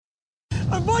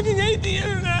I fucking hate the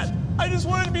internet. I just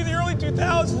want it to be the early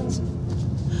 2000s.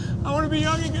 I want to be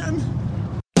young again.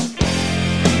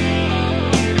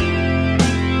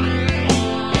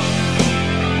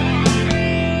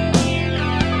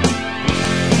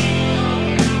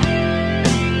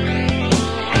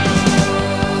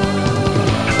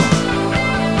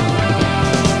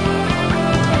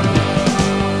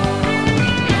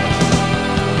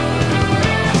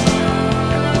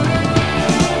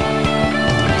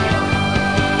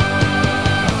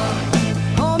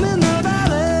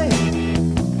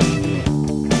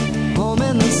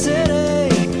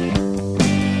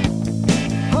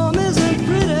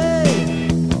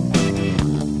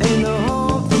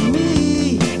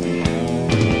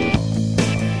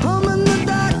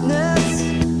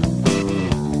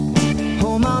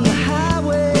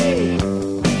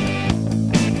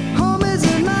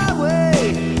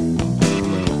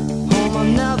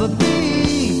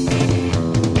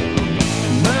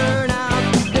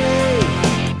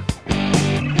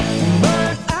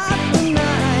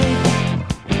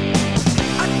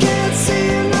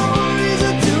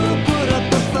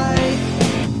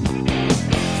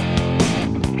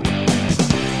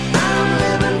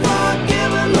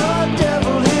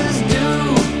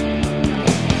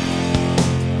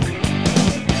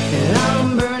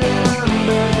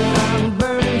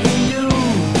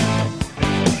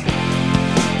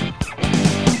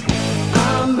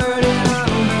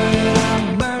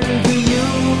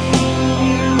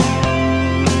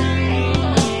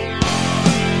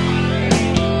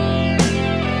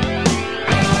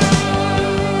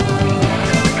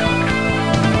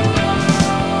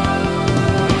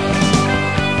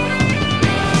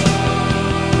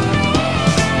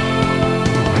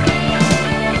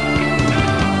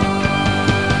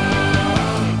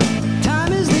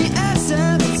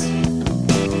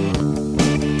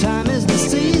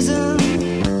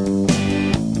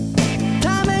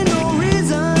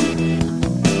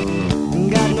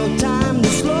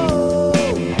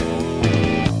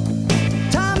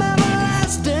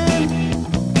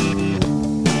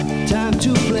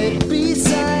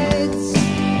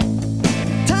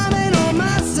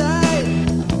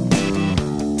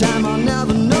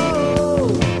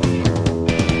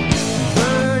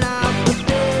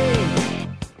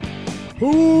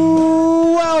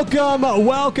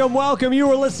 Welcome.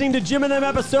 You are listening to Jim and Them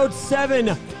episode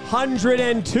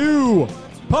 702,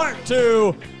 part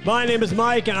 2. My name is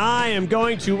Mike, and I am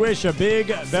going to wish a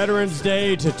big Veterans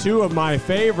Day to two of my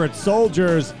favorite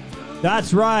soldiers.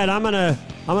 That's right. I'm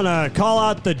gonna call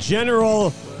out the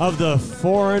general of the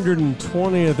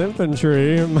 420th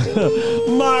Infantry,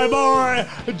 my boy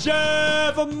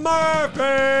Jeff Murphy.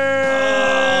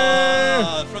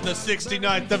 From the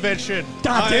 69th Division.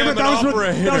 God damn it, that was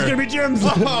going to be Jim's.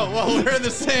 Oh, well, we're in the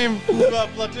same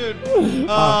platoon.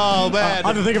 Oh, man. I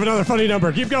have to think of another funny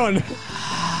number. Keep going.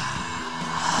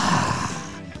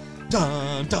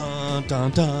 Dun, dun,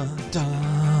 dun, dun,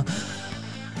 dun.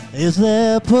 Is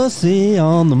there pussy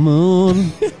on the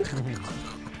moon?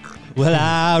 Well,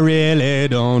 I really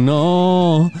don't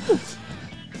know.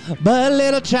 But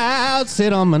little child,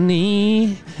 sit on my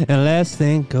knee and let's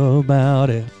think about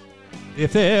it.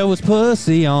 If there was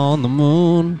pussy on the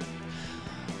moon,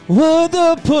 would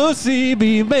the pussy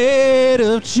be made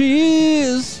of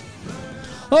cheese?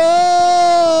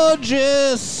 Oh,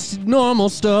 just normal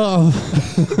stuff.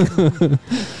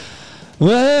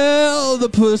 Well, the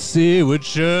pussy would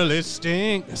surely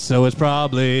stink, so it's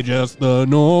probably just the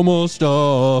normal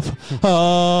stuff.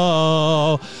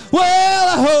 Oh,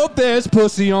 well, I hope there's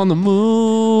pussy on the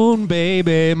moon,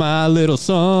 baby, my little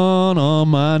son on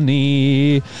my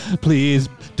knee. Please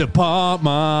depart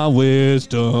my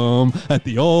wisdom at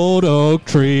the old oak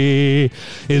tree.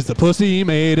 Is the pussy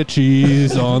made of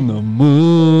cheese on the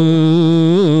moon?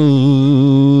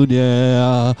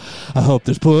 Yeah, I hope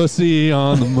there's pussy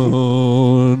on the moon.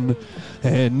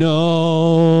 And no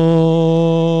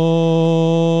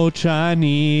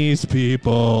Chinese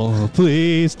people,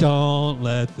 please don't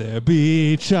let there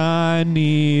be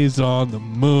Chinese on the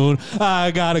moon.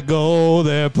 I gotta go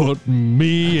there, put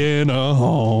me in a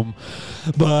home,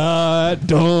 but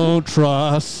don't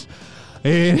trust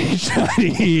any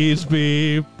Chinese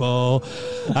people.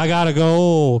 I gotta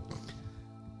go.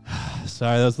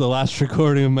 Sorry, that's the last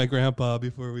recording of my grandpa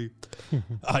before we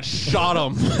shot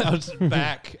him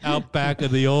out back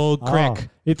of the old creek. Oh,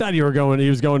 he thought he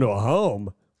was going to a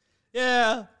home.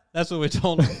 Yeah, that's what we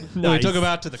told him. Nice. We took him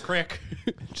out to the creek,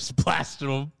 just blasted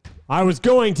him. I was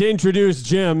going to introduce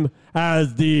Jim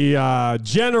as the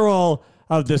general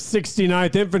of the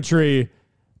 69th Infantry,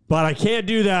 but I can't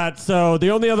do that. So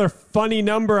the only other funny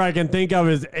number I can think of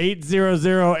is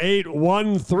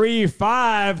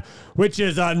 8008135, which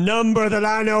is a number that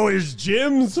I know is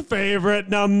Jim's favorite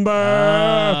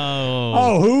number.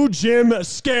 Oh, who? Jim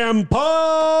Scampoli.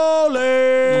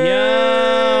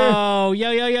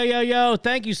 Yo.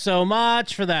 Thank you so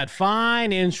much for that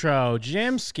fine intro,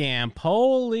 Jim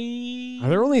Scampoli. Are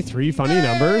there only 3 funny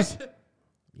numbers?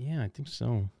 Yeah, I think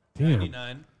so. Damn.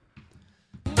 99.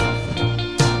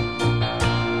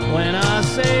 When I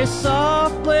say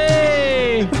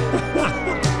softly,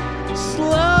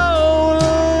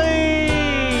 slowly,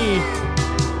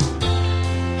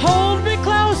 hold me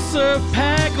closer,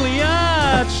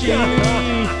 Pagliacci.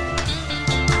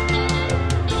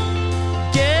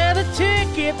 Get a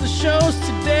ticket, the show's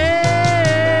today.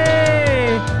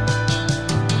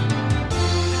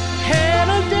 Head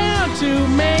on down to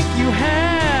make you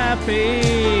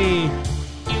happy.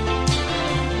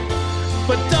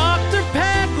 But Dr.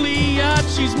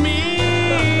 Pagliacci's me.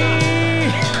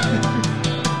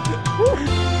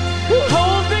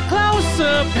 Hold me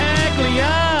closer,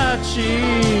 Pagliacci.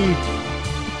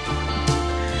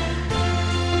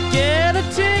 Get a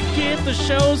ticket, the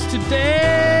show's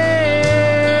today.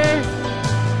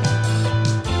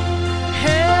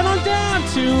 Head on down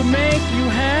to make you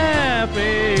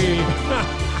happy.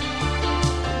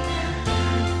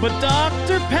 But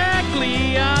Dr.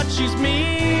 Pagliacci's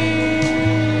me.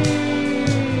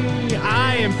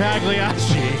 I am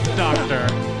Pagliacci, Doctor.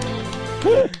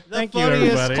 Thank you,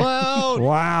 everybody. Clown.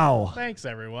 Wow. Thanks,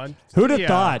 everyone. Who'd have Yeah.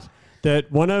 thought that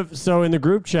so in the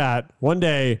group chat one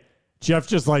day, Jeff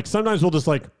just like, sometimes we'll just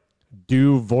like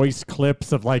do voice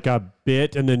clips of like a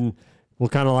bit and then we'll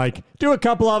kind of like do a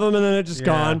couple of them and then it's just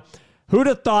gone. Who'd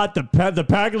have thought the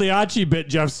Pagliacci bit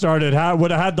Jeff started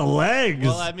would have had the legs?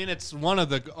 Well, I mean, it's one of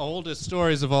the oldest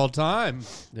stories of all time.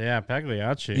 Yeah,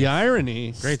 Pagliacci. The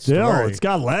irony. Great Still, story. it's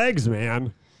got legs,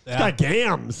 man. It's got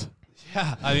gams.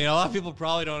 Yeah, I mean, a lot of people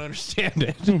probably don't understand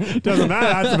it. Doesn't matter.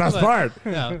 That's the best part.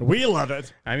 Yeah. We love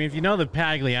it. I mean, if you know the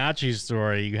Pagliacci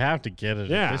story, you have to get it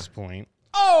Yeah. at this point.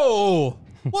 Oh,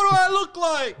 what do I look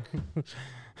like?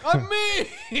 I'm me.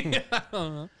 I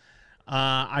don't know.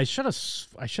 I should have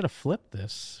flipped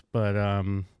this, but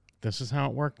this is how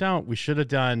it worked out. We should have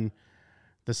done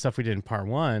the stuff we did in part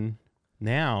 1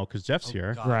 now because Jeff's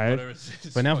here. God, Right. whatever it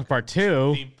is, But now for fucking part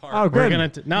 2, theme park. Oh, we're good.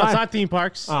 gonna no, it's not theme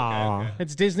parks. Aw.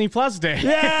 It's Disney Plus Day.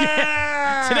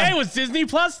 Yeah! Today was Disney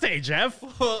Plus Day, Jeff.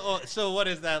 So what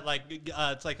is that like?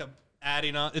 It's like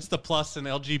adding on. It's the plus in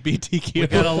LGBTQ. We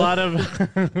got a lot of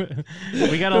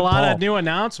Paul. new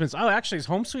announcements. Oh, actually, is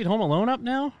Home Sweet Home Alone up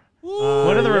now?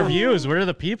 What are the reviews? What are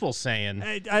the people saying?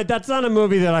 That's not a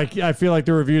movie that I feel like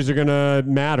the reviews are going to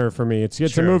matter for me. It's a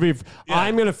True. movie. Yeah.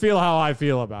 I'm going to feel how I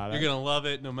feel about it. You're gonna love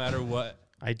it no matter what.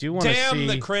 I do want to Damn see.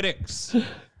 the critics.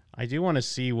 I do want to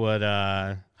see what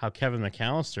how Kevin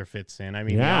McAllister fits in. I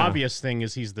mean, the Yeah. obvious thing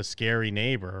is he's the scary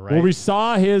neighbor, right? Well, we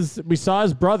saw his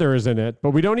brother is in it,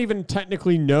 but we don't even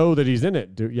technically know that he's in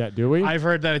it yet, do we? I've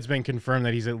heard that it's been confirmed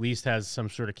that he's at least has some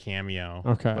sort of cameo.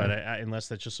 Okay. but unless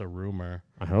that's just a rumor.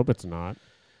 I hope it's not.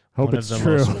 Hope One it's of the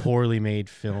true. most poorly made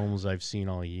films I've seen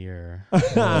all year.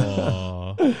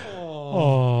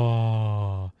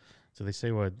 Oh. So they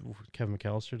say what Kevin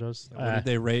McAllister does? What did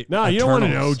they rate? No, you don't want to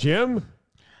know, Eternals? Jim.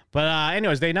 But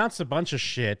anyways, they announced a bunch of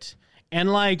shit.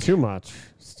 And like, Too much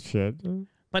shit.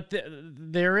 but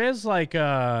there is like,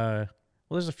 well,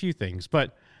 there's a few things.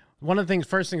 But one of the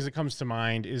first things that comes to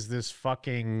mind is this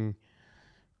fucking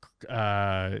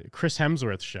Chris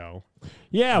Hemsworth show.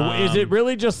 Yeah, is it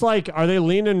really just like, are they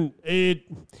leaning it?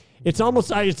 It's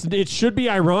almost it should be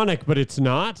ironic, but it's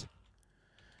not.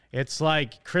 It's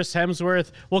like Chris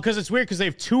Hemsworth. Well, because it's weird because they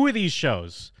have 2 of these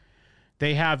shows.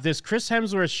 They have this Chris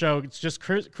Hemsworth show. It's just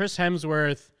Chris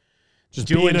Hemsworth Just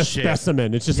doing being a shit.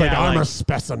 specimen. It's just Yeah, like I'm a like-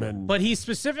 specimen. But he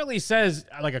specifically says,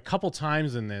 like a couple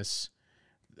times in this,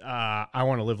 I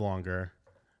want to live longer.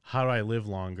 How do I live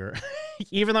longer?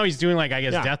 Even though he's doing like, I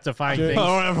guess, Yeah. death-defying Dude,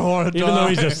 things. Even though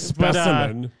he's a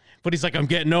specimen. But he's like, I'm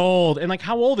getting old. And like,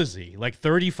 how old is he? Like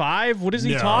 35? What is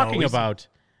he No, talking he's- about?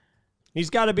 He's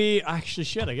got to be. Actually,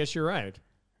 shit. I guess you're right.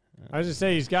 I was just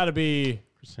say he's got to be.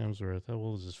 Chris Hemsworth, how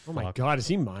old is this Oh fuck? my god, is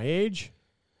he my age?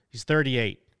 He's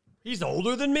 38. He's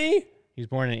older than me. He's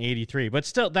born in 83. But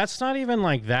still, that's not even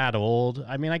like that old.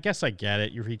 I mean, I guess I get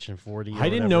it. You're reaching 40. I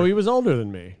didn't know he was older than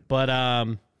me. But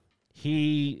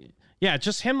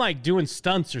just him like doing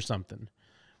stunts or something.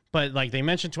 But like they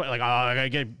mentioned, like, oh, I gotta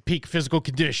get peak physical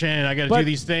condition. I gotta do But-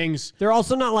 these things. They're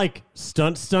also not like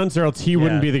stunts, or else he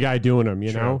wouldn't be the guy doing them.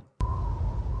 You True. know.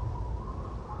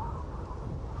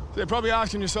 So you're probably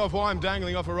asking yourself why I'm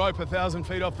dangling off a rope 1,000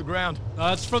 feet off the ground.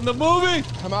 That's from the movie.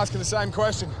 I'm asking the same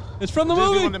question. It's from the Disney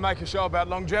movie. wanted to make a show about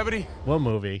longevity. What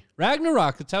movie?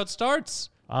 Ragnarok. That's how it starts.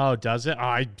 Oh, does it? Oh,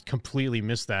 I completely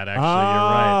missed that. Actually, Oh,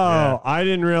 you're right. I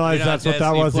didn't realize You're not that's what that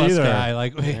Disney was Plus either. Guy.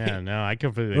 Like, Yeah. Yeah, no, I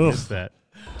completely Oof. missed that.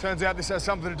 Turns out this has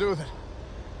something to do with it.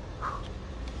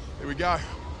 Here we go.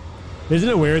 Isn't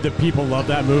it weird that people love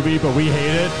that movie, but we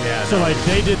hate it? Yeah, So, no. like,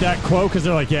 they did that quote because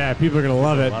they're like, yeah, people are going to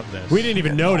love it. Love this. We didn't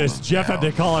even notice. Jeff had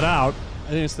to call it out.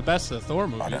 I think it's the best of the Thor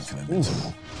movies. Ooh,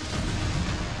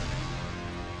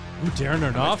 Darren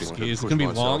Aronofsky is going to be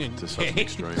long and to such an gay.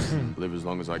 extreme. Live as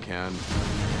long as I can.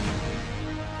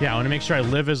 Yeah, I want to make sure I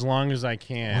live as long as I What a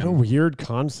can. weird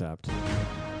concept.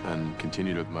 And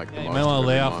continue to make the You most might want of to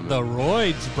lay every off moment. the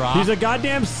roids, bro. He's a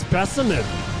goddamn specimen.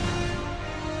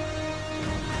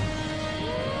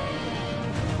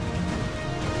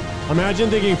 Imagine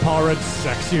thinking Paul Rudd's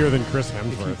sexier than Chris If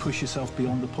you Hemsworth. push yourself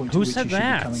beyond the point Who at which said you should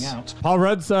that? be coming out, Paul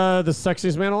Rudd's the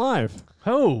sexiest man alive.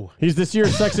 Who? He's this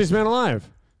year's sexiest man alive.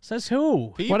 Says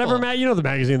who? People. Whatever, Matt. You know the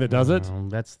magazine that does it.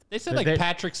 That's They said like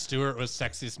Patrick Stewart was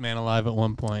sexiest man alive at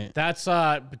one point. That's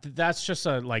just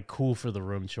a like cool for the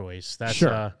room choice. That's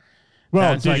Sure.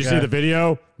 Well, that's did like you see the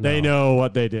video? They know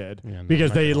what they did Yeah, no,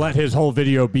 because I they know. let his whole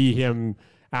video be him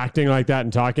acting like that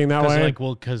and talking that way. like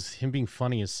because him being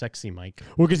funny is sexy, Mike.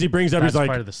 Well, because he brings up, That's he's like,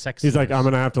 part of the sexiness. he's like, I'm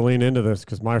gonna have to lean into this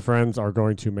because my friends are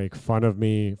going to make fun of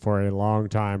me for a long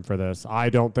time for this. I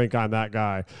don't think I'm that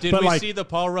guy. Did but we like, see the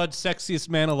Paul Rudd sexiest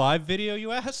man alive video,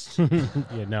 you asked?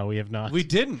 Yeah, no, we have not. We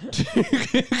didn't.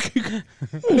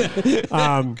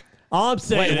 all I'm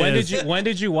saying Wait, is, when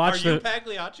did you watch Are you the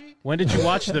Pagliacci? when did you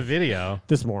watch the video?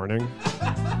 this morning.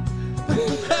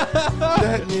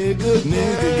 That nigga,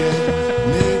 nigga gay,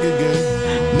 nigga gay,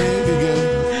 nigga gay,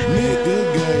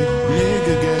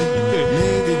 nigga gay,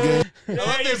 nigga gay. I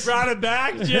love you brought it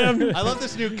back, Jim. I love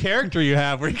this new character you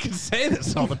have where you can say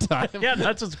this all the time. Yeah,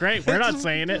 that's what's great. We're not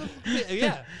saying it.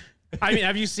 Yeah. I mean,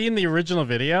 have you seen the original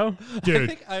video?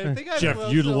 Dude, I think I Jeff,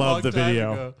 watched you'd it a love long the time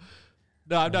video. ago.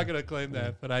 No, I'm not going to claim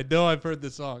that, but I know I've heard the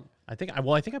song. I think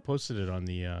I posted it on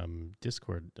the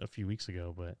Discord a few weeks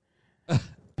ago, but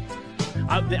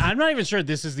I'm not even sure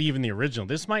this is even the original.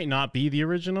 This might not be the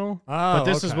original, but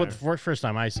this is okay. what the first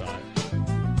time I saw it.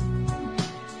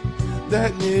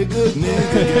 That nigga,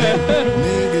 nigga gay,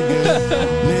 nigga gay,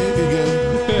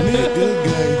 nigga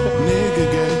gay,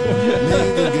 nigga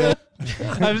gay.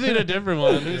 I've seen a different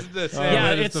one. It's the same Yeah,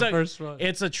 one as it's the a first one.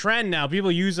 it's a trend now.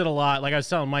 People use it a lot. Like I was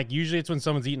telling Mike, usually it's when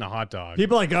someone's eating a hot dog.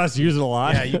 People like us use it a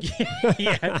lot.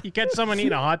 Yeah, you catch someone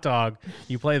eating a hot dog,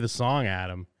 you play the song at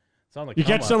them. It's on the You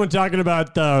come catch up. someone talking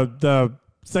about the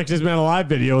sexiest man alive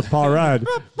video with Paul Rudd.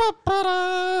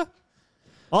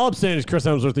 All I'm saying is Chris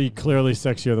Hemsworth, he clearly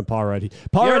sexier than Paul Rudd.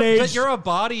 Paul Rudd But aged. you're a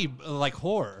body like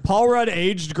whore. Paul Rudd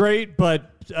aged great,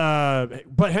 but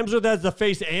Hemsworth has the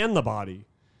face and the body.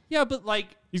 Yeah, but like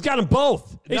He's got them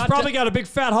both. He's Not probably to- got a big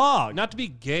fat hog. not to be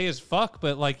gay as fuck,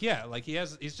 but like yeah, like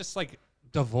he's just like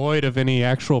devoid of any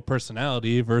actual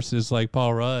personality versus like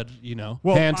Paul Rudd, you know,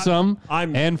 Well, handsome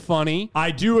I'm- and funny.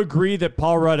 I do agree that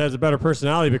Paul Rudd has a better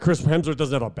personality, but Chris Hemsworth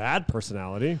doesn't have a bad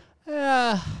personality.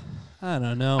 I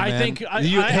don't know. I man. think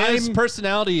his I'm-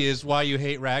 personality is why you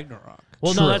hate Ragnarok.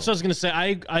 Well, True. no, that's what I was gonna say.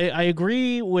 I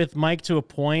agree with Mike to a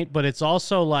point, but it's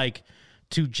also like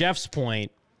to Jeff's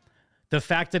point. The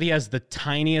fact that he has the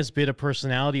tiniest bit of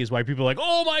personality is why people are like,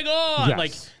 oh my God. Yes,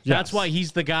 Like, yes. that's why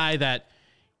he's the guy that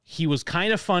he was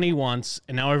kind of funny once,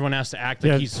 and now everyone has to act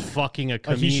like Yeah. he's fucking a Like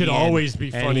comedian. he should always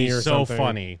be and funny he's or so something.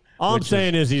 funny. All I'm which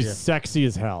saying is he's sexy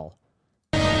as hell.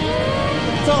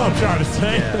 That's all I'm trying to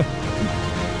say.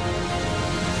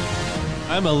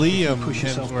 I'm a Liam push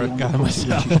yourself Hemsworth beyond guy the point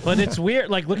myself. which But it's weird.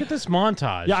 Like, look at this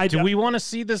montage. Yeah, Do we want to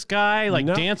see this guy like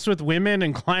No. dance with women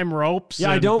and climb ropes? Yeah,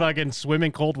 I and don't- fucking swim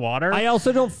in cold water. I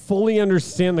also don't fully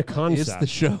understand the It's concept. the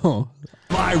show.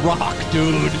 My rock,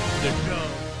 dude.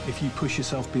 if you push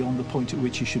yourself beyond the point at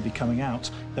which you should be coming out,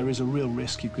 there is a real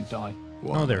risk you could die.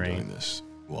 Why No, am there I doing ain't. this?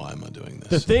 Why am I doing The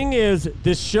this? thing is,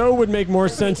 this show would make more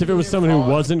sense if it was someone who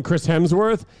wasn't Chris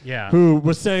Hemsworth. Yeah. Who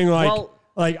was saying Well-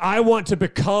 like I want to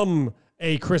become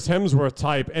a Chris Hemsworth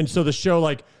type, and so the show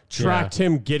like tracked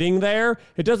him getting there.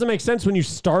 It doesn't make sense when you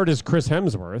start as Chris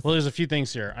Hemsworth. Well, there's a few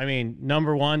things here. I mean,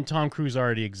 number one, Tom Cruise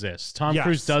already exists. Tom Yes.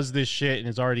 Cruise does this shit and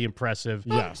is already impressive.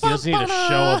 Yes. He doesn't need a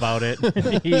show about it.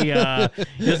 he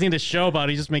doesn't need a show about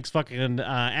it. He just makes fucking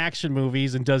action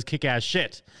movies and does kick-ass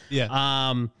shit.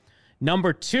 Yeah.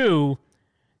 Number two,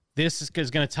 this is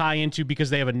going to tie into because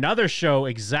they have another show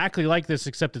exactly like this,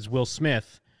 except it's Will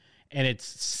Smith. And it's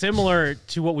similar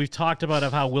to what we've talked about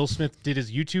of how Will Smith did his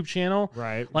YouTube channel.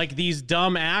 Right. Like these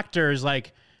dumb actors,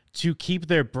 like to keep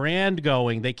their brand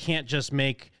going, they can't just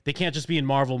be in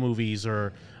Marvel movies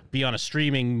or be on a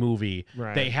streaming movie.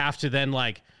 Right. They have to then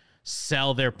like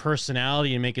sell their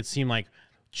personality and make it seem like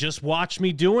just watch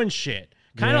me doing shit.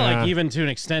 Kind of like even to an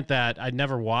extent that I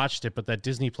never watched it, but that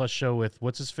Disney Plus show with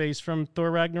what's his face from Thor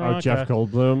Ragnarok? Oh, Jeff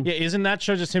Goldblum. Yeah, isn't that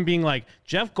show just him being like,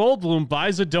 Jeff Goldblum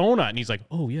buys a donut, and he's like,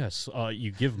 oh yes,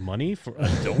 you give money for a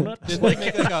donut? Didn't they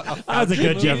make like a That was a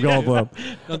good Fauci Jeff movie? Goldblum.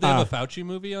 Don't they have a Fauci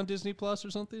movie on Disney Plus or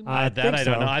something? I don't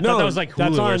know. I No, thought that was like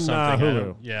that's Hulu or on, something. I Hulu.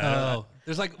 don't- Yeah. Oh,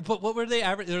 there's like, but what were they?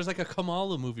 There was like a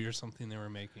Kamala movie or something they were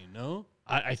making. No,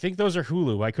 I think those are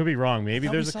Hulu. I could be wrong. Maybe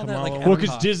thought we there's a saw that, Kamala like, one. Well,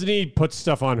 because Disney puts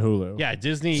stuff on Hulu. Yeah,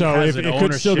 Disney So has if an it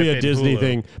could still be ownership a in Disney Hulu.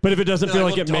 thing, but if it doesn't They're feel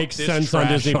like, like it "We'll makes dump this sense on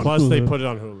trash Disney on Plus, they Hulu." put it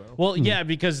on Hulu. Well, yeah,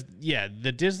 because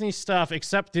the Disney stuff,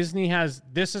 except Disney has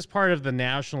this is part of the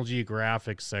National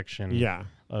Geographic section Yeah.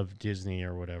 of Disney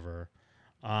or whatever.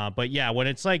 But yeah, when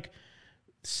it's like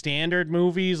standard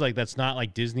movies, like that's not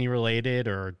like Disney related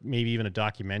or maybe even a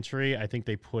documentary, I think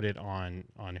they put it on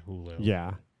Hulu.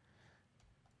 Yeah.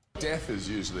 Death is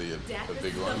usually a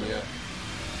big one, yeah.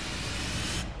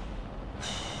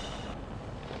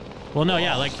 Well, no,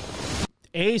 yeah, like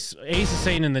Ace is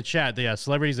saying in the chat, yeah,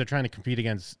 celebrities are trying to compete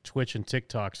against Twitch and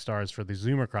TikTok stars for the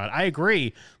Zoomer crowd. I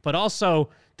agree, but also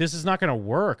this is not going to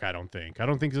work. I don't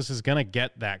think this is going to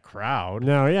get that crowd.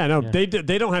 No, they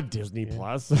don't have Disney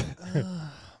Plus.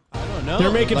 I don't know.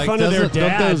 They're making Like, fun of their don't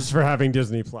dads for having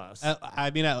Disney Plus.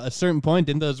 I mean, at a certain point,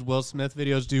 didn't those Will Smith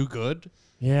videos do good?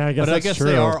 Yeah, I guess But that's I guess true.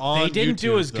 they are on. They didn't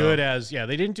do YouTube, as though. good as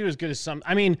they didn't do as good as some.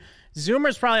 I mean,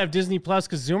 Zoomers probably have Disney Plus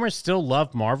because Zoomers still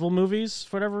love Marvel movies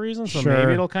for whatever reason. So Sure.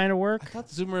 maybe it'll kind of work. I thought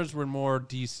Zoomers were more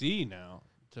DC now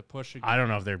to push. I don't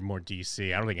know if they're more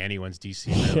DC. I don't think anyone's DC.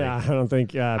 Really. Yeah, I don't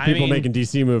think people mean, making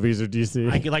DC movies are DC.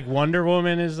 I get, like Wonder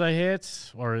Woman is a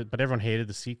hit, but everyone hated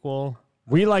the sequel.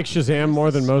 We like Shazam more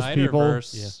than most people,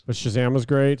 Snyderverse. but Shazam was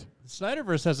great.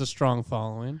 Snyderverse has a strong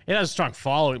following. It has a strong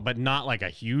following, but not like a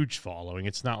huge following.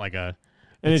 It's not like a.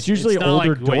 And it's usually not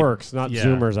older like, wait, dorks, not yeah.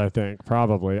 Zoomers, I think,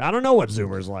 probably. I don't know what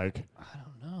Zoomers like.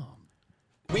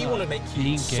 We want to make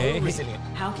you so resilient.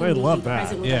 How I can we love be that.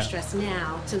 present with Yeah. our stress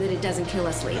now so that it doesn't kill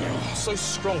us later? So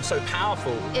strong, so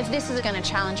powerful. If this is going to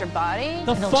challenge your body,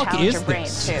 The it'll fuck challenge is your brain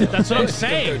this? too. That's what I'm Go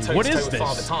saying. toe What to is toe with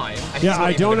Father this? Time, and he's Yeah, not I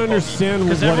even don't gonna copy you. understand what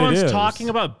Because it everyone's is. talking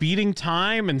about beating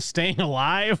time and staying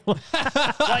alive.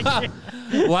 Like,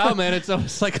 Wow, man, it's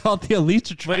almost like all the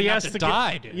elites are but trying he not has to to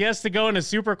die. get, he has to go into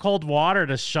super cold water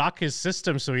to shock his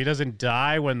system so he doesn't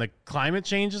die when the climate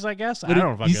changes. I guess I don't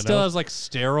know if He I still know. has like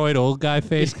steroid old guy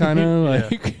face, kind of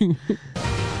like.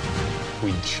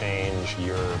 We change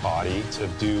your body to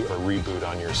do a reboot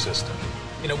on your system.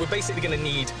 You know, we're basically going to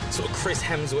need sort of Chris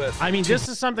Hemsworth. I mean, this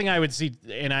is something I would see,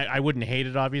 and I wouldn't hate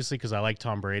it, obviously, because I like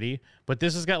Tom Brady. But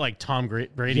this has got like Tom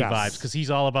Brady Yes. vibes because he's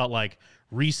all about like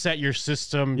reset your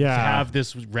system, to Yeah. have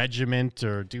this regiment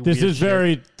or do. This weird is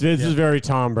shit. this is very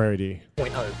Tom Brady.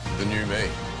 2.0. The new me.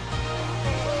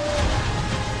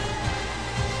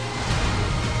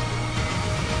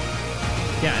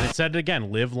 Yeah, and it said it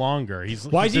again, live longer.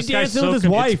 Why is he this guy's dancing so with his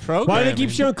wife? It's Why do they programming. keep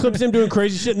showing clips of him doing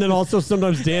crazy shit and then also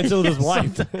sometimes dancing with his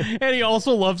wife? And he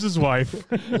also loves his wife.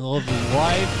 You love your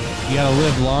wife. You gotta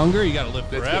live longer. You gotta live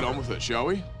Let's forever. get on with it, shall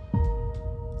we?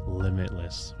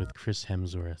 Limitless with Chris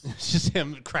Hemsworth. It's just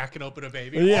him cracking open a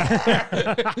baby. Yeah.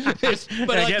 but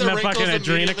getting the fucking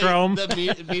adrenochrome.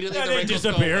 Immediately And the they wrinkles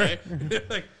disappear. go away.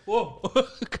 Like, whoa.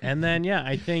 And then, yeah,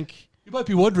 I think. You might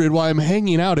be wondering why I'm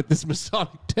hanging out at this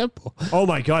Masonic temple. Oh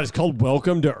my God, it's called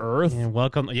Welcome to Earth. And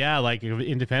welcome, yeah, like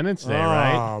Independence Day,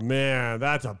 right? Oh man,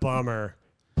 that's a bummer.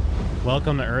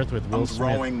 Welcome to Earth with Will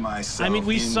Smith. myself. I mean,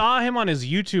 we saw him on his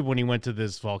YouTube when he went to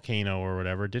this volcano or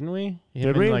whatever, didn't we? Him Did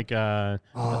and, we? Like, I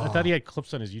thought he had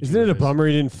clips on his YouTube. Isn't it a of this. bummer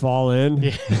he didn't fall in?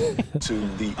 Yeah. to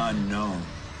the unknown.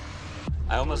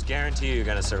 I almost guarantee you're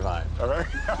gonna survive. All right.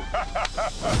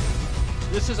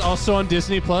 This is also on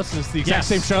Disney Plus. It's the exact Yes,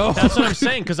 same show. That's what I'm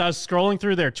saying, because I was scrolling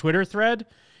through their Twitter thread,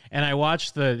 and I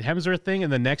watched the Hemsworth thing,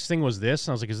 and the next thing was this,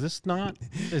 and I was like, is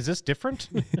this different?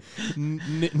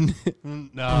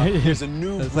 No. There's a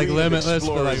new It's like breed of Limitless,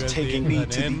 but like explorers with taking the- me an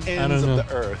to end? the I ends don't of know.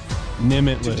 the earth to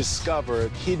Limitless. discover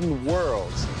hidden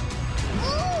worlds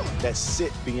that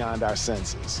sit beyond our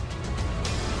senses.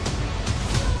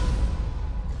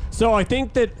 So I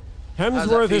think that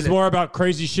Hemsworth is more about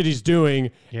crazy shit he's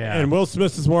doing, Yeah. and Will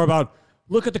Smith is more about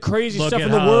look at the crazy Look stuff at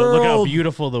in the how- world. look how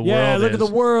beautiful the Yeah, world look at is.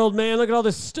 the world, man. Look at all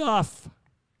this stuff.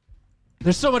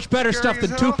 There's so much better stuff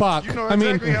than as hell. Tupac. You know I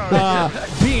mean, exactly how it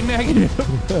is. being negative.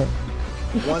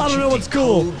 I don't know what's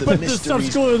cool, but this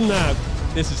stuff's cooler than that.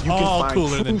 This is can all find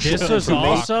cooler than crucial This was Tupac.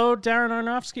 also Darren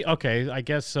Aronofsky? Okay, I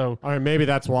guess so. All right, maybe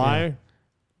that's why.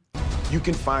 you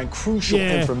can find crucial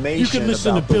Yeah, information. you can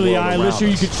listen to about the Billie world Eilish, around or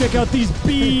you us. can check out these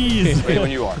bees. Ready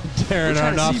when you are. Darren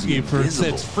Aronofsky for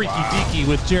It's Freaky Deaky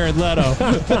with Jared Leto.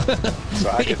 So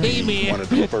I could Hey, be man. one of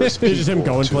the first It's just him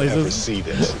people going to ever places. see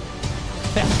this.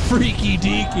 Freaky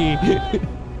Deaky.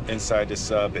 Inside the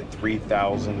sub at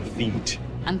 3,000 feet.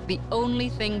 And the only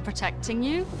thing protecting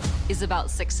you is about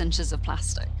 6 inches of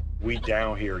plastic. We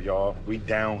down here, y'all. We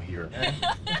down here.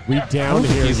 We down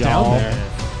here, he's y'all. down there.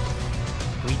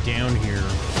 We down here.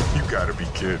 You gotta be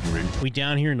kidding me. We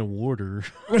down here in the water.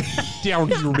 Down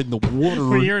here in the water.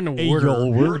 We're here in the Hey, water.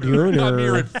 y'all, we're down I'm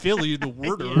here there. in Philly in the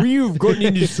water. We've gotten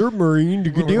in the submarine to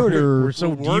get down there. We're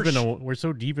so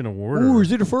deep in the water. Oh,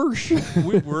 is it a fish?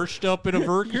 We washed up in a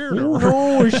volcano. Oh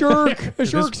no, a shark! A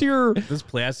shark's here. This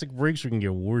plastic breaks, we can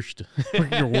get washed. We can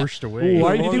get washed away.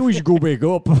 Why do you think we should go back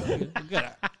up?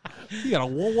 You got a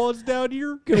Wawa's down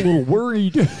here? Get a little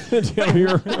worried down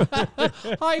here.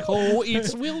 Hi ho,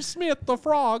 it's Will Smith the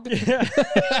frog.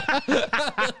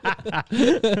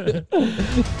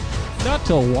 Not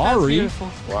to worry.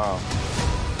 Wow.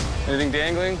 Anything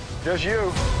dangling? Just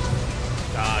you.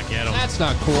 Ah, get him. That's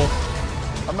not cool.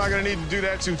 I'm not gonna need to do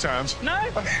that 2 times. No.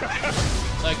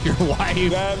 Like your wife.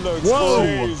 That looks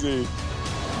crazy.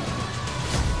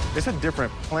 It's a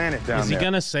different planet down Is he there.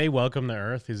 gonna say welcome to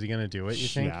Earth? Is he gonna do it, you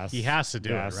think? Yes. He has to do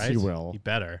Yes, it, right? he will. He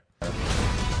better.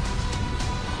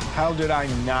 How did I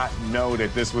not know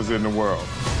that this was in the world?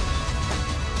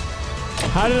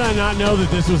 How did I not know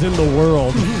that this was in the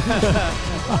world?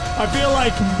 I feel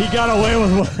like he got away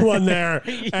with one there,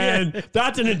 and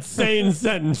that's an insane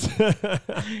sentence.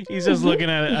 He's just looking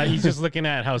at he's just looking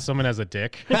at how someone has a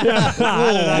dick. How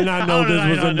did I not know How did this I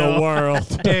was not in know? the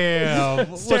world? Damn.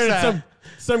 What's Staring at that?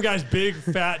 some guy's big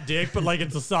fat dick, but like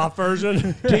it's a soft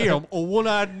version. Damn, a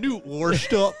one-eyed newt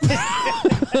washed up.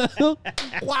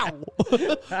 Wow.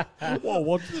 Whoa,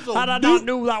 what? How did I not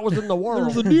know that was in the world?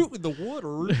 There's a newt in the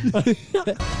water.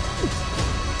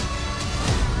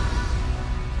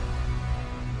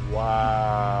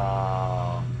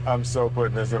 Wow. I'm so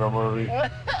putting this in a movie.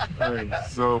 I'm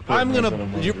so putting this in a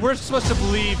movie. We're supposed to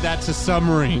believe that's a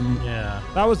submarine. Yeah.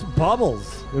 That was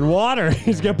bubbles in water.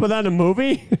 He's gonna put that in a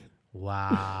movie.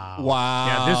 Wow. Wow.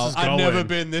 Yeah, this is I've going. never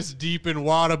been this deep in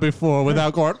water before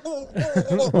without going.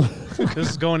 This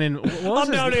is going in. What was I'm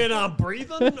his- down here and I'm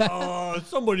breathing.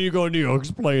 Somebody going to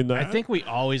explain that. I think we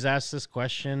always ask this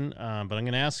question, but I'm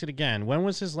going to ask it again. When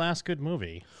was his last good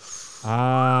movie?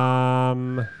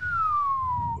 Um,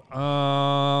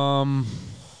 And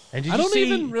And did I you don't see,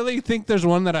 even really think there's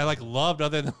one that I like loved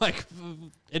other than like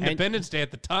Independence Day at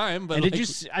the time. But And like, did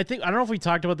you? I think I don't know if we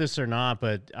talked about this or not,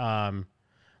 but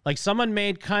like someone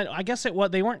made I guess they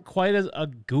weren't quite a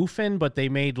goofin, but they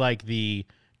made like the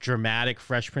dramatic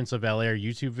Fresh Prince of Bel-Air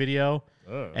YouTube video,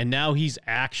 and now he's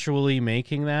actually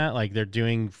making that. Like they're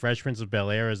doing Fresh Prince of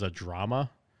Bel-Air as a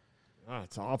drama. Oh,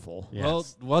 it's awful. Yeah. Well,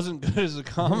 it wasn't good as a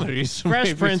comedy. So Fresh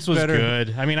maybe Prince it's was better.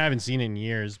 good. I mean, I haven't seen it in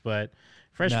years, but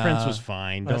Fresh Nah. Prince was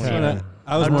fine. Don't Okay. even.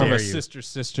 I was How more of a dare you.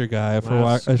 sister guy for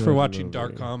Last for good watching movie.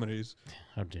 dark comedies.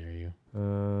 How dare you?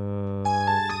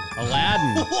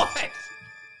 Aladdin. What?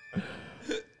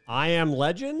 I Am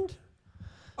Legend?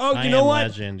 Oh, I you know Am what?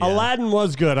 Legend, yeah. Aladdin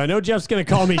was good. I know Jeff's going to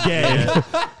call me gay.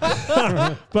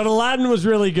 But Aladdin was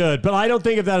really good. But I don't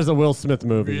think of that as a Will Smith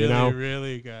movie, Really, you know?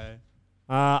 really guy.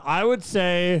 I would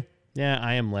say Yeah,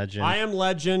 I Am Legend. I Am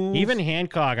Legend. Even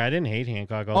Hancock. I didn't hate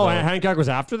Hancock. Oh, Although Hancock was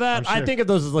after that? I'm I sure- think of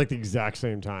those as like the exact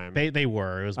same time. They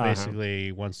were. It was Uh-huh.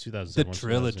 basically once 2007. The once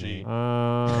trilogy.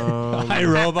 2008.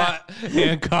 iRobot,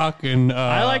 Hancock, and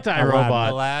I liked Aladdin. iRobot.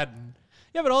 Aladdin.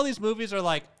 Yeah, but all these movies are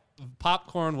like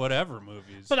popcorn, whatever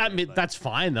movies. But I mean, that's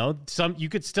fine though. You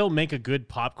could still make a good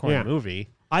popcorn Yeah. movie.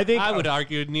 I think I would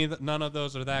argue none of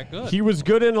those are that good. he was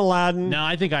good in Aladdin. No,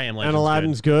 I think I Am Legend. and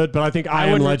Aladdin's good, but I think I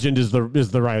Am wouldn't- Legend is the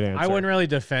right answer. I wouldn't really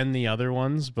defend the other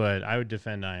ones, but I would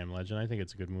defend I Am Legend. I think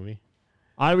it's a good movie.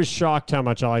 I was shocked how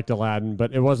much I liked Aladdin,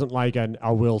 but it wasn't like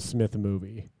a Will Smith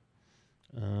movie.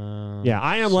 Yeah,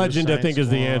 I Am Legend, I Suicide think, is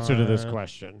the answer to this Squad.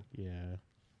 question. Yeah,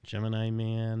 Gemini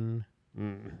Man,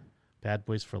 Bad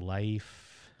Boys for Life,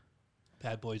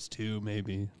 Bad Boys 2,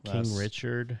 maybe. King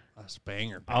Richard. Last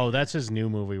banger. Oh, that's his new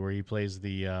movie where he plays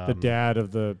the Dad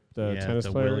of the tennis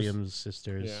the players. Williams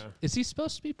sisters. Yeah. Is he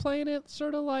supposed to be playing it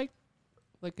sort of like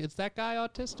is that guy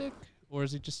autistic? Or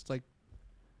is he just like,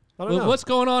 I don't know. what's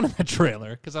going on in the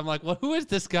trailer? Because I'm like, well, who is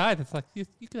this guy that's like, you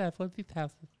could have one, you could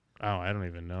have Oh, I don't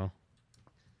even know.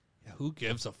 yeah, who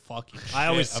gives a fucking shit I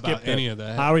always about skip any of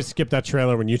that? I always skip that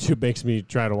trailer when YouTube makes me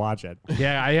try to watch it.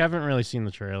 Yeah, I haven't really seen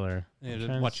the trailer. Yeah, I'm just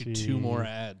trying to watching see 2 more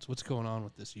ads. What's going on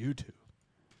with this YouTube?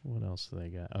 What else do they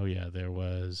got? Oh yeah, there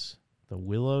was the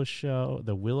Willow show.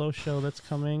 The Willow show that's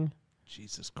coming.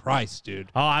 Jesus Christ, dude.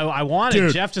 Oh, I wanted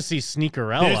Dude, Jeff to see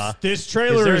Sneakerella. This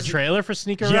trailer is there is a trailer for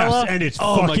Sneakerella? Yes, and it's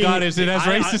Oh my fucking, God, is it as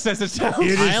racist as it sounds?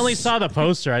 I only saw the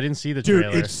poster. I didn't see the Dude,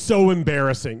 trailer. it's so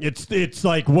embarrassing. It's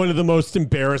like one of the most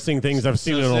embarrassing things I've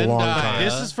seen in a long time.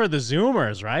 This is for the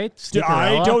Zoomers, right? Dude, I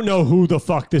Sneakerella? don't know who the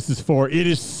fuck this is for. It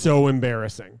is so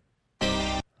embarrassing.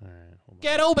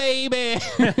 Ghetto baby.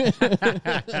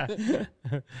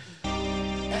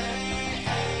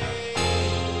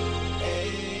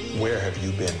 Where have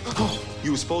you been?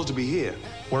 You were supposed to be here,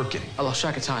 working. I lost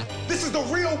track of time. This is the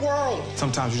real world.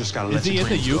 Sometimes you just gotta Is let he your in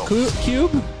the dreams U go.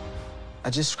 cube? I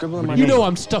just scribbled in my You know notebook.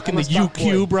 I'm stuck in I'm the a U stock boy.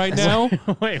 cube right now.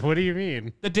 Wait, what do you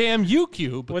mean? The damn U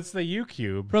cube What's the U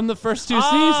Cube? from the first 2 Oh,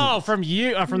 seasons. from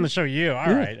you, from the show You.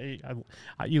 All right,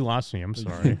 you lost me. I'm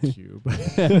sorry. Cube.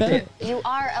 You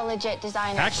are a legit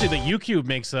designer. Actually, the U Cube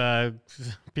makes a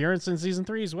appearance in season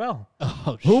 3 as well.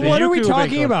 Oh, Who? The What are we U-Cube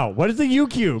talking make- about? What is the U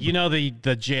Cube? You know the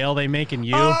jail they make in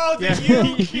You. Oh, the Yeah.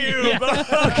 U Cube.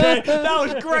 Okay, that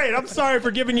was great. I'm sorry for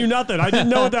giving you nothing. I didn't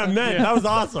know what that meant. That was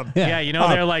awesome. Yeah, you know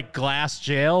they're like glass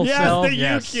jail Yes, cell. the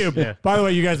U Cube. Yeah. By the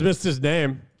way, you guys missed his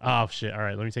name. Oh shit! All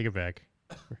right, let me take it back.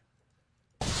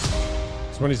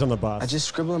 It's when he's on the bus. I just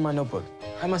scribbled in my notebook.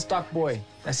 I'm a stock boy.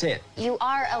 That's it. You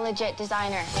are a legit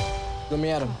designer. Let me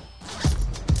at him.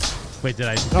 Wait, did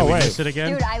Oh, we wait. miss it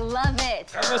again? Dude, I love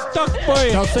it. I'm a stuck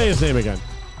boy. Don't say his name again.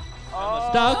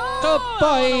 Stuck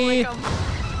boy.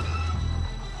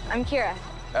 I'm Kira.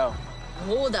 Oh.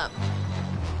 Hold up.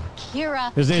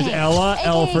 Kira. His name's Kane, Ella,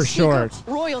 L aka for short.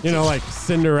 Sneaker Royalty. You know, like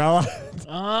Cinderella.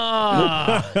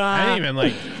 Ah, I didn't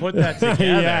even put that together.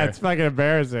 Yeah, it's fucking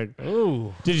embarrassing.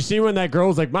 Ooh. Did you see when that girl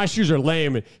was like, my shoes are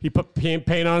lame? And he put paint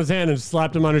on his hand and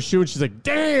slapped him on her shoe. And she's like,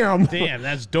 damn. Damn,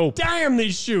 that's dope. Damn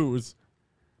these shoes.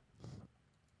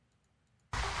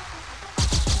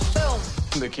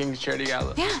 The King's Charity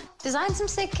Gala Yeah, design some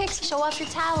sick kicks to show off your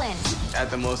talent.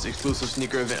 at the most exclusive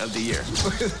sneaker event of the year.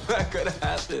 That could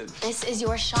happen. This is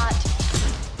your shot.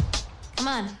 Come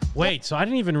on. Wait, so I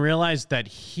didn't even realize that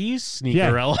he's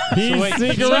Sneakerella. He's So wait,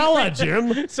 Sneakerella,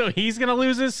 Jim. So he's gonna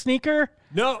lose his sneaker?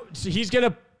 No, so he's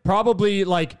gonna probably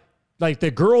like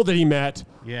the girl that he met.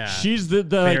 Yeah. She's the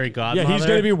Fairy yeah. godmother? He's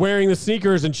gonna be wearing the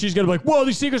sneakers, and she's gonna be like, "Whoa,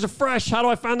 these sneakers are fresh. How do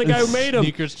I find the guy who made them?"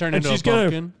 Sneakers turn and into a she's gonna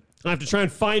pumpkin. I have to try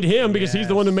and find him because he's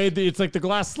the one who made the. It's like the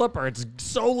glass slipper. It's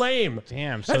so lame.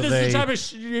 Damn. So And this is they, the type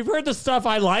of you've heard the stuff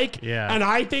I like. Yeah. And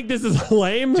I think this is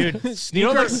lame. dude, You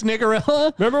don't like sneaker.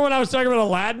 Snickerella? Remember when I was talking about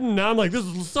Aladdin? Now I'm like, this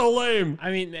is so lame.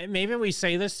 I mean, maybe we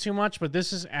say this too much, but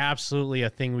this is absolutely a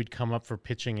thing we'd come up for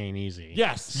pitching ain't easy.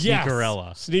 Yes. Sneakerella.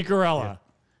 Yes. Sneakerella.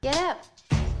 Get up.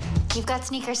 You've got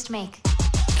sneakers to make.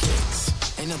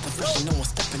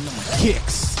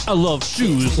 Kicks. I love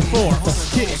shoes for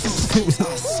kicks.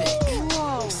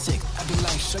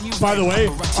 By the way,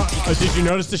 did you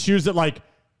notice the shoes that like?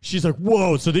 She's like,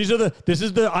 whoa! So this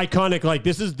is the iconic like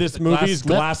this movie's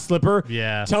glass slipper.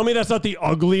 Yeah. Tell me that's not the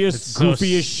ugliest, It's so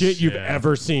goofiest shit you've yeah.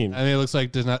 ever seen. I mean, it looks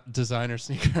like designer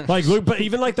sneakers. Like, look, but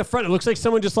even like the front, it looks like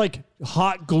someone just like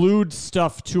hot glued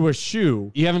stuff to a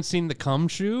shoe. You haven't seen the cum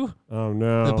shoe? Oh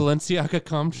no, The Balenciaga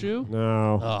cum shoe?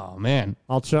 no. Oh man.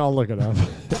 I'll look it up.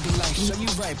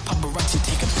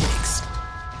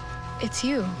 It's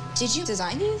you. Did you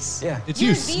design these? Yeah. It's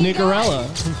You're you, the Snickerella.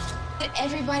 That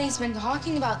everybody's been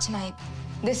talking about tonight.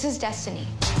 This is destiny.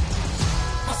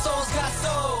 My soul's got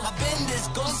soul. I've been this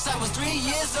ghost. I was 3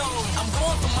 years old. I'm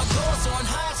going for my goals, soaring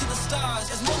high to the stars.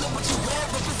 Just know that what you wear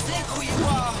represent who you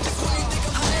are.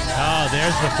 Oh,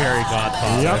 there's the fairy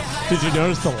godfather. Yep. Did you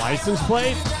notice the license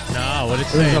plate? No, what did it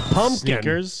It say? was a pumpkin.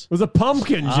 Sneakers? It was a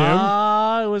pumpkin, Jim.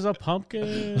 Ah, it was a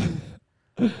pumpkin.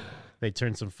 They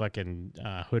turned some fucking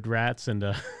hood rats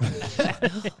into.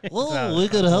 Well, we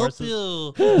could help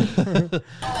you.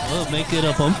 Well, make it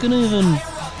a pumpkin even. Wait,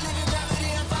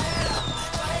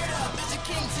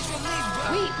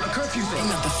 a curfew thing. Ain't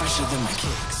nothing fresher than my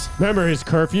kicks. Remember his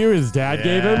curfew his dad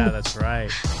gave Yeah, him? that's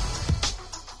right.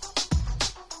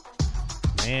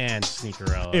 Man,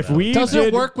 Sneakerella. If that we Doesn't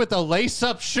did, work with a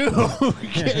lace-up shoe.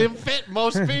 It fit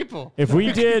most people. if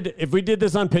we did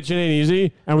this on Pitch It Ain't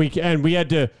Easy, and we had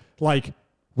to like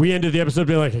we ended the episode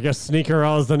being like, I guess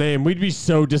Sneakerella is the name, we'd be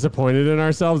so disappointed in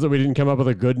ourselves that we didn't come up with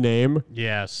a good name.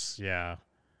 Yes, yeah.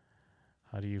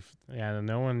 How do you? Yeah,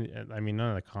 no one. I mean, none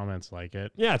of the comments like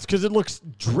it. Yeah, it's because it looks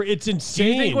it's Do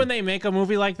insane. you think when they make a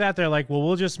movie like that, they're like, "Well,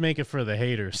 we'll just make it for the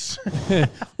haters.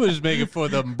 We'll just make it for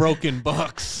the broken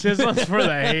bucks. This one's for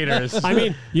the haters." I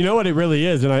mean, you know what it really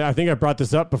is, and I think I brought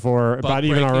this up before about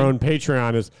even our breaking. own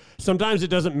Patreon, is sometimes it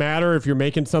doesn't matter if you're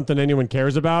making something anyone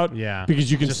cares about. Yeah, Because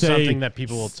you can just say something that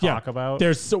people will talk about.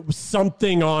 There's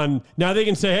something on, now they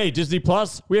can say, hey, Disney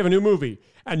Plus, we have a new movie.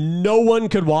 and no one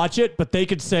could watch it, but they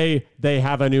could say they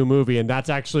have a new movie, and that's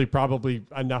actually probably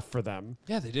enough for them.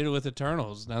 Yeah, they did it with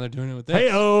Eternals. Now they're doing it with this.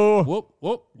 Hey-oh. Whoop,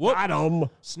 whoop, whoop. Got 'em.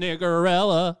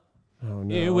 Sniggerella. Oh,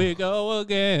 no. Here we go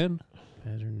again.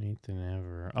 Better Nate than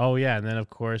ever. Oh, yeah, and then, of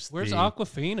course, Where's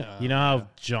Aquafina? You know how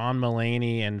John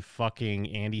Mulaney and fucking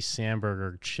Andy Samberg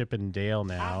are Chip and Dale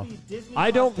now?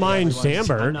 I don't mind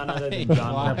Samberg.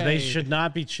 But they should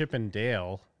not be Chip and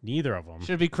Dale. Neither of them.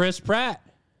 Should be Chris Pratt.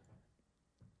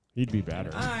 He'd be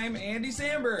better. I'm Andy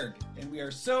Samberg, and we are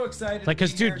so excited. Like,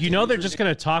 because, dude, you know they're just going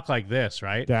to talk like this,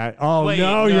 right? Wait,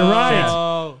 no, you're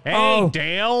right. Hey,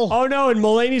 Dale. Oh, no, and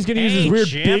Mulaney's going to use his weird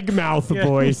Chip. big mouth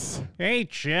voice. Hey,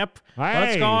 Chip. Hey.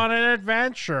 Let's go on an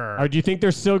adventure. Or do you think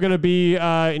they're still going to be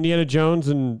Indiana Jones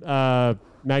and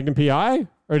Magnum P.I.?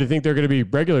 Or do you think they're going to be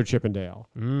regular Chip and Dale?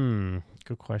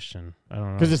 Good question. I don't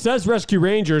know. Because it says Rescue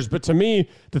Rangers, but to me,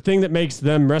 the thing that makes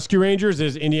them Rescue Rangers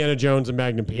is Indiana Jones and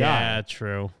Magnum P.I. Yeah,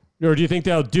 true. Or do you think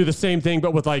they'll do the same thing,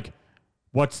 but with like,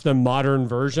 what's the modern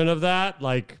version of that?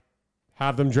 Like,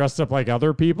 have them dressed up like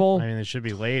other people? I mean, they should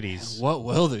be ladies. What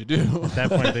will they do? At that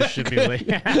point, they should be ladies.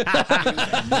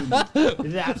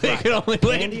 They can only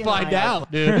wait and find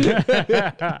out, dude.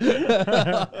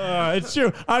 It's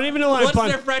true. I don't even know why. What's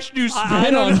their fresh new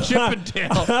spin on Chip and Dale?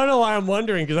 I don't know why I'm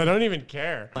wondering because I don't even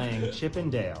care. Playing Chip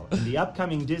and Dale in the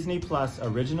upcoming Disney Plus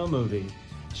original movie,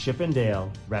 Chip and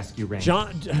Dale Rescue Rangers.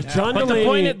 John But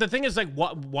Mulaney. the thing is, like,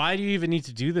 why do you even need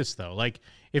to do this though? Like,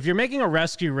 if you're making a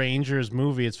Rescue Rangers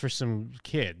movie, it's for some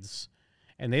kids,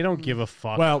 and they don't give a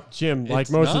fuck. Well, Jim, like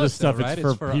It's most of not, this stuff, though, right?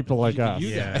 it's for people like us. you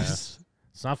Yeah. guys.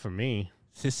 It's not for me.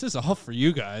 This is all for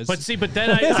you guys. But see, but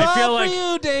then It's I all feel for like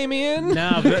you, Damien.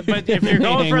 No, but if you're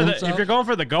going for Himself. if you're going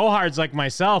for the go hards like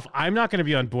myself, I'm not going to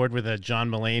be on board with a John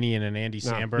Mulaney and an Andy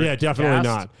Samberg. Yeah, definitely cast.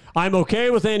 not. I'm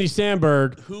okay with Andy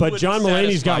Samberg, but would John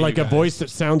Mulaney's got satisfy like you a guys? voice that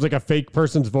sounds like a fake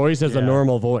person's voice as a Yeah.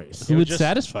 normal voice. Who would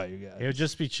satisfy you guys? It would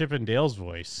just be Chip and Dale's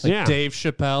voice. Like Yeah. Dave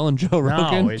Chappelle and Joe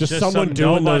Rogan? No, it's Just just someone some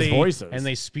doing those nobody, voices. and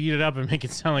they speed it up and make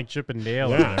it sound like Chip and Dale.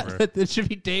 Yeah. Or whatever. It should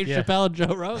be Dave Yeah. Chappelle and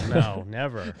Joe Rogan. No,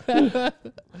 never.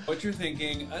 What you're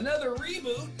thinking, another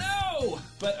reboot? No!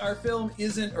 But our film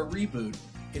isn't a reboot,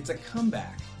 it's a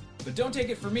comeback. But don't take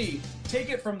it from me, take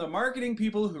it from the marketing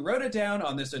people who wrote it down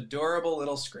on this adorable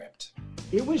little script.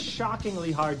 It was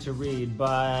shockingly hard to read,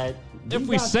 but If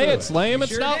we got say through it's it. lame, We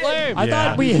it's sure not did. lame. I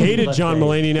thought we hated John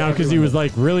Mulaney now because he was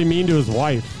like really mean to his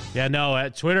wife. Yeah, no.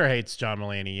 Twitter hates John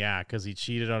Mulaney. Yeah, because he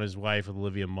cheated on his wife with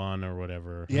Olivia Munn or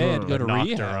whatever. Yeah, he had to go to knocked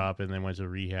rehab. her up and then went to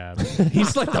rehab.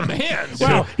 He's like the man.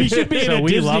 Wow, he should be in So a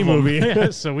we Disney love him.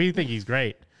 movie. So we think he's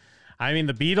great. I mean,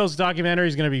 the Beatles documentary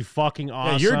is going to be fucking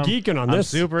awesome. you're geeking on I'm this.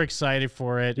 super excited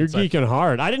for it. You're It's like- geeking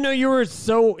hard. I didn't know you were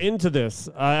so into this.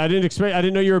 I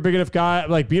didn't know you were a big enough guy,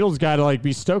 like Beatles guy, to like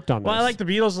be stoked on this. well, I like the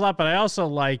Beatles a lot, but I also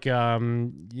like,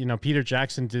 Peter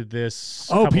Jackson did this.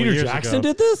 a Oh, couple Peter years Jackson ago.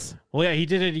 did this? Well, yeah, he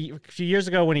did it a few years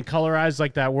ago when he colorized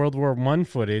like that World War I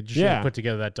footage. Yeah. and put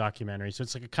together that documentary. So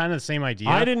it's like kind of the same idea.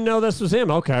 I didn't know this was him.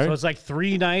 Okay. So it's like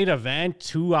 3-night event,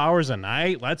 2 hours a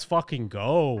night. Let's fucking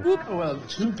go. Well,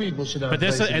 two people should have. But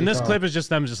this a place in and the this car. clip is just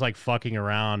them just like fucking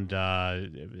around,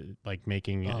 like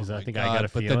making. I think I got a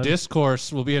but feeling. the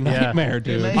discourse will be a Yeah. nightmare,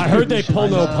 dude. I heard they pull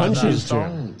no punches,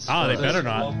 Jim. Oh, they better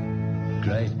not.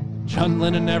 Great. John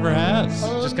Lennon never has.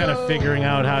 Just kind of figuring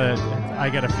out how to. I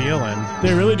got a feeling.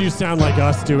 They really do sound like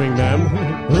us doing them.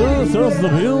 Oh, so it's the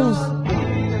Beatles.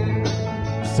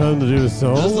 It's time to do a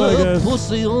song, I guess.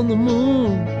 Pussy on the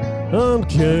moon. I'm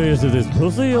curious if there's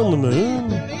pussy on the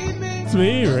moon. It's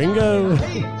me, Ringo.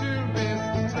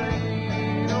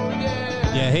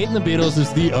 Yeah, hating the Beatles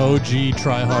is the OG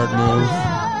try-hard move.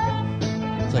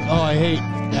 It's like, oh, I hate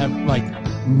like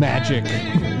magic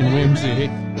and whimsy.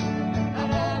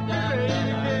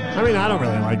 I mean, I don't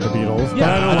really like the Beatles. but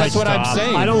Yeah, I don't that's like what I'm stop.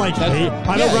 saying. I don't like That's- hate.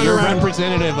 I don't yeah, run you're around.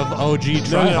 representative of OG No,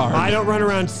 try-hard. I don't run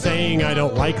around saying I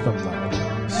don't like them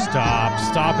though.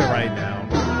 Stop it right now.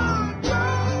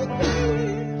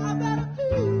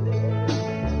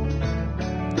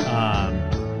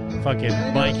 Fucking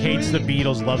Mike hates the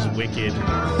Beatles, loves Wicked.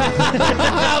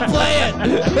 Play it.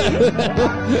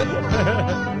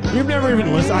 You've never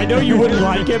even listened. I know you wouldn't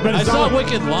like it, but I it's saw not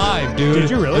Wicked live, dude. Did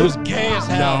you really? It was gay as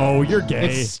hell. No, you're gay.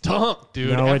 It stunk,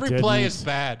 dude. No, it Every play didn't. is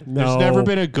bad. No. There's never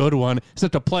been a good one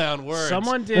except a play on words.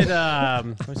 Someone did.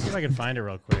 Let's see if I can find it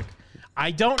real quick. I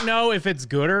don't know if it's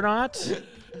good or not.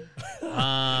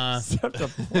 Except a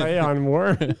play on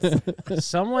words.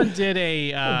 Someone did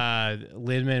a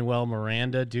Lin-Manuel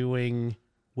Miranda doing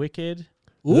Wicked.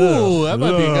 Ooh, that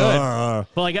might be good.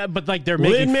 But like they're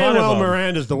making fun of Lin-Manuel him.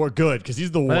 Miranda's the good because he's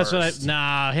the But worst. that's what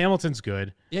nah, Hamilton's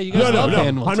good. Yeah, you guys love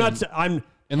Hamilton. I'm not. I'm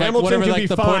And like Hamilton whatever can like be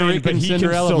the fine, Puerto but Rican he can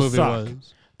Cinderella still movie suck.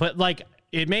 was. But like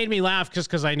it made me laugh just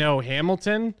because I know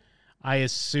Hamilton. I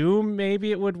assume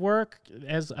maybe it would work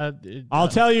as a. I'll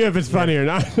tell you if it's funny or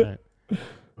not. Right.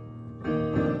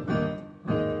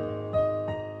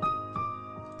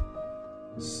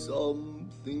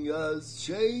 Something has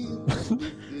changed.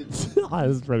 Oh,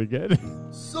 this is pretty good.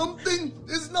 Something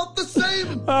is not the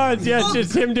same. Oh, yeah, it's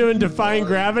just him doing Defying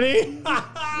Gravity.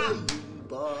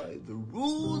 By the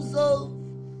rules of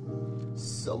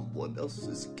someone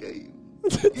else's game.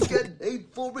 You get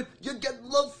hate for it, you get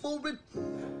love for it.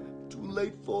 Too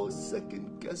late for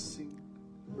second guessing.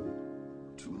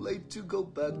 Too late to go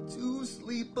back to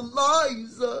sleep,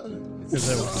 Eliza.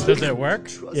 Does it work?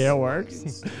 Yeah, it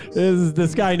works.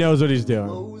 This guy knows what he's doing.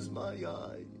 Close my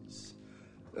eyes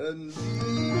and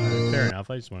Fair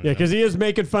enough. I just wanted Yeah, to because he is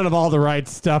making fun of all the right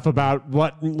stuff about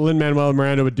what Lin-Manuel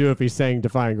Miranda would do if he sang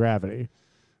Defying Gravity.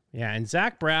 Yeah, and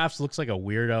Zach Braff looks like a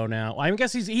weirdo now. I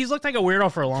guess he's looked like a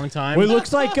weirdo for a long time. Well, he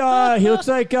looks like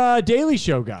Daily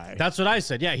Show guy. That's what I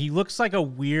said. Yeah, he looks like a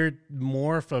weird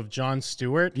morph of Jon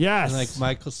Stewart. Yes, like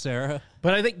Michael Cera.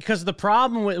 But I think because the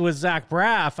problem with Zach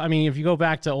Braff, I mean, if you go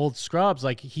back to old Scrubs,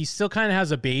 like he still kind of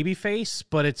has a baby face,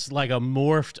 but it's like a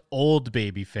morphed old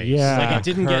baby face. Yeah, like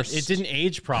it didn't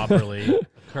age properly.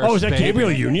 Oh, is that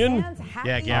Gabrielle Union?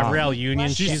 Yeah, Gabrielle Union.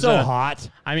 She's so hot.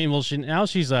 I mean, well,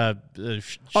 she's a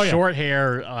short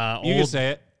hair, old You can say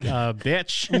it.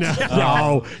 Bitch.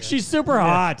 No, she's super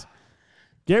hot.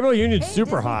 Gabrielle Union's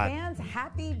super Disney hot. Fans,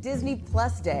 happy Disney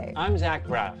Plus Day. I'm Zach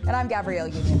Braff. And I'm Gabrielle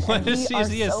Union. What and is we he? Is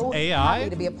are he a so AI? happy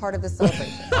to be a part of this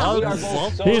celebration.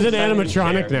 He's an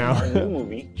animatronic now.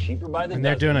 And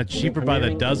they're doing a Cheaper by the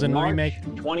Dozen remake.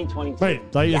 2022. Wait,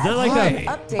 is that like Right.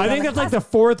 the? Update I on think the that's like the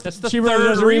fourth Cheaper by the third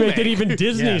Dozen remake that remake. even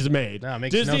Disney's Yeah. made. No, it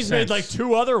makes no Disney's made sense. like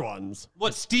 2 other ones.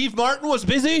 What, Steve Martin was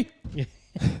busy?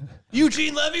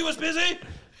 Eugene Levy was busy?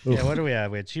 Yeah, what do we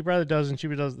have? We had Cheaper by the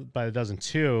Dozen, by the Dozen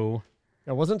 2.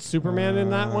 Yeah, wasn't Superman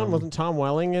in that one? Wasn't Tom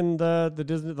Welling in the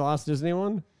last Disney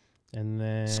one? And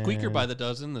then Squeaker by the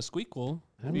Dozen, the Squeakquel,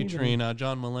 featuring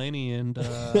John Mulaney and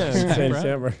Shane Brad.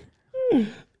 Samberg.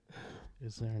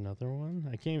 Is there another one?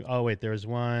 I can't. Oh wait, there was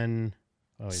one.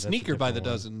 Oh, wait, that's a Sneaker by the different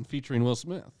one. Dozen, featuring Will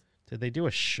Smith. Did they do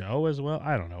a show as well?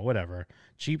 I don't know. Whatever.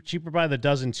 Cheaper by the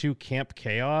Dozen 2, Camp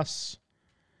Chaos.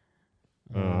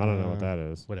 I don't know what that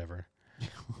is. Whatever.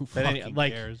 Who But any, fucking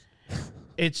like, cares?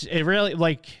 it really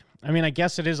like. I mean, I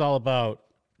guess it is all about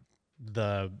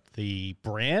the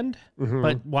brand, Mhm.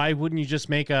 but why wouldn't you just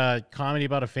make a comedy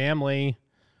about a family?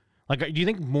 Like, do you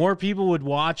think more people would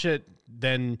watch it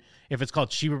than if it's called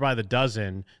Cheaper by the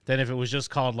Dozen than if it was just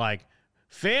called like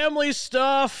Family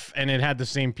Stuff and it had the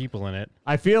same people in it?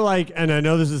 I feel like, and I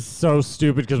know this is so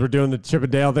stupid because we're doing the Chip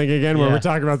and Dale thing again, where Yeah. we're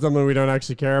talking about something we don't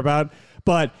actually care about.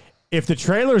 But if the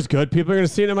trailer's good, people are going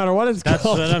to see it no matter what it's That's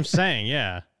called. what I'm saying.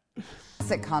 Yeah.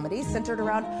 Classic comedy centered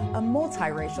around a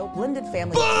multiracial blended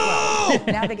family of 12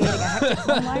 navigating a hectic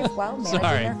home life while managing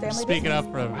Sorry, their family speaking business.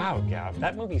 up from Wow, Gav,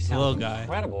 that movie Little sounds guy.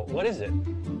 incredible. What is it?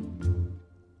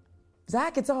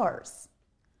 Zach, it's ours.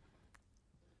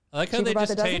 I like how Cheaper they by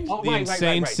just the take dozen? the right,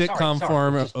 insane right. Sorry, sitcom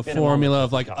sorry. Just been a moment. formula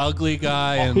of like ugly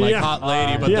guy and like Yeah. hot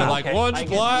lady, but yeah. they're like, Okay, one's I guess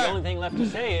the black. only thing left to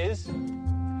say is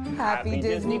Happy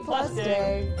Disney Plus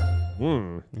Day.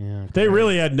 Yeah. They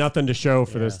really had nothing to show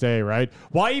for this day, right?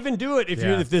 Why even do it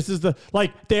if this is the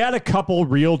like they had a couple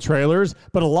real trailers,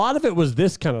 but a lot of it was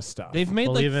this kind of stuff. They've made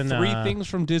Well, like even, 3 things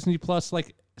from Disney Plus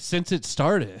like since it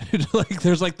started. Like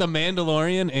there's like The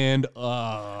Mandalorian and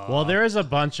Well, there is a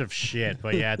bunch of shit,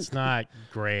 but yeah, it's not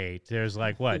great. There's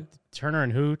like what Turner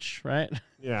and Hooch, right?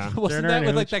 Yeah. wasn't Turner that and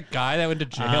with like Hooch. that guy that went to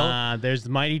jail? There's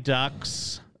the Mighty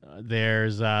Ducks.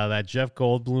 There's that Jeff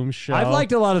Goldblum show. I've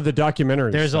liked a lot of the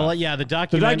documentary. There's stuff. a lot. Yeah, the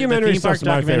documentary the theme park stuff's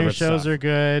my documentary favorite shows stuff. are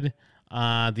good.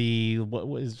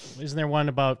 Isn't there one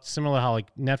about similar how like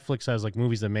Netflix has like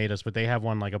movies that made us, but they have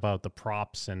one like about the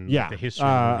props and like, Yeah, the history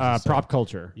of movies and stuff. prop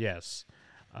culture. Yes.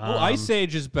 Oh, Ice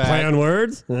Age is back. Play on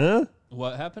words? Huh?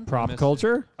 What happened? I Prop missed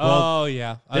culture? it. Oh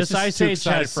yeah, I was This just Ice too Age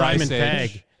excited has for Simon Ice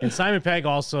Age. Pegg, and Simon Pegg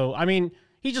also. I mean,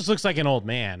 he just looks like an old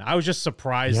man. I was just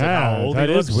surprised at Yeah, how old that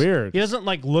he is looks. weird. He doesn't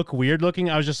like look weird looking.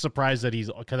 I was just surprised that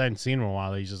because I hadn't seen him in a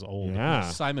while. He's just old. Yeah.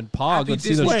 Simon Pogg. Happy Let's see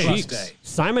Disney those Plus cheeks. Day.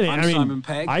 Simon, I'm I mean, Simon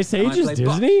Pegg, Ice and Age I is play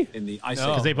Disney? Buck in the Ice No. Age.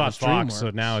 Because they bought it's Fox, so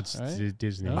DreamWorks, now it's right?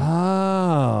 Disney.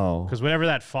 Oh. Because whatever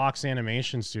that Fox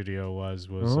animation studio was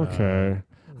Okay.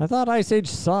 I thought Ice Age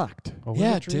sucked.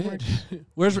 Yeah, it did.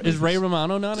 Is Ray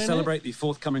Romano not To in celebrate the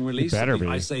forthcoming release of better the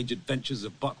be. Ice Age Adventures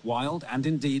of Buck Wild, and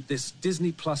indeed this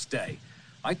Disney Plus Day,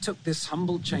 I took this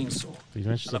humble chainsaw The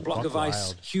Adventures and a of block Buck of ice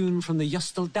Wild. hewn from the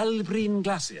Jostedalbreen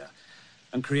Glacier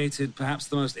and created perhaps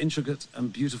the most intricate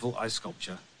and beautiful ice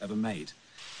sculpture ever made.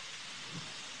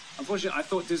 Unfortunately, I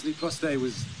thought Disney Plus Day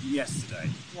was yesterday.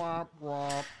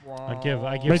 I give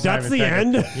Wait, that's Simon the Pegg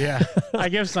end? Yeah, I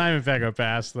give Simon Pegg a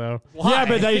pass though. Yeah,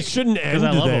 but they shouldn't 'Cause end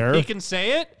I love him. there. He can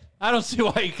say it? I don't see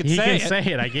why he can He say can it.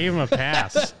 say it. I gave him a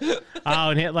pass.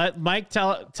 Let Mike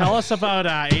tell us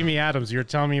about Amy Adams. You were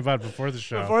telling me about before the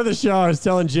show. Before the show, I was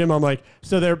telling Jim, I'm like,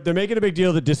 so they're making a big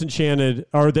deal that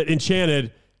that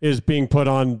Enchanted is being put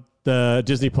on the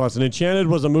Disney Plus. And Enchanted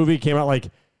was a movie came out like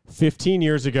 15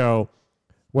 years ago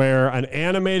where an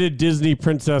animated Disney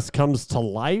princess comes to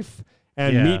life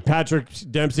and meet Patrick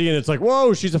Dempsey, and it's like,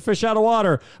 whoa, she's a fish out of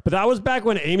water. But that was back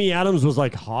when Amy Adams was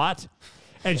like hot.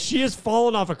 And she has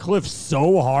fallen off a cliff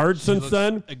so hard since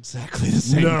then. Exactly the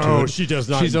same. No, dude. she does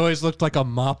not. She's always looked like a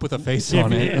mop with a face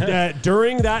on it.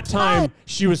 During that time,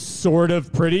 she was sort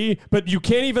of pretty, but you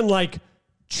can't even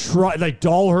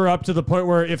doll her up to the point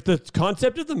where if the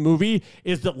concept of the movie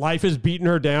is that life has beaten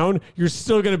her down, you're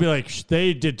still going to be like,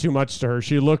 they did too much to her.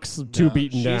 She looks too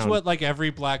beaten down. She's what like every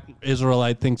black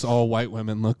Israelite thinks all white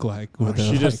women look like.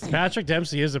 Patrick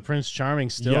Dempsey is a Prince Charming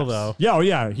still, though.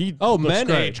 Yeah, he. looks men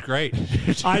great. age great.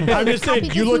 I'm just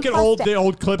saying, you look at the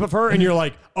old clip of her, and you're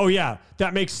like, oh yeah,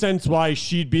 that makes sense why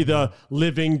she'd be the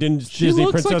living She Disney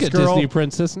looks princess like a girl. Disney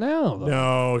princess now. Though.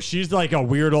 No, she's like a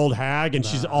weird old hag, and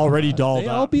she's already dolled They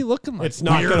up. all be looking like it's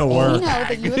not weird gonna old work. We know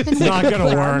that you have been It's not waiting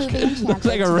gonna for our work. movie Enchanted Looks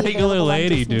like a to be regular available on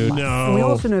lady, Disney dude. Plus. No. We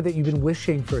also know that you've been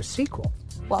wishing for a sequel.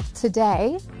 Well,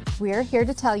 today we're here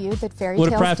to tell you that fairy What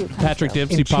tales if do come Patrick true.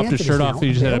 Dempsey popped his shirt off and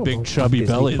he just had a big chubby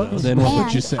belly? Though? Then what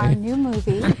would you And say? our new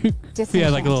movie, Disenchanted, He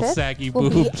had like little saggy will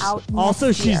be boobs. out Also,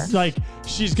 next year. she's like,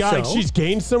 she's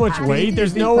gained so much How do weight. you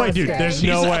There's think no way, that's dude. gay? There's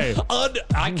no way.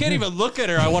 I can't even look at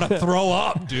her. I want to throw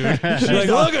up, dude. She's Like,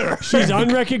 look at her. She's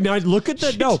unrecognized. Look at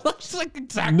the looks like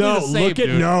exactly the same, look at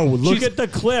dude. look She's- at the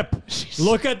clip.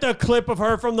 Look at the clip of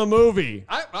her from the movie.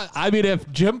 I mean, if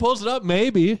Jim pulls it up,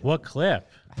 maybe. What clip?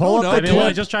 Pull up the clip.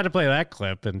 I just tried to play that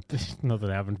clip and nothing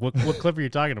happened. What clip are you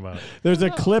talking about? There's a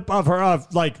clip of her of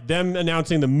like them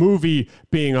announcing the movie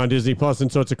being on Disney Plus,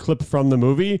 and so it's a clip from the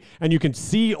movie, and you can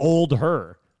see old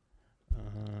her.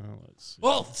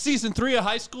 Well, season 3 of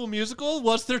High School Musical.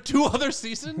 Was there 2 other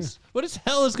seasons? What the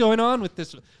hell is going on with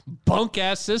this bunk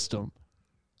ass system?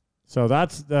 So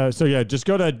that's just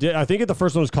go to. I think the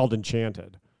first one was called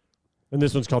Enchanted, and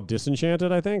this one's called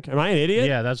Disenchanted. I think. Am I an idiot?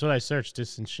 Yeah, that's what I searched.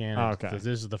 Disenchanted. Oh, okay. This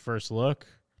is the first look.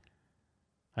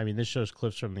 I mean, this shows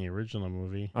clips from the original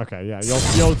movie. Okay, yeah,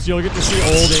 you'll get to see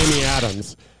old Amy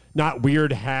Adams, not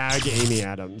weird hag Amy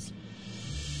Adams.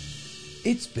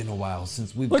 It's been a while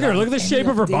since we've Look at her. Look at the shape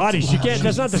of her body. She can't.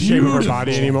 That's not the shape of her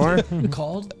body anymore.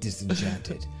 Called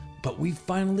Disenchanted. But we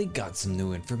finally got some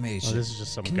new information. Oh, this is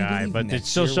just some Can you guy, believe but it's next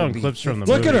still year showing will be clips from the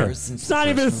 50 Look at her. years since It's not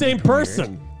even the first same movie premiered?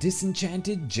 person.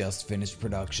 Disenchanted just finished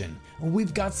production, and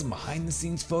we've got some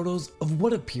behind-the-scenes photos of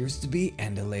what appears to be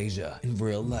Andalasia in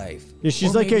real life. Yeah,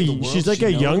 she's Or like maybe the world she's like she a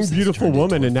young, knows has beautiful turned into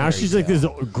woman, a and now fairy she's like this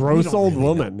tale. gross We don't old really know.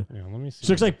 woman. Yeah, let me see.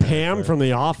 She looks like Pam from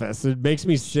The Office. It makes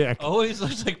me sick. Always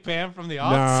looks like Pam from The No.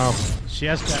 Office. She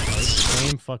has got the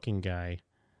same fucking guy.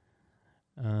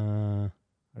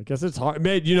 I guess it's hard.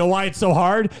 Man, you know why it's so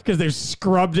hard? Because they've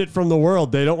scrubbed it from the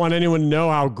world. They don't want anyone to know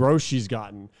how gross she's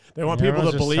gotten. They want people to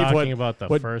Everyone's just believe talking about the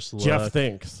what first Jeff look.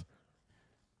 thinks.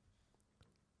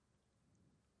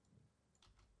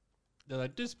 They're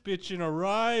like, this bitch in a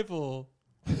rival.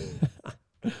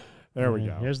 There we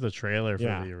go. Here's the trailer for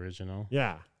Yeah. the original.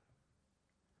 Yeah.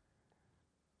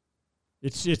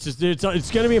 It's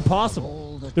going to be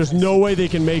impossible. There's no way they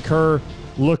can make her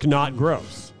look not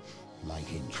gross.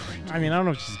 I mean, I don't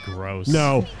know if she's gross.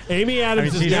 No, Amy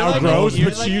Adams is she's now like- gross, you're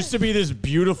but like- she used to be this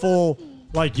beautiful,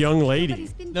 like, young lady.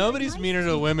 Nobody's meaner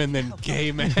to women than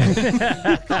gay men.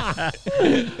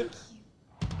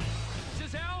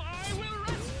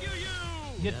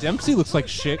 Yeah, Dempsey looks like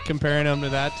shit comparing him to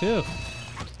that, too.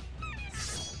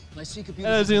 That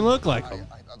doesn't even look like him.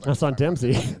 That's not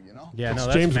Dempsey. Yeah, It's no,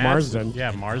 that's James Marsden. Marsden.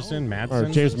 Yeah, Marsden, Or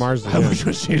Madsen. James Marsden. I yeah. wish it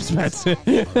was James Madsen.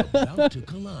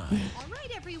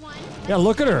 Yeah,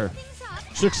 look at her.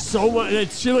 She looks so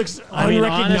much. She looks I mean,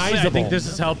 unrecognizable. honestly, I think this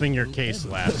is helping your case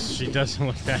less. She doesn't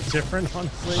look that different,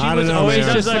 honestly. I don't know, She man.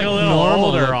 does Just look like a little normal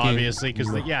older, looking. obviously, because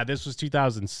this was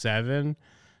 2007.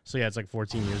 So yeah, it's like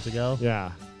 14 years ago.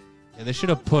 Yeah. Yeah, they should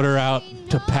have put her out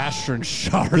to pasture and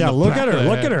shot her. Yeah, in the look back at of her. the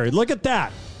Look head. at her. Look at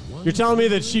that. You're telling me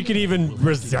that she could even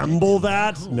resemble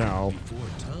that? No.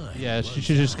 Yeah, she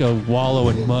should just go wallow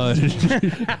in mud.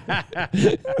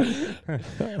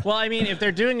 Well, I mean, if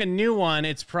they're doing a new one,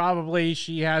 it's probably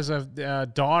she has a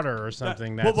daughter or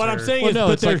something. But what I'm saying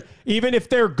is, even if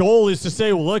their goal is to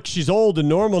say, well, look, she's old and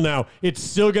normal now, it's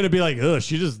still going to be like, ugh,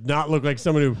 she does not look like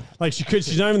someone who, like,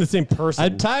 she's not even the same person.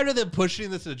 I'm tired of them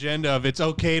pushing this agenda of it's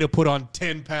okay to put on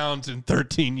 10 pounds in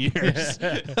 13 years.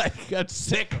 Like, I'm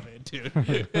sick of it, dude.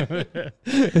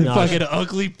 Fucking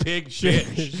ugly pig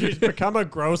bitch. She's become a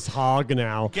gross hog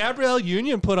now. Gabrielle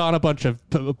Union put on a bunch of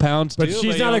pounds, But too.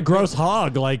 she's not a gross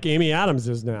hog like Amy Adams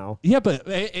is now. Yeah, but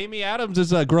Amy Adams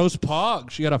is a gross pog.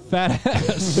 She got a fat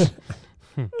ass.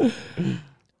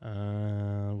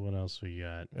 What else we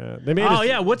got? They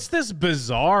made what's this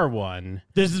bizarre one?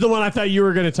 This is the one I thought you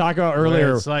were going to talk about earlier.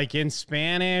 Where it's like in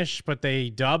Spanish, but they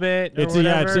dub it. Or It's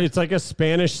whatever. it's like a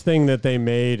Spanish thing that they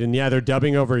made, and they're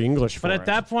dubbing over English for But it. at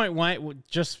that point, why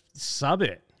just sub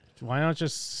it? Why not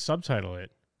just subtitle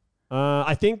it?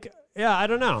 I think, I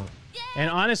don't know. And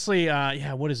honestly,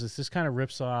 what is this? This kind of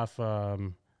rips off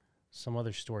some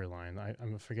other storyline.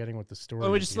 I'm forgetting what the story.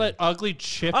 Oh, we is just here. let ugly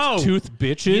chipped tooth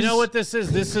bitches. You know what this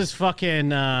is? This is fucking.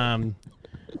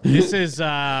 This is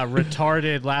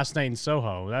retarded Last Night in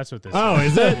Soho. That's what this. Oh,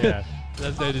 is it? Yeah.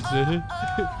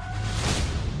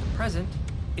 Present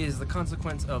is the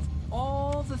consequence of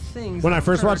all the things. When that I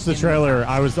first occurred watched the in trailer,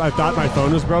 I thought my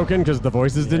phone was broken because the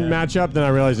voices didn't match up. Then I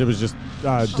realized it was just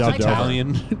dubbed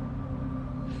Italian.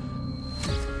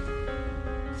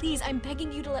 Please, I'm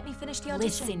begging you to let me finish the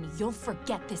audition. Listen, you'll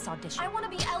forget this audition. I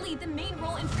want to be Ellie, the main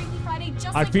role in Freaky Friday,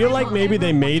 just I feel like maybe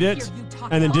they made it,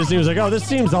 and then Disney was like, "Oh, this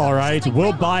seems all right.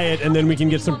 We'll buy it, and then we can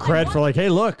get some cred for like, hey,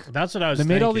 look." That's what I was. They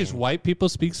thinking. made all these white people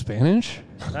speak Spanish.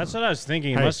 That's what I was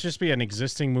thinking. It Hey. must just be an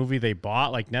existing movie they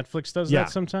bought, like Netflix does Yeah.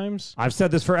 that sometimes. I've said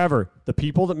this forever. The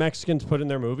people that Mexicans put in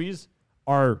their movies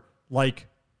are like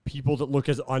people that look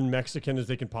as un-Mexican as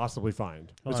they can possibly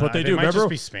find. That's Well, what they they do. might Remember, just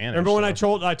be Spanish, remember when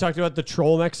though. I talked about the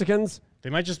troll Mexicans?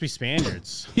 They might just be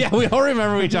Spaniards. Yeah, we all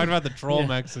remember we talked about the troll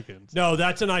Mexicans. No,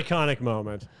 that's an iconic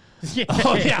moment.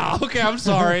 Oh yeah, okay, I'm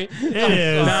sorry. It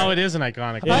is. No, it is an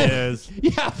iconic. It is.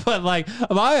 Yeah, but like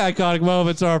my iconic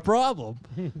moments are a problem.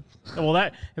 Well,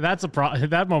 that's a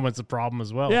that moment's a problem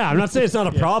as well. Yeah, I'm not saying it's not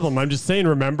a problem. I'm just saying,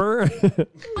 remember? I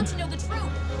want to know the truth.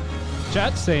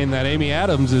 Chat's saying that Amy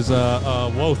Adams is a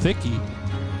whoa thickie.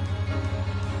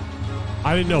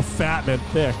 I didn't know fat meant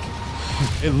thick.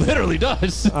 It literally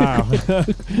does.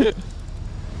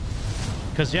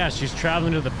 Because she's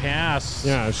traveling to the past.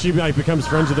 Yeah, she like becomes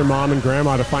friends with her mom and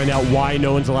grandma to find out why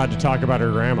no one's allowed to talk about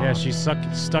her grandma. Yeah, she's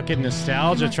stuck in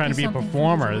nostalgia, trying to be a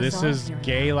performer. This is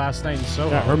gay Last Night in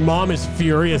Soho. Yeah, her mom is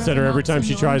furious at her every time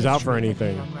she tries out for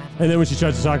anything. And then when she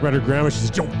tries to talk about her grandma, she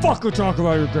says, "Don't fucking talk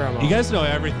about your grandma." You guys know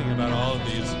everything about all of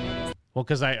these. Well,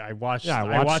 because I watched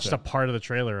I watched a it. part of the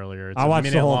trailer earlier. It's I watched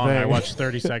a the minute whole long. I thing. watched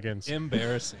 30 seconds.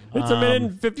 Embarrassing. It's a minute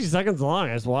and 50 seconds long.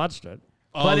 I just watched it.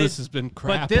 All this has been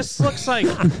crap. But this looks like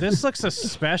this looks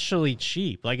especially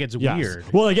cheap. Like it's Yes. weird.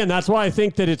 Well, again, that's why I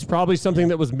think that it's probably something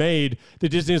that was made that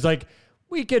Disney's like,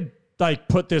 we could like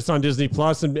put this on Disney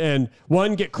Plus and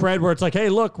one, get cred where it's like, hey,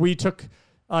 look, we took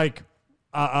like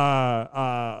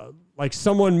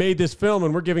someone made this film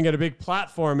and we're giving it a big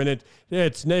platform and it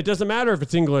doesn't matter if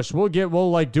it's English.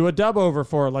 We'll like do a dub over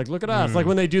for it. Like, look at us. Like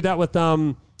when they do that with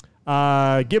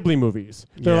Ghibli movies.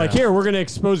 They're like, here, we're going to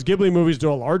expose Ghibli movies to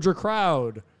a larger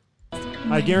crowd.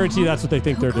 I guarantee that's what they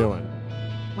think they're doing.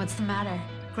 What's the matter?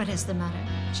 What is the matter?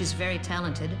 She's very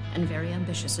talented and very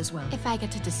ambitious as well. If I get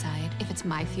to decide if it's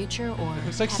my future or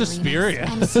It's like Katarina's, Suspiria.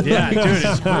 I'm assuming- Yeah,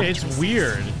 dude, it's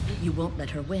weird. You won't let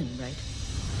her win, right?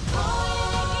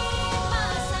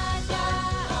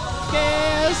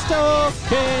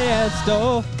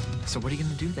 So what are you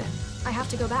gonna do then? I have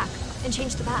to go back and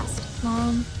change the past.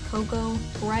 Mom, Coco,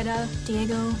 Greta,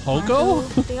 Diego, Coco?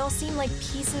 Marco, they all seem like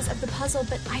pieces of the puzzle,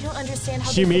 but I don't understand how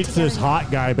She they fit meets this together.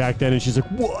 hot guy back then and she's like,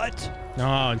 what? No,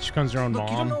 and she becomes her own Look,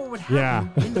 you don't mom. know what would Yeah.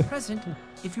 happen in the present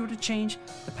if you were to change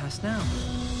the past now.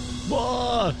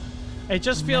 It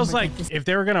just feels like if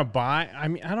they were gonna buy, I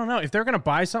mean, I don't know, if they're gonna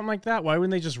buy something like that, why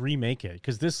wouldn't they just remake it?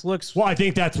 Because this looks. Well, I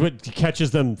think that's what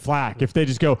catches them flack. If they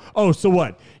just go, oh, so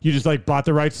what? You just like bought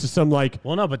the rights to some like.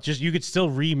 Well, no, but just you could still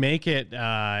remake it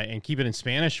and keep it in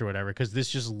Spanish or whatever. Because this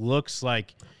just looks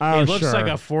like Oh, it looks sure. like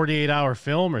a 48-hour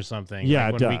film or something. Yeah,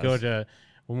 like it when does.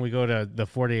 we go to the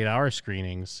 48-hour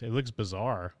screenings, it looks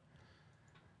bizarre.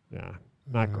 Yeah,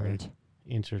 not great.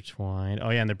 Intertwined. Oh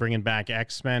yeah, and they're bringing back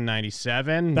X-Men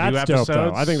 '97. That's new dope, episodes.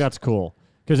 though. I think that's cool.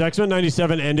 Because X-Men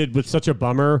 97 ended with such a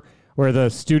bummer where the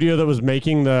studio that was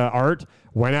making the art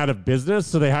went out of business.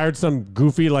 So they hired some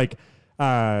goofy,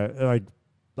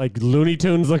 like Looney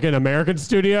Tunes looking American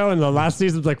studio, and the last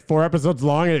season's like 4 episodes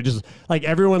long, and it just like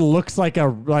everyone looks like a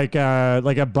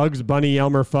Bugs Bunny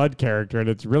Elmer Fudd character, and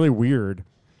it's really weird.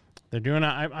 They're doing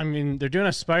they're doing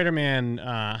a Spider-Man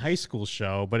high school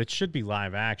show, but it should be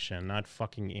live action, not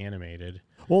fucking animated.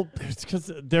 Well, it's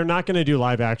because they're not going to do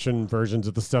live action versions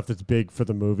of the stuff that's big for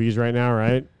the movies right now,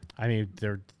 right? I mean,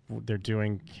 they're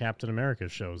doing Captain America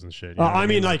shows and shit. You know what I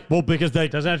mean, like, well, because they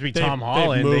doesn't have to be they've- Tom they've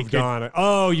Holland. They moved could- on.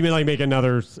 Oh, you mean like make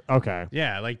another? Okay.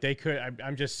 Yeah, like they could.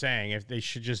 I'm just saying, if they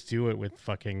should just do it with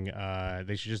fucking.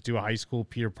 They should just do a high school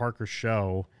Peter Parker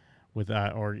show with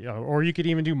or you could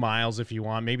even do Miles if you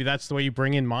want. Maybe that's the way you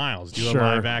bring in Miles. Do Sure. a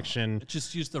live action.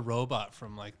 Just use the robot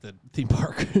from like the theme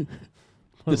park.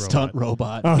 What The stunt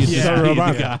robot. Oh, He's yeah. just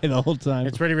robot. the guy the whole time.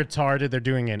 It's pretty retarded. They're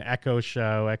doing an Echo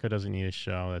show. Echo doesn't need a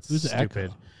show. That's Who's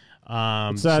stupid.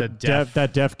 It's that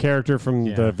deaf character from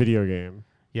Yeah. the video game.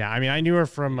 Yeah, I mean, I knew her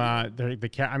from the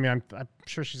cat. I mean, I'm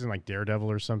sure she's in like Daredevil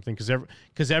or something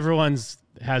because everyone's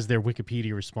has their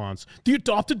Wikipedia response. The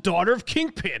adopted daughter of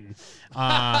Kingpin.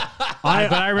 But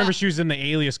I remember she was in the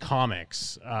Alias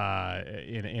comics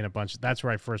in a bunch. That's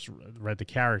where I first read the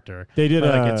character. They did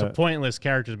But, like, it's a pointless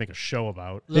character to make a show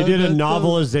about. They did a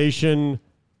novelization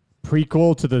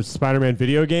prequel to the Spider-Man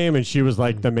video game, and she was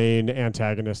like the main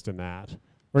antagonist in that.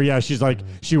 Or yeah, she's like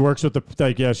she works with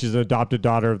she's an adopted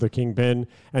daughter of the Kingpin,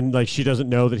 and like she doesn't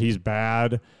know that he's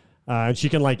bad, and she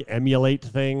can like emulate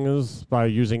things by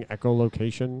using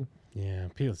echolocation. Yeah,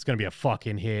 it's gonna be a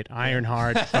fucking hit.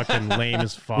 Ironheart, fucking lame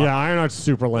as fuck. Yeah, Ironheart's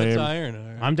super lame. What's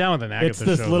Ironheart? I'm down with an Agatha It's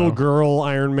this show, little though. girl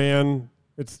Iron Man.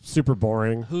 It's super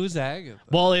boring. Who's Agatha?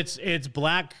 Well, it's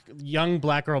young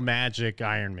black girl magic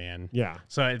Iron Man. Yeah.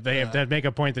 So they have to make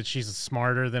a point that she's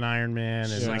smarter than Iron Man,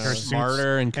 and like her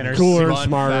Smarter suits, and her cooler and suits-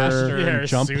 smarter. faster Yeah, and her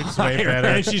jump suits way higher. better.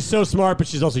 And she's so smart, but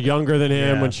she's also younger than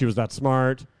him Yeah. when she was that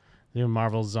smart. The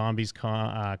Marvel Zombies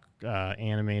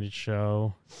animated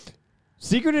show.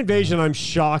 Secret Invasion, I'm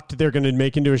shocked they're going to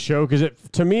make into a show because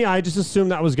to me, I just assumed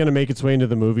that was going to make its way into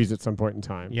the movies at some point in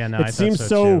time. Yeah, no, it I thought seems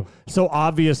so, so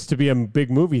obvious to be a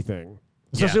big movie thing,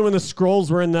 especially when the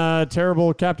Skrulls were in the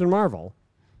terrible Captain Marvel.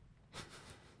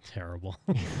 Terrible.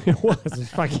 It was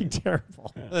fucking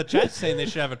terrible. The chat's saying they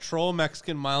should have a troll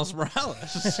Mexican Miles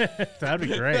Morales. That'd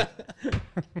be great.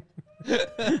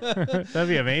 That'd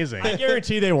be amazing. I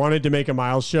guarantee they wanted to make a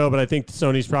Miles show, but I think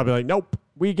Sony's probably like, nope,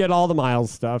 we get all the Miles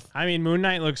stuff. I mean, Moon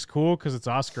Knight looks cool because it's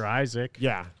Oscar Isaac.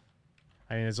 Yeah.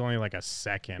 I mean, it's only like a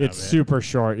second. It's of it. super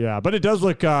short, yeah, but it does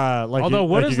look like. Although,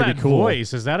 what is that cool.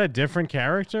 voice? Is that a different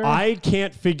character? I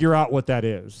can't figure out what that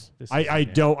is. I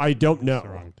don't know.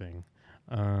 Wrong thing.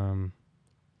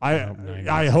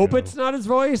 I hope it's not his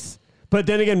voice. But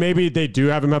then again, maybe they do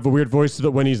have him have a weird voice so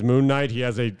that when he's Moon Knight, he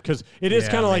has because it is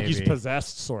Yeah, kind of like he's maybe.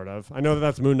 possessed, sort of. I know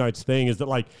that's Moon Knight's thing is that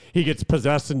like he gets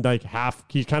possessed and like half,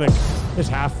 he kind of is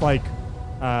half like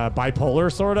bipolar,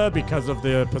 sort of, because of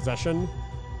the possession.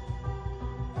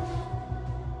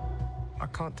 I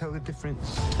can't tell the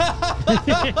difference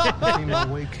between my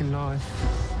waking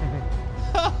life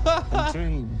and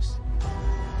dreams.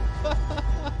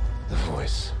 The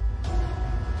voice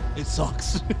It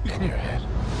sucks. in your head.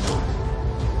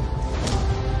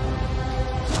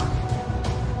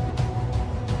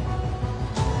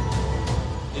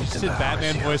 You just did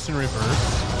Batman voice in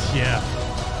reverse. Yeah.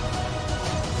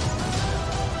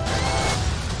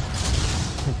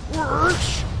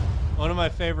 One of my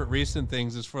favorite recent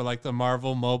things is for like the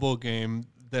Marvel mobile game.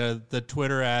 The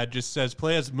Twitter ad just says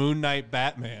play as Moon Knight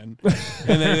Batman, and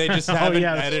then they just haven't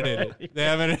yeah, that's edited right. it. They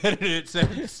haven't edited it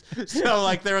since. So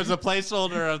like there was a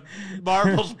placeholder of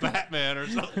Marvel's Batman or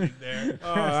something there.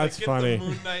 Oh, It's that's get funny. The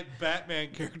Moon Knight Batman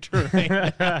character.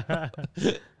 Right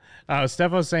Oh,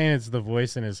 Stefo's saying it's the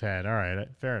voice in his head. All right,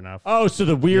 fair enough. Oh, so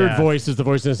the weird Yeah. voice is the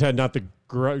voice in his head, not the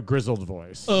grizzled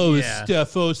voice. Oh, is Yeah.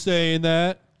 Stefo saying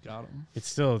that? Got him. It's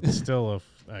still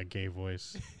a gay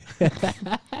voice.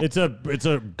 It's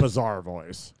a bizarre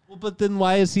voice. Well, but then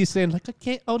why is he saying like I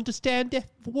can't understand it?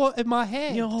 What in my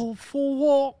head? For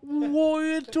what? What are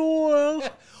you doing?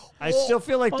 I still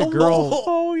feel like the girl.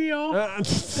 Oh yeah.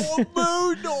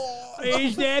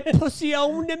 Is there pussy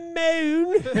on the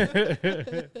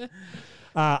moon?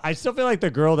 I still feel like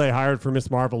the girl they hired for Miss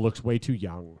Marvel looks way too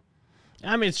young.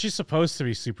 I mean, she's supposed to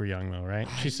be super young though, right?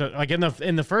 She's so, like in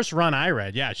the first run I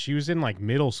read, yeah, she was in like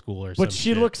middle school or something. But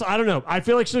she looks, I don't know. I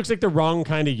feel like she looks like the wrong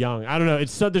kind of young. I don't know.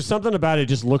 It's there's something about it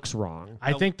just looks wrong.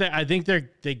 I think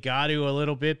they got to a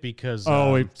little bit because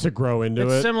to grow into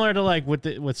it's it. similar to like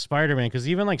with Spider-Man because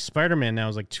even like Spider-Man now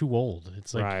is like too old.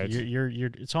 It's like Right. you're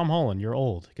it's Tom Holland. You're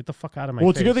old. Get the fuck out of my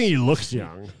Well, face. it's a good thing he looks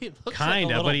young.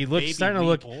 Kinda, but he looks starting to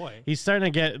look. He's starting to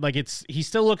get like he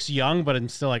still looks young, but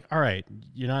it's still like, all right,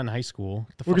 you're not in high school. cool.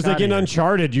 Get the Because fuck like in outta here.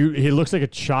 Uncharted, he looks like a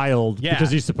child Yeah.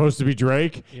 because he's supposed to be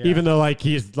Drake, Yeah. even though like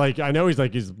he's like I know he's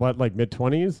what like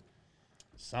mid-20s.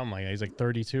 Something like that. He's like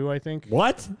 32, I think.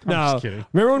 What? I'm No. just kidding.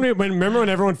 Remember when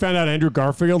everyone found out Andrew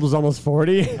Garfield was almost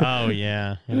 40? Oh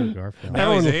yeah, Andrew Garfield.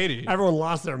 Now he's 80. Everyone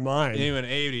lost their mind. Even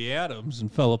Amy Adams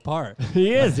and fell apart.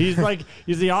 He is. He's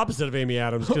the opposite of Amy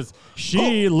Adams because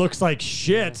she looks like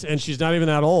shit and she's not even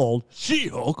that old.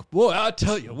 She-Hulk? Boy, I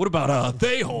tell you, what about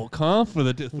They-Hulk, huh? For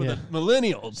the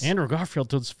millennials. Andrew Garfield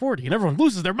turns 40 and everyone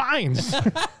loses their minds.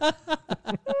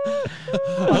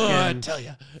 I tell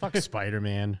you. Fuck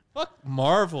Spider-Man. Fuck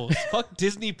Marvel. Fuck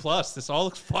Disney Plus. This all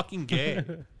looks fucking gay.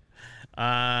 What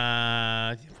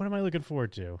am I looking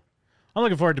forward to? I'm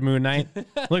looking forward to Moon Knight.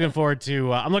 I'm looking forward to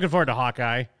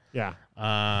Hawkeye. Yeah.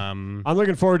 Um, I'm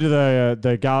looking forward to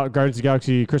the Guardians of the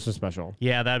Galaxy Christmas special.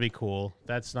 yeah, that'd be cool.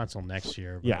 That's not till next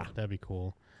year. But Yeah. that'd be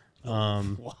cool.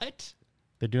 What?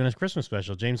 They're doing a Christmas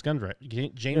special. James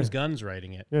Gunn's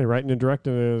writing it. Yeah, writing and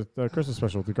directing the Christmas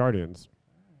special with the Guardians.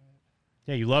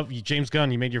 Yeah, James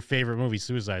Gunn. You made your favorite movie,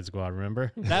 Suicide Squad.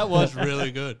 Remember? That was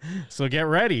really good. So get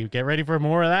ready. Get ready for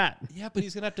more of that. Yeah, but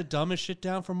he's going to have to dumb his shit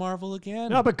down for Marvel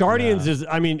again. No, but Guardians is,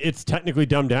 I mean, it's technically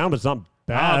dumbed down, but it's not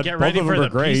bad. Oh, get Both ready of for them the are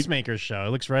great. Peacemaker show. It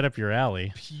looks right up your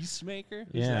alley. Peacemaker?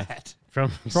 Who's Yeah. that?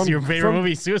 From your favorite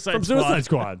movie, Suicide from Squad. Suicide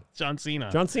Squad. John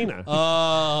Cena. John Cena.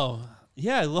 Oh,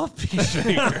 yeah, I love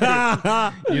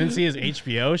Peacemaker. You didn't see his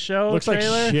HBO show Looks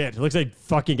trailer? like shit. It looks like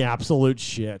fucking absolute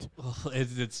shit. Well,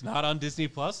 it's not on Disney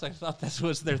Plus. I thought that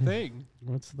was their thing.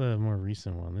 What's the more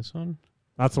recent one? This one?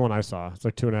 That's the one I saw. It's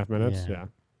like 2.5 minutes. Yeah.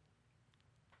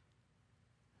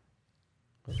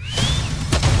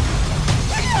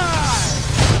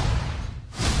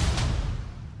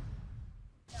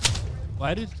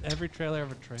 Why did every trailer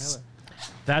have a trailer?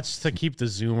 That's to keep the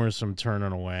Zoomers from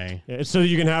turning away. Yeah, so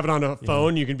you can have it on a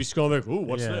phone. You can be scrolling like, ooh,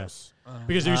 what's Yeah. this?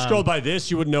 Because if you scrolled by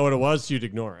this, you wouldn't know what it was, so you'd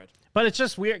ignore it. But it's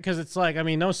just weird because it's like, I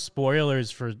mean, no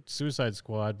spoilers for Suicide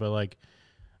Squad, but like,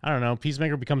 I don't know.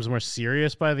 Peacemaker becomes more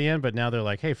serious by the end, but now they're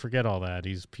like, hey, forget all that.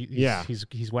 He's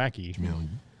wacky. Jamil,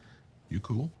 you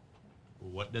cool?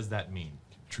 What does that mean?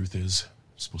 Truth is,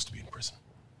 you're supposed to be in prison.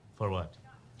 For what?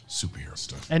 Superhero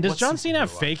stuff. And does What's John Cena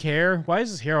have superhero? fake hair? Why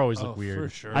does his hair always look For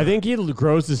weird? sure. I think he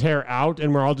grows his hair out,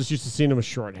 and we're all just used to seeing him with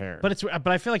short hair. But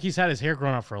I feel like he's had his hair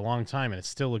grown out for a long time, and it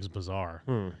still looks bizarre.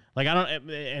 Like I don't,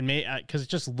 and because it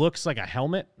just looks like a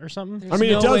helmet or something. I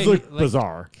mean, it does look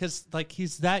bizarre. Because like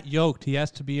he's that yoked, he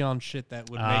has to be on shit that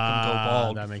would make him go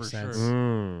bald. that makes for sense.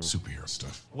 Sure. Superhero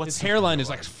stuff. His hairline is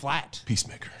like flat.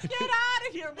 Peacemaker. Get out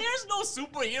of here. There's no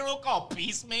superhero called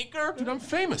Peacemaker. Dude, I'm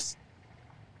famous.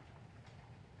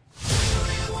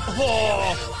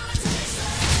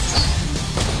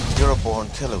 You're a born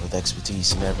killer with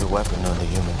expertise in every weapon known to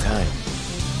humankind.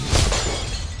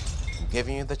 I'm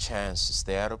giving you the chance to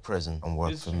stay out of prison and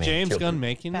work Is for me. James Gunn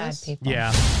making this?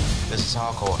 Yeah, This is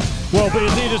hardcore. Well, but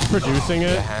is he just producing You're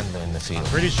it? handling the field.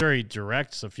 pretty sure he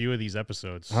directs a few of these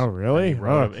episodes. Oh, really?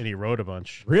 And he wrote a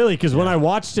bunch. Really? Because when I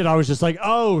watched it, I was just like,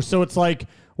 oh, so it's like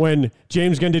when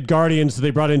James Gunn did Guardians, they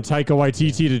brought in Taika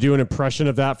Waititi to do an impression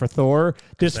of that for Thor.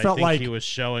 This I felt think like he was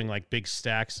showing like big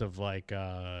stacks of like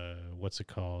what's it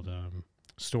called,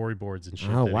 storyboards and shit.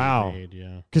 Oh, that he wow. made,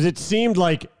 yeah. because it seemed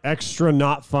like extra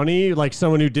not funny, like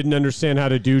someone who didn't understand how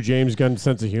to do James Gunn's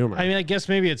sense of humor. I mean, I guess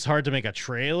maybe it's hard to make a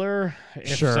trailer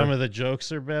if Sure. some of the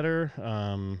jokes are better.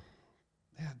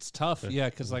 Yeah, it's tough. Yeah,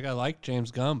 because like I like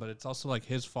James Gunn, but it's also like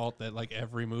his fault that like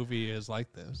every movie is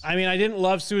like this. I mean, I didn't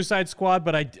love Suicide Squad,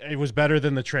 but it was better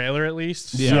than the trailer at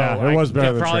least. Yeah, so it was better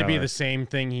It'll than the probably be trailer. the same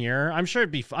thing here. I'm sure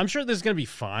I'm sure this is gonna be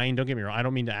fine. Don't get me wrong. I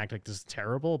don't mean to act like this is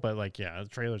terrible, but like, yeah, the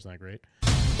trailer's not great.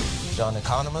 John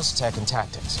Economist, Tech and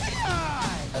Tactics.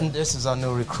 And this is our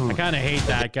new recruit. I kind of hate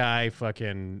that guy.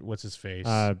 Fucking what's his face?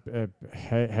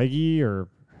 Heggie or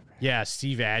Yeah,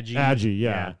 Steve Agee. Agee,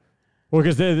 yeah. Well,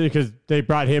 because they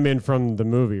brought him in from the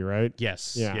movie, right?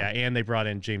 Yes. Yeah. Yeah. And they brought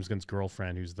in James Gunn's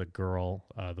girlfriend, who's the girl,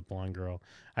 the blonde girl.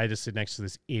 I just sit next to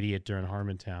this idiot during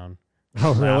Harmontown.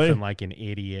 Oh, really? Laughing like an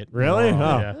idiot. Really? Oh,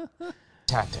 Oh. yeah.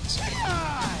 Tactics.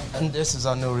 And this is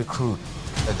our new recruit,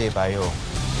 Adebayo.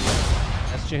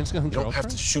 That's James Gunn's You don't have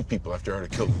girlfriend. to shoot people after I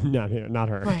already killed them. Not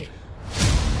her. Right.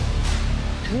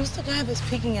 Who's the guy that's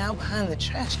peeking out behind the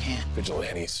trash can?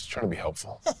 Vigilantes, trying to be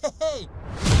helpful.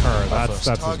 Her. That's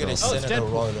his Target is girlfriend. Senator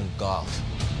Royland Goff.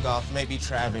 Goff may be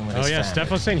traveling with Oh, his yeah. family.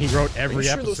 Steph was saying he wrote Are you every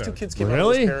sure episode. those two kids came out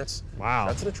Really? of those parents? Wow.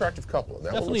 That's an attractive couple. And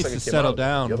that Definitely one looks like needs it to came settle out.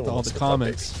 down The other with one all looks the like a fun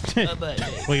comments.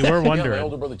 baby. Well, you were Yeah, my wondering.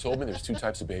 older brother told me there's two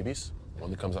types of babies.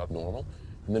 One that comes out normal,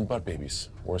 and then butt babies.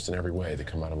 Worse in every way. They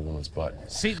come out of a woman's butt.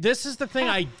 See, this is the thing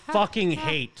I fucking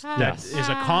hate. That Yes. is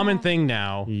a common thing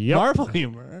now. Yep. Marvel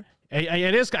humor.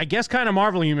 It is, I guess, kind of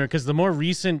Marvel humor because the more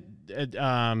recent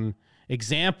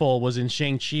example was in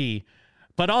Shang-Chi.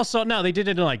 But also, no, they did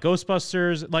it in like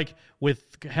Ghostbusters, like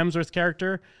with Hemsworth's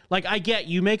character. Like, I get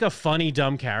you make a funny,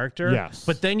 dumb character. Yes.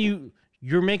 But then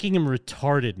you're making him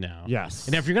retarded now. Yes.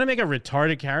 And if you're going to make a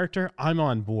retarded character, I'm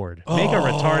on board. Make a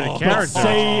retarded But character.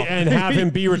 say and have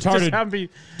him be Just retarded. have him be-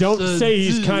 Don't say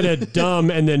he's kind of dumb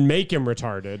and then make him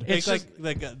retarded. It's like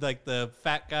the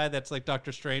fat guy that's like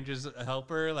Doctor Strange's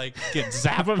helper, like gets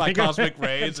Have him zapped by make a- cosmic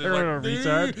rays. And turn like, a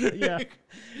retard. Yeah.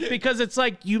 Because it's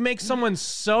like you make someone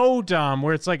so dumb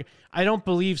where it's like, I don't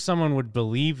believe someone would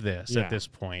believe this Yeah. at this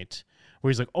point. Where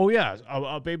he's like, oh yeah,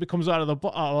 a baby comes out of the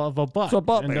of a butt. It's a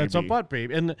butt and it's a baby. butt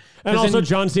baby. And also then-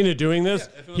 John Cena doing this.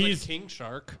 if it was He's like King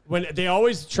Shark. when they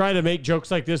always try to make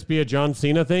jokes like this be a John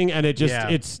Cena thing, and it just Yeah.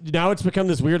 it's become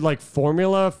this weird like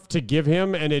formula to give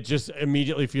him, and it just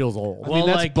immediately feels old. I mean,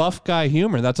 that's buff guy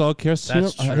humor. That's all Chris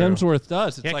That's true. Hemsworth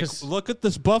does. It's Yeah, like, 'cause- look at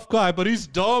this buff guy, but he's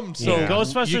dumb. So you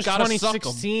Ghostbusters gotta suck him.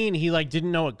 2016, he like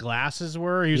didn't know what glasses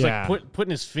were. He was Yeah. like putting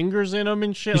his fingers in them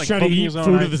and shit. He's like trying to poking eat his own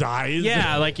food eye. with his eyes.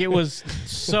 Yeah, like it was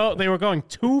so they were going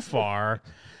too far,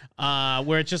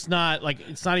 where it's just not like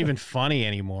it's not even funny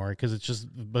anymore because it's just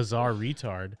bizarre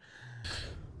retard.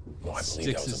 No, I believe Sticks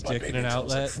that was his a butt dick in baby an until I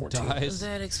was, like, outlet, 14. dies.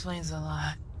 That explains a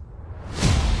lot.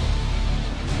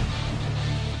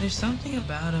 There's something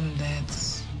about him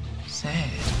that's sad.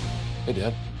 Hey,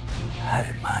 Dad. How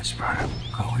did my sperm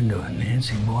go into a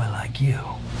Nancy boy like you?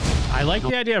 I like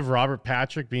the idea of Robert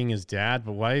Patrick being his dad,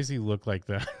 but why does he look like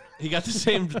that? He got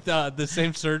the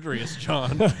same surgery as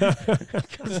John.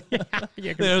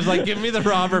 Yeah, It was like, give me the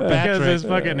Robert Patrick. Because his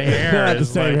fucking hair Had the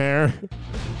is same like, hair.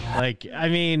 Like, I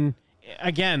mean,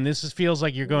 again, feels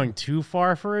like you're going too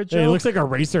far for a joke. Yeah, he looks like a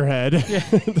racer head.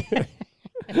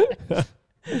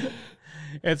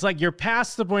 It's like you're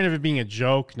past the point of it being a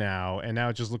joke now, and now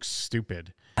it just looks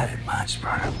stupid. How did my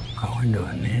sperm go into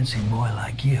a Nancy boy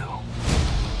like you?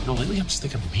 No, lately I'm just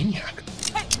thinking maniac.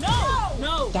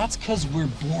 No! That's because we're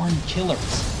born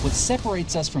killers. What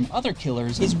separates us from other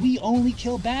killers is we only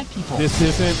kill bad people. This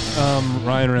isn't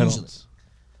Ryan Reynolds.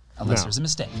 Unless No. there's a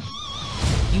mistake.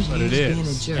 But it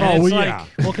is. And Oh, it's well, like, yeah.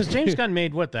 well, because James Gunn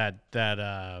made what that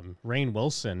Rainn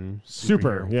Wilson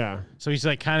Super, superhero. yeah. So he's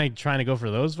like kind of trying to go for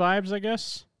those vibes, I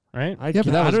guess, right? I don't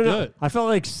know. I felt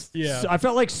like I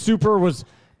felt like Super was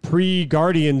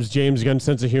pre-Guardians James Gunn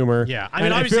sense of humor. Yeah, I mean,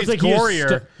 And it obviously feels it's like he is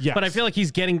gorier, yes. but I feel like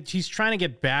he's trying to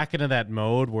get back into that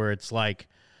mode where it's like,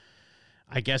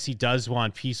 I guess he does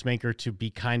want Peacemaker to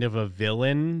be kind of a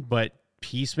villain, but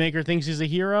Peacemaker thinks he's a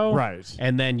hero, Right.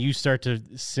 And then you start to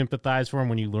sympathize for him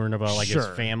when you learn about like his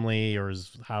Sure. family or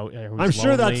his how. I'm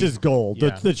sure that's his goal. Yeah.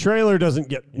 The trailer doesn't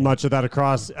get much of that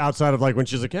across outside of like when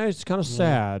she's like, hey, it's kind of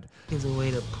sad. Is a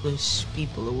way to push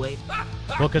people away.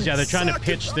 Well, because they're trying to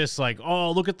pitch this like,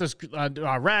 oh, look at this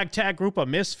ragtag group of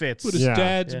misfits. What does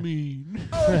dads mean?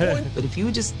 But if you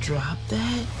would just drop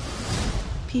that,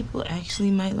 people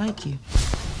actually might like you.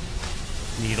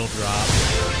 Needle drop.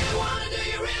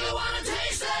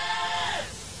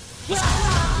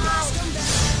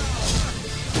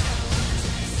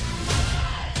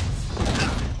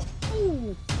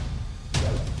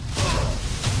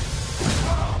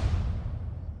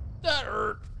 That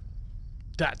hurt.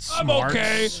 That's I'm smart.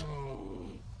 okay.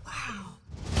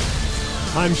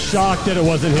 I'm shocked that it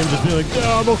wasn't him just being like,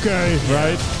 yeah, I'm okay,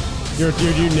 right?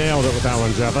 You nailed it with that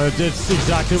one, Jeff. It's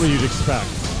exactly what you'd expect.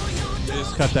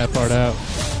 Just cut that part out.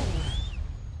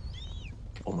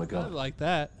 Oh my I God. like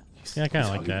that. Yeah, I kind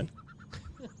of like that.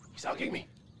 He's hugging me.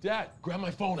 Dad, grab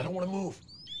my phone. I don't want to move.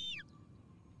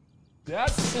 Dad?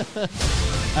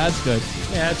 That's good.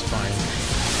 Yeah, that's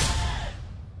fine.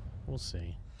 We'll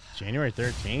see. January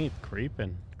 13th,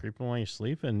 creeping while you're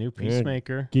sleeping. New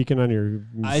Peacemaker. Geeking on your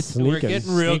We're sneakers.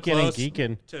 getting real Sneaking and close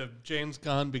geeking. to James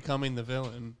Gunn becoming the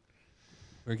villain.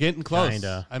 We're getting close.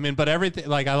 Kinda. I mean, but everything,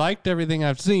 like, I liked everything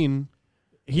I've seen.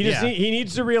 He just Yeah. he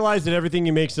needs to realize that everything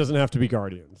he makes doesn't have to be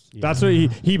Guardians. That's what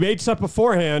he made stuff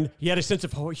beforehand. He had a sense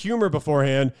of humor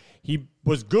beforehand. He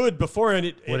was good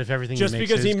beforehand. What if everything he just makes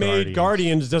because he is made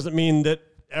Guardians doesn't mean that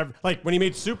like when he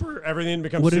made Super, everything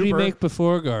becomes What Super. did he make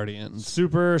before Guardians?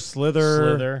 Super,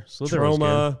 Slither, Slither was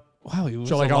Trauma. Wow, he was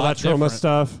so like a all lot that Trauma different.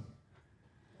 stuff.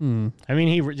 I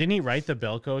mean, didn't he write the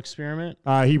Belko experiment?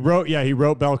 He wrote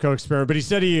Belko Experiment, but he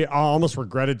said he almost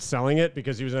regretted selling it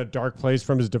because he was in a dark place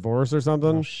from his divorce or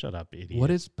something. Oh, shut up, idiot. What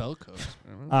is Belko?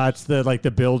 It's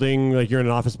the building, like you're in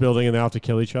an office building and they all have to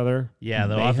kill each other. Yeah,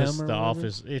 the Mayhem office. or The whatever?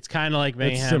 office. It's kind of like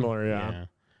Mayhem. It's similar, yeah.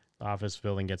 The office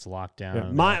building gets locked down. Yeah,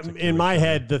 and they have to kill in my each other.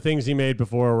 head, the things he made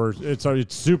before were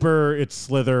it's Super, it's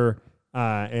Slither,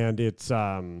 and it's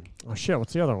oh shit,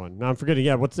 what's the other one? No, I'm forgetting.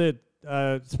 Yeah, what's it?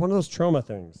 It's one of those Trauma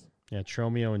things. Yeah,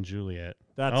 Tromeo and Juliet.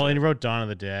 That's and it. he wrote Dawn of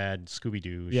the Dead,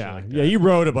 Scooby-Doo. shit Yeah, like yeah, that. he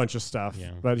wrote a bunch of stuff,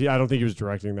 Yeah. but I don't think he was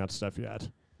directing that stuff yet.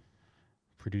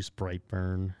 Produced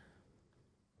Brightburn.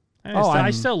 I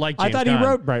still like James I thought Gunn. he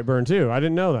wrote Brightburn too. I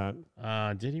didn't know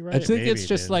that. Did he write I it? think Maybe it's he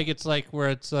just did. like where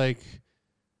it's like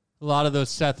a lot of those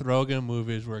Seth Rogen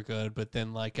movies were good, but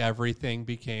then like everything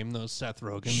became those Seth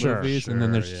Rogen movies, and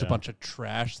then there's just a bunch of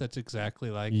trash that's exactly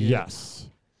like it. Yes.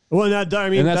 Well, that I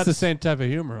mean and that's the same type of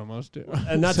humor almost too.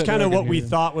 And that's Seth kind of Rogen what we humor.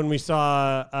 thought when we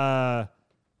saw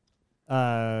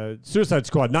Suicide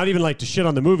Squad. Not even like to shit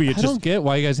on the movie. It I just don't get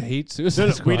why you guys hate Suicide No,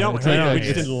 no, Squad. we don't It's hate like, it. We I just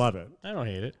get didn't love it. I don't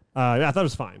hate it. I thought it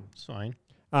was fine. It's fine.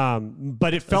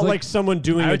 But it felt like- like someone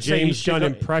doing I a would say you James should Gunn go-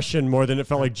 impression more than it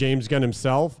felt like James Gunn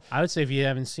himself. I would say if you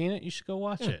haven't seen it, you should go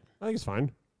watch it. I think it's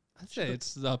fine. I'd say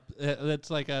it's up. It's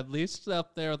like at least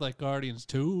up there with like Guardians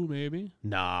 2, maybe.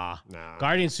 Nah.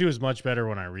 Guardians 2 is much better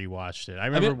when I rewatched it. I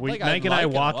remember like, Mike I and I like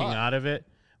it a walking lot. out of it.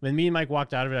 When me and Mike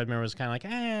walked out of it, I remember it was kind of like,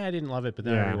 I didn't love it, but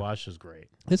then I Yeah. rewatched. It was great.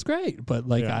 It's great, but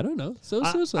like Yeah. I don't know. So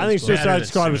I Suicide think Squad. Suicide Better than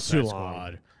Squad was too Suicide long.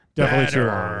 Squad. Definitely too long.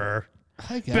 Better.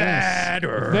 I guess.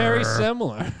 Better. Very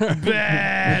similar.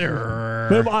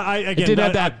 Better. But It again, did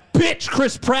have that bitch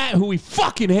Chris Pratt, who we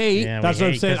fucking hate. Yeah, That's we what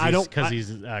I'm hate saying. 'cause I don't- because I-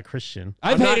 he's Christian.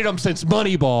 I've hated him since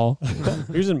Moneyball.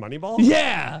 He was in Moneyball?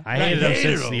 Yeah, I hated him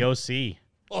since the OC.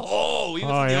 Oh, he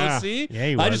was Oh, in the yeah. OC? Yeah,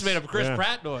 he I was. just made up a Chris Yeah.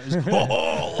 Pratt noise.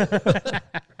 Oh,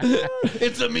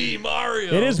 it's a me,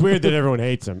 Mario. It is weird that everyone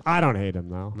hates him. I don't hate him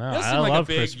though. No, Does I seem like a love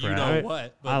big Chris you Pratt. know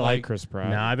what, but I like like- Chris Pratt.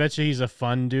 No, I bet you he's a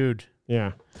fun dude.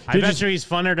 Yeah. I Did bet you- you he's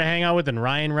funner to hang out with than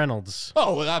Ryan Reynolds.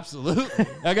 Oh, well, absolutely.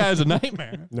 That guy is a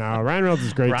nightmare. No, Ryan Reynolds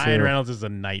is great Ryan too. Reynolds is a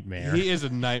nightmare He is a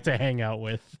to nightmare. hang out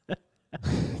with.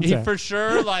 He for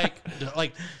sure like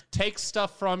takes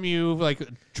stuff from you, like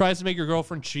tries to make your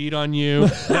girlfriend cheat on you.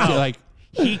 Like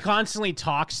He constantly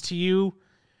talks to you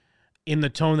in the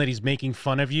tone that he's making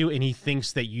fun of you, and he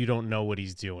thinks that you don't know what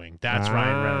he's doing. That's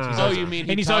Ryan Reynolds. He's Oh, always- you mean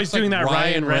he and he's talks always doing like that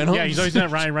Ryan Reynolds? Yeah, Reynolds? he's always doing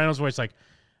that Ryan Reynolds voice, like,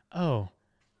 "Oh,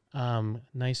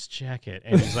 nice jacket,"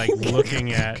 and he's like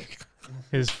looking at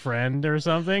his friend or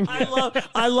something.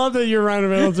 I love that your Ryan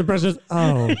Reynolds impression is,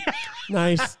 oh,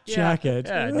 nice jacket.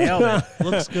 Yeah, nailed it.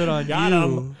 looks good on Got you.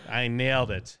 him. I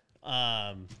nailed it.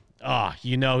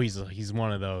 You know he's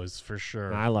one of those for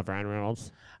sure. I love Ryan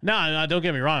Reynolds. No, don't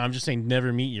get me wrong. I'm just saying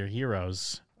never meet your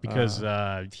heroes because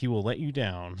he will let you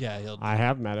down. Yeah, he'll I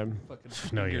have met him.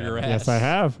 No, you your haven't. ass. Yes, I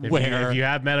have. If you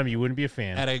have met him, you wouldn't be a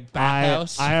fan. At a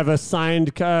bathhouse. I have a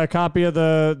signed copy of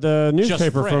the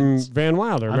newspaper from friends. Van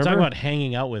Wilder. I'm Remember? talking about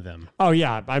hanging out with him. Oh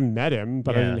yeah, I met him,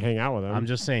 but I Yeah. didn't hang out with him. I'm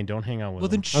just saying, don't hang out with well,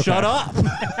 him. then shut up.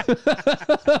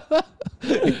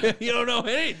 You don't know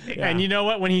anything. Yeah. And you know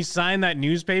what? When he signed that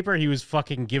newspaper, he was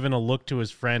fucking giving a look to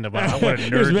his friend about what a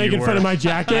nerd he was making you fun were. of my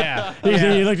jacket. Yeah. He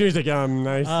Yeah. looked at me. He's like,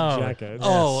 nice Oh. jacket.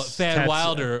 Oh, Yes. Van That's-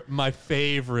 Wilder, my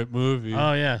favorite movie.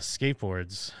 Oh yeah,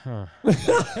 skateboards. Huh.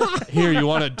 Here, you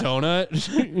want a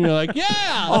donut? You're like,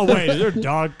 yeah. Oh wait, is there a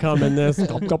dog cum in this?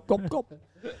 Gulp, gulp, gulp, gulp.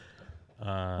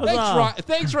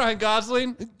 Thanks, Ryan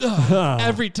Gosling.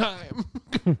 Every time.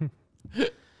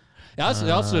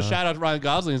 Also, shout out to Ryan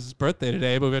Gosling. It's his birthday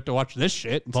today, but we have to watch this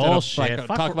shit instead Bullshit. of like,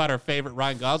 Fuck talk a- about our favorite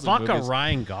Ryan Gosling Fuck movies. a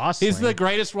Ryan Gosling. He's the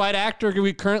greatest white actor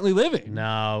we currently living.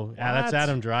 No, that's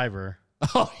Adam Driver.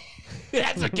 Oh,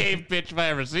 that's a cave bitch if I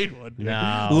ever seen one.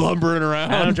 No. Lumbering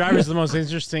around. Adam Driver's the most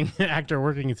interesting actor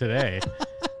working today.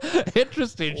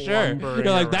 Interesting, sure. Lumbering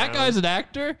You're like, that around. guy's an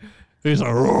actor? He's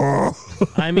like,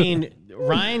 I mean,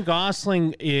 Ryan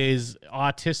Gosling is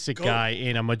autistic guy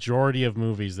in a majority of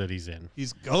movies that he's in.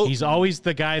 He's goat. He's always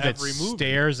the guy that Every movie.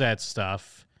 stares at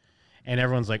stuff, and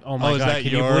everyone's like, "Oh my is god, that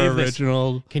can you your believe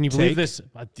original this? Can you believe take? this?"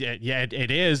 Yeah,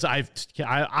 it is.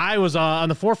 I was on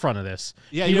the forefront of this.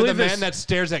 Yeah, Can you you're the believe man that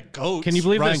stares at goats. Can you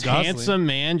believe Ryan this Gosling. handsome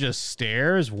man just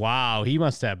stares? Wow, he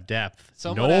must have depth.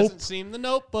 Someone nope. hasn't seen The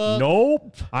Notebook.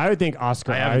 Nope. I would think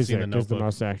Oscar I haven't seen Isaac The is the Notebook.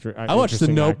 most actor. I watched The interesting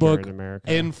actor Notebook in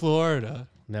America. in Florida.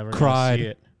 Never Cried. See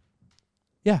it.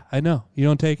 Yeah, I know. You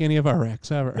don't take any of our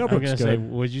wrecks ever. Nope. I'm gonna Looks say,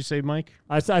 good. would you say, Mike?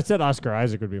 I said Oscar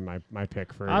Isaac would be my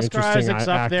pick for Oscar interesting Isaac's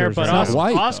up there, actors but right now. He's not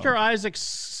white, Oscar though.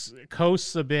 Isaac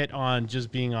coasts a bit on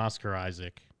just being Oscar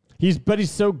Isaac. He's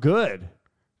so good.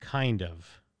 Kind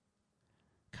of.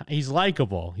 He's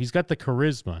likable. He's got the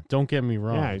charisma. Don't get me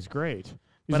wrong. Yeah, he's great. He's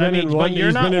But been I mean, in one, but you're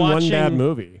he's not been in one bad watching-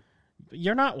 movie.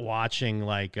 You're not watching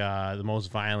like The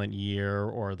Most Violent Year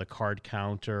or The Card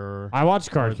Counter. I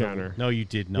watched Card or the- Counter. No, you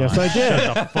did not. Yes, I did.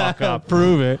 Shut the fuck up.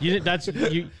 Prove it. You did, that's your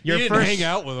You didn't first hang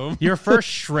out with him. Your first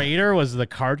Schrader was The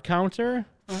Card Counter.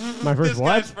 My first This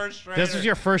what? guy's first Schrader. This was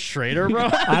your first Schrader, bro?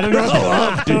 I don't know.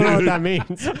 I don't know what that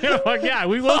means. Fuck yeah,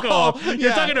 we will go off.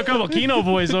 You're talking to a couple Kino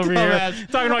boys over here.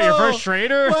 Talking about your first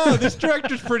Schrader? Wow, this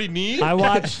director's pretty neat. I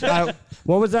watched.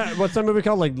 What was that? What's that movie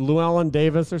called? Like Llewellyn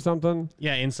Davis or something?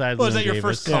 Yeah, Inside. Was that Llewyn your Davis.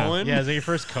 first Cohen? Yeah, is that your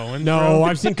first Cohen? No, bro?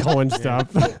 I've seen Cohen stuff.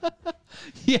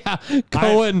 Yeah,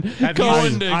 Cohen.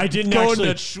 I didn't actually.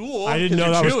 To shul, I didn't know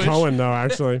 'cause that you're was Jewish. Cohen though.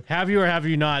 Actually, Have you or have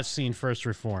you not seen First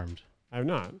Reformed? I have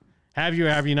not. Have you or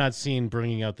have you not seen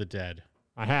Bringing Out the Dead?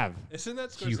 I have. Isn't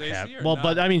that You Scorsese have. or Well, not?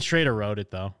 but I mean, Schrader wrote it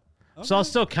though, so I'll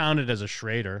still count it as a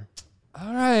Schrader.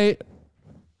 All right.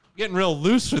 Getting real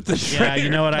loose with the Schrader. Yeah, you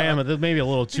know what I am. Maybe a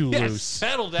little too Yeah, loose.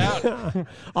 settle down.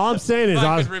 All I'm saying is,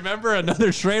 I could remember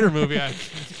another Schrader movie.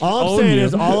 all I'm own saying you.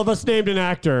 is, all of us named an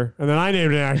actor, and then I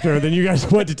named an actor, and then you guys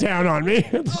went to town on me.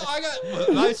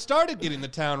 I started getting the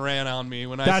town ran on me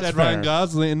when I That's said fair. Ryan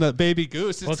Gosling and the Baby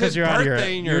Goose. It's Well, 'cause his you're out of your-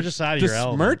 birthday and you're just out of your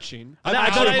element. besmirching. I I'm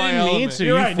thought out I of my didn't mean element. to.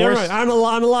 You're You right. Never forced- mind.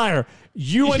 I'm a liar.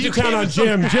 You went You to town gave on us some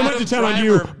Jim. Jim went to Adam town on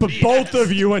you, Driver but BS. both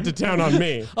of you went to town on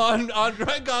me. On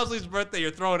Ryan Gosling's birthday,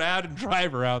 you're throwing Adam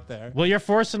Driver out there. Well, you're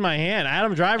forcing my hand.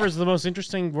 Adam Driver is the most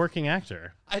interesting working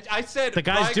actor. I said The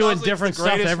guy's Ryan doing Gosling's different the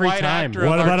stuff greatest every white time. actor of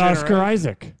What our about Oscar generation.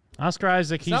 Isaac? Oscar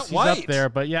Isaac, he's not up white. there,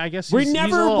 but yeah, I guess We he's a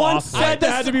never little once off said white.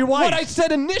 that had to be white. What I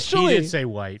said initially. He did say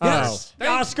white. Yes. Oh,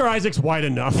 Oscar Isaac's white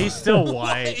enough. He's still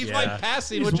white. He's yeah. white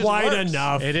passing, He's which is white worse.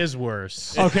 enough. It is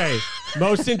worse. Okay,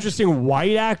 most interesting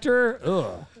white actor.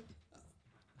 Ugh.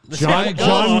 John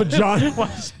John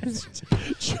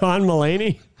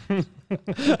Mulaney. No,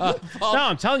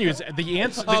 I'm telling you, it's the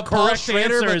answer. The Paul correct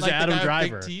Schrader, answer but is like the Adam guy with big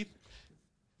Driver. teeth.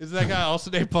 Is that guy also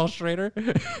named Paul Schrader?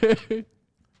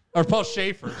 Or Paul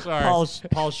Schaefer? Sorry.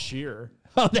 Paul Scheer.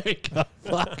 Oh, there you go.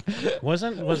 Fuck.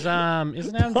 Isn't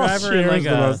Adam Paul Driver in Scheer like is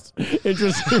the a most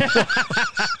interesting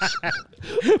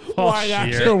Paul white Scheer.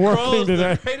 actor working Grohl's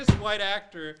today. the greatest white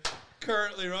actor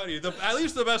currently running. At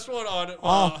least the best one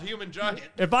on Human Giant.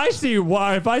 If I see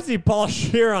Paul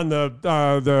Scheer on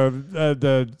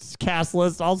the cast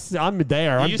list, I'm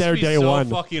there. He I'm used there to be day so one.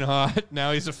 fucking hot.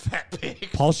 Now he's a fat pig.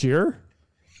 Paul Scheer?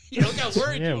 You look how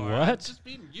worried Yeah, you are. what? I'm just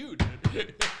being you,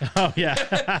 dude. Oh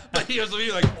yeah, But he was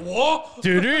like, whoa.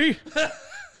 dude. he?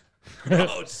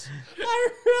 Gross. I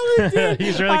really did.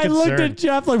 He's really I looked concerned. at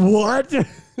Jeff like, what?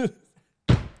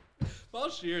 Paul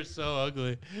Scheer is so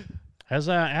ugly. Has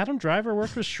Adam Driver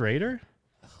worked with Schrader?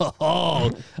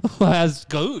 Oh, as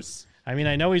Goose. I mean,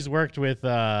 I know he's worked with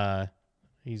what?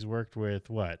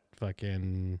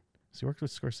 Fucking. Has he worked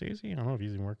with Scorsese? I don't know if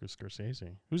he's even worked with Scorsese.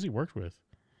 Who's he worked with?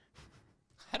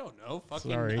 I don't know.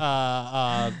 Fucking Sorry.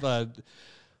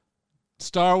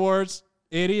 Star Wars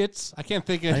idiots. I can't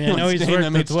think of I anyone's know he's name worked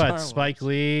that made with what? Star Wars. Spike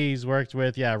Lee. He's worked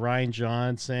with Ryan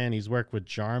Johnson. He's worked with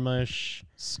Jarmusch.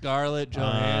 Scarlett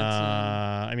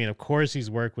Johansson. I mean, of course, he's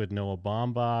worked with Noah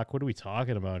Baumbach. What are we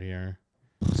talking about here?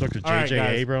 He's worked with All right, J.J.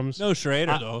 guys. Abrams. No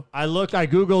Schrader though. I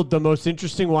Googled the most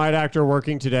interesting white actor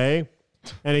working today,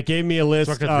 and it gave me a He's list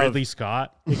worked with of Ridley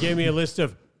Scott. It gave me a list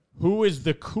of who is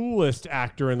the coolest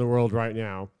actor in the world right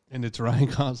now, And it's Ryan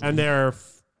Gosling. and there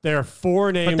are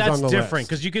four names But that's on the different list.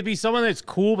 because you could be someone that's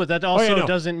cool, but that yeah, also no.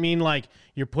 doesn't mean like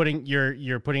you're putting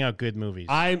out good movies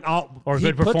or He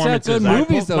good puts out performances. good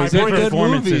movies, though. my He's in point good is-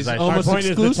 movies. I should- My Almost point is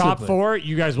the top exclusively. four.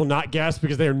 You guys will not guess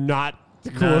because they are not the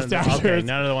coolest actors. Okay,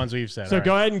 none of the ones we've said. So All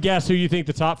go right. ahead and guess who you think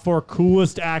the top four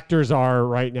coolest actors are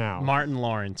right now. Martin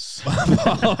Lawrence.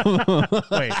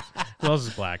 Wait, who else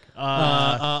is black?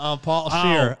 Paul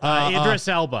Scheer. Idris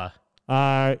Elba.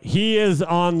 He is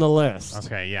on the list.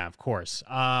 Okay, yeah, of course.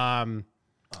 But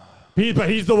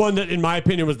he's the one that, in my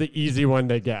opinion, was the easy one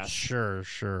to guess. Sure.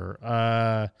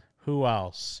 Who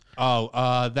else?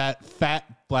 That fat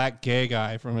black gay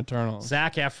guy from Eternal.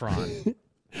 Zac Efron.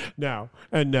 No,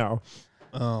 and no.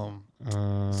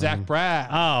 Zach Braff.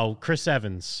 Oh, Chris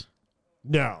Evans.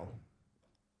 No.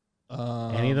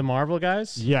 Any of the Marvel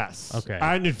guys? Yes. Okay.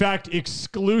 And in fact,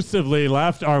 exclusively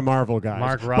left are Marvel guys.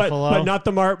 Mark But Ruffalo? not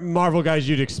the Marvel guys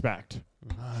you'd expect.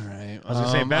 All right. I was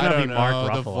gonna say, better I not don't be Mark know.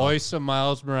 The Ruffalo. voice of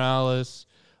Miles Morales,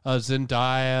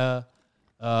 Zendaya,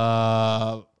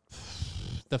 the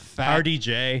fat,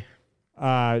 RDJ.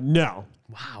 No.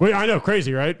 Wow. Wait, I know,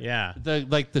 crazy, right? Yeah.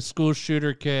 the school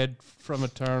shooter kid from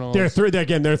Eternal. There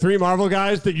are three Marvel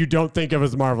guys that you don't think of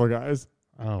as Marvel guys.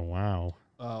 Oh wow.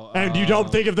 And you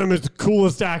don't think of them as the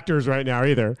coolest actors right now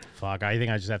either. Fuck. I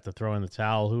think I just have to throw in the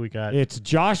towel. Who we got? It's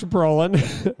Josh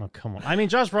Brolin. Oh come on. I mean,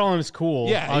 Josh Brolin is cool.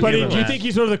 Yeah, I'll But give do him you that. think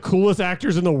he's one of the coolest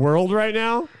actors in the world right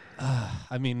now?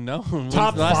 I mean, no.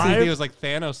 Top the last thing five? he was like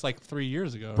Thanos like 3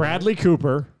 years ago. right? Bradley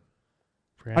Cooper.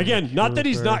 Bradley Again, not that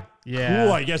he's Cooper. not Yeah.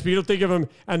 cool, I guess, but you don't think of him.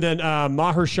 And then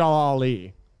Mahershala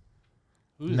Ali.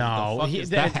 Who No, the fuck is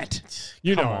that?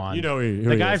 You Come know on. him. You know who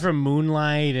the he guy is. from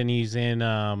Moonlight, and he's in.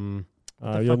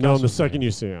 You'll know him the second you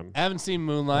see him. I haven't seen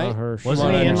Moonlight.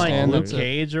 Wasn't he in like understand, Luke that's a-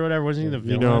 Cage or whatever? Wasn't he the You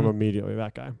villain? know him immediately.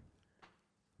 That guy.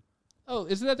 Oh,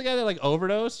 isn't that the guy that like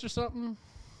overdosed or something?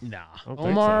 Nah. I don't think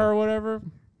Omar so. or whatever.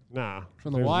 Nah.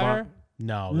 From The There's Wire.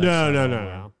 No.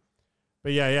 No.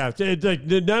 But yeah. It's like,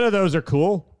 none of those are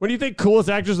cool. What do you think coolest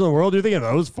actors in the world? Do you think of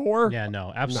those four? Yeah,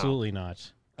 no, absolutely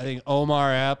not. I think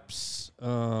Omar Epps.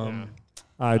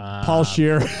 Paul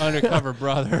Scheer. Undercover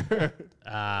Brother.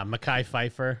 Mekhi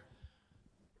Phifer.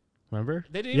 Remember?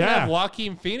 They didn't even have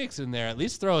Joaquin Phoenix in there. At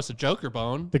least throw us a Joker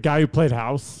bone. The guy who played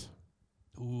House.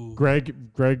 Ooh. Greg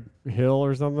Hill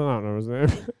or something. I don't know his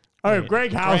name. Oh,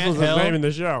 Greg House Grant was his Hill? name in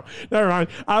the show. Never mind.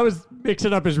 I was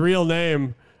mixing up his real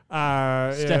name.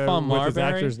 Stephon with his Marbury?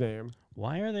 actor's name.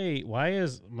 Why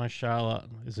is Mahershala?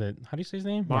 Is it how do you say his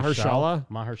name? Mahershala?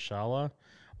 Mahershala.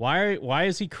 Why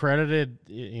is he credited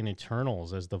in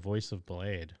Eternals as the voice of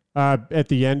Blade? At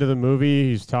the end of the movie,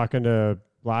 he's talking to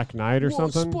Black Knight or Whoa,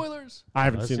 something. spoilers. I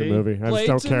haven't Was seen he? the movie. I Blade's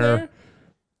just don't in care.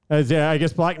 there? I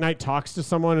guess Black Knight talks to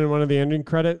someone in one of the ending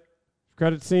credit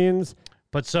scenes.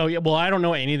 But so yeah, well, I don't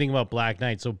know anything about Black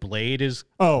Knight. So Blade is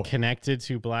connected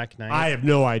to Black Knight. I have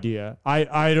no idea.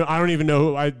 I don't even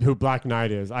know who Black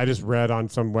Knight is. I just read on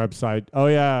some website. Oh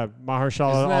yeah,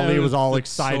 Mahershala Isn't that Ali who was all the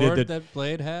excited sword that.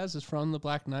 Blade has is from the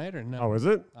Black Knight, or no? Oh, is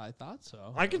it? I thought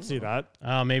so. I can see that.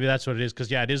 Oh, maybe that's what it is.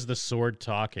 Because yeah, it is the sword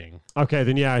talking. Okay,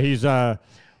 then yeah, he's Well,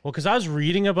 because I was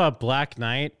reading about Black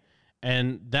Knight,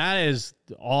 and that is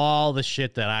all the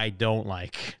shit that I don't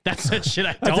like. That's the shit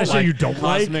I don't That's like. what you don't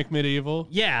like? Cosmic Medieval.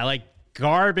 Yeah, like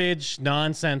garbage,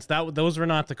 nonsense. Those were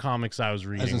not the comics I was I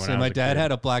reading. was gonna say, my dad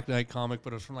had a Black Knight comic,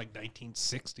 but it was from like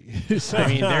 1960. I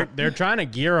mean, they're trying to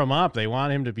gear him up. They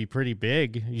want him to be pretty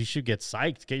big. You should get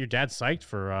psyched. Get your dad psyched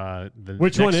for the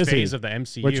Which next one is phase he? of the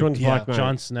MCU. Which one's Black Knight?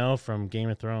 Jon Snow from Game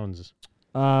of Thrones.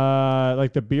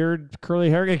 like the beard,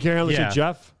 curly hair. Can I say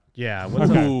Jeff? Yeah.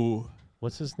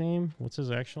 What's his name? What's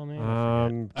his actual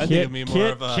name? I think of me more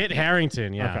of a Kit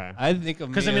Harington. Yeah. Okay. I think of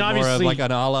me 'Cause, I mean, more of obviously- like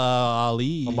an a la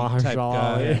Ali type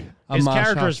guy. His A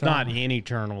character's Mahershala. not in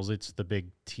Eternals. It's the big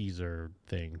teaser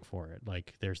thing for it.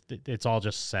 Like it's all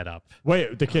just set up.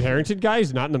 Wait, the Kit Harington guy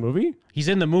is not in the movie? He's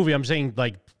in the movie. I'm saying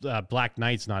like Black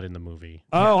Knight's not in the movie.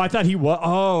 Oh, I thought he was.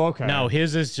 Oh, okay. No,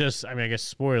 his is just. I mean, I guess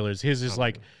spoilers. His is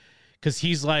like, because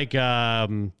he's like,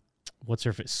 what's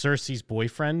her Cersei's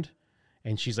boyfriend,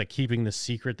 and she's like keeping the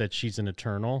secret that she's an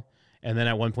Eternal. And then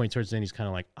at one point towards the end, he's kind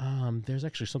of like, there's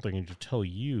actually something I need to tell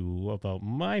you about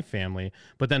my family.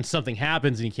 But then something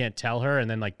happens and he can't tell her. And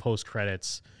then like post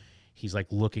credits, he's like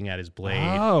looking at his blade.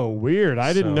 Oh, weird.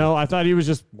 I didn't So- know. I thought he was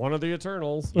just one of the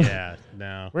Eternals. Yeah,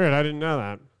 no. Weird. I didn't know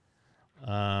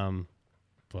that.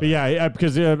 But yeah,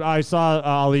 because I saw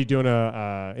Ali doing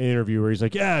an interview where he's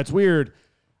like, yeah, it's weird.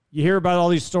 You hear about all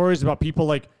these stories about people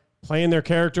like playing their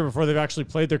character before they've actually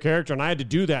played their character. And I had to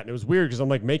do that. And it was weird because I'm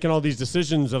like making all these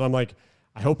decisions and I'm like,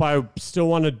 I hope I still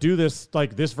want to do this,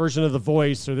 like this version of the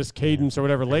voice or this cadence or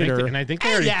whatever later. I think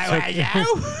they already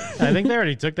I think they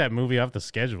already took that movie off the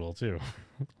schedule too.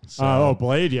 So,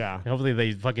 Blade, yeah. Hopefully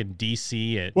they fucking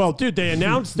DC it. Well, dude, they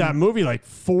announced that movie like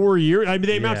 4 years. I mean,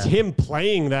 they announced Yeah. him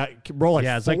playing that role like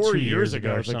Yeah, it's 4 like 2 years years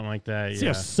ago or It's like- something like that. it's,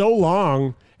 Yeah. so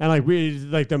long, and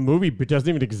like the movie doesn't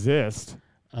even exist.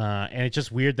 And it's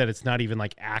just weird that it's not even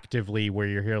like actively where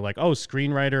you're here like, oh,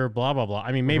 screenwriter, blah, blah, blah.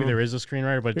 I mean, maybe there is a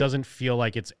screenwriter, but it doesn't feel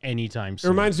like it's anytime It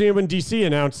soon. reminds me of when DC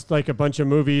announced like a bunch of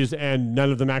movies and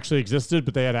none of them actually existed,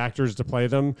 but they had actors to play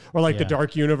them. Or like the Yeah.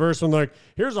 Dark Universe when they're like,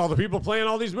 here's all the people playing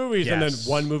all these movies. And then Yes.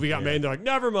 one movie got made and they're like,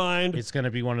 never mind. It's going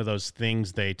to be one of those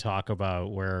things they talk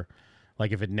about where,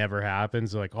 like, if it never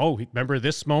happens, they're like, oh, remember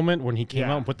this moment when he came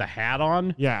out and put the hat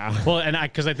on? Yeah. Well, and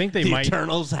because I think they The might.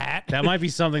 Eternals hat. That might be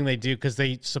something they do because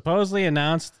they supposedly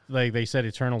announced, like, they said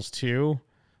Eternals 2,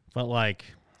 but, like,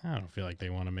 I don't feel like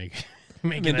they want to make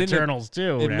an Eternals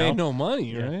 2. It now. made no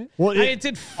money, right? Well, it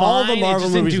did fine. all the It Marvel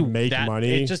just didn't movies do make that-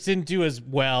 money. It just didn't do as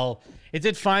well. It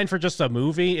did fine for just a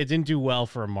movie. It didn't do well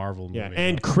for a Marvel movie. Yeah,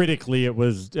 and critically, it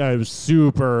was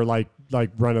super like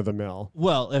run of the mill.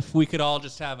 Well, if we could all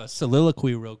just have a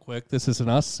soliloquy real quick. This isn't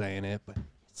us saying it, but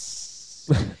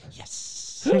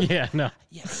yes. Yeah, no.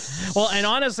 Yes. Well, and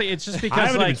honestly, it's just because I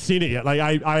haven't like even seen it yet. Like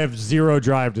I have zero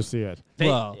drive to see it.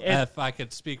 If I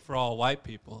could speak for all white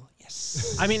people,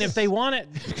 yes. I mean, if they want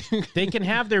it, they can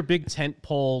have their big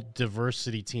tentpole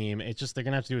diversity team. It's just they're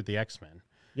gonna have to do it with the X-Men.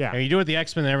 Yeah. And you do it with the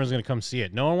X-Men, then everyone's gonna come see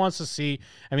it. No one wants to see.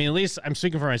 I mean, at least I'm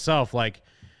speaking for myself. Like,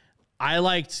 I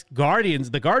liked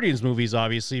the Guardians movies,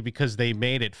 obviously, because they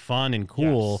made it fun and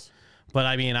cool. Yes. But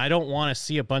I mean, I don't want to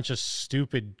see a bunch of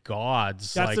stupid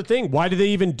gods. That's like, the thing. Why do they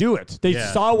even do it? They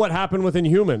saw what happened with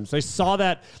Inhumans. They saw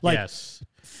that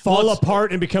fall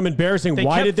apart and become embarrassing.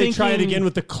 Why did they try it again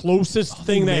with the closest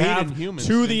thing they have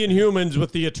to the Inhumans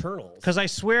with the Eternals? Because I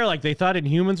swear, like, they thought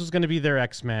Inhumans was going to be their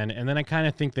X-Men, and then I kind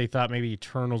of think they thought maybe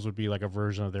Eternals would be like a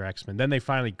version of their X-Men. Then they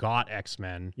finally got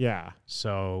X-Men. Yeah.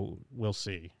 So we'll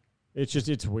see.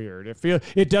 It's weird.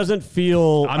 It doesn't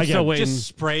feel. I'm still waiting. Just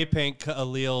spray paint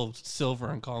Khalil silver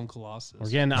and call him Colossus.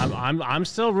 Again, I'm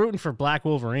still rooting for Black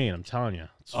Wolverine. I'm telling you.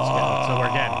 So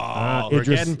we're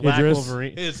getting Black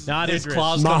Wolverine. Not his Idris.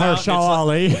 claws come out. Mahershala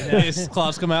Ali. His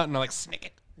claws come out and they're like, snick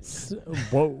it.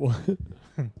 Whoa.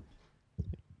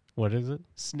 What is it?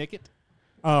 Snick it.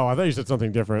 Oh, I thought you said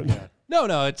something different. No,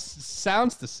 it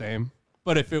sounds the same,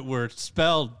 but if it were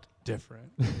spelled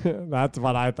different. That's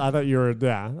what I thought you were.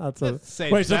 Yeah, that's a.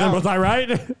 Same Wait, so then sound. was I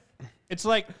right? It's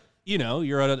like, you're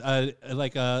a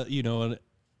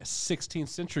 16th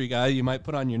century guy. You might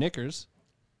put on your knickers.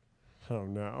 Oh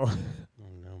no! Oh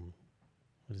no!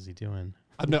 What is he doing?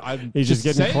 He's just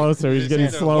getting closer. He's getting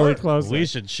slowly closer. We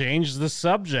should change the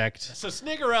subject. So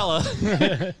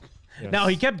Sniggerella. No,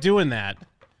 he kept doing that,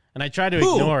 and I tried to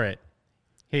ignore it.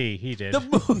 He did. The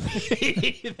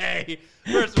movie. Hey,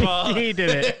 first of all, he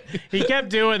did it. He kept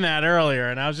doing that earlier,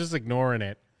 and I was just ignoring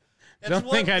it. Don't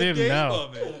think I didn't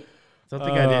know. Don't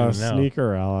think I didn't know.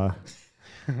 Sneakerella.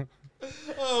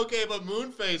 Okay, but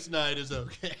Moonface Night is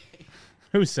okay.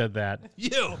 Who said that?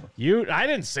 You. I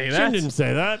didn't say that. Jim didn't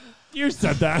say that. You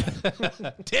said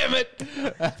that. Damn it.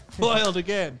 Foiled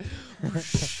again.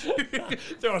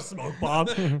 Throw a smoke bomb.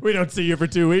 We don't see you for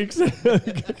 2 weeks. Do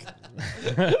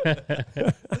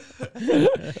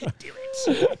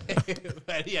it.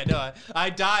 But yeah, no, I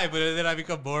die, but then I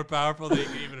become more powerful than you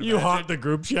can even You imagine. haunt the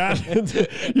group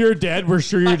chat. You're dead. We're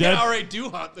sure you're dead. I already do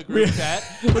haunt the group chat.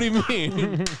 What do you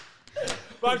mean?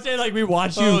 Well, I'm saying, like, we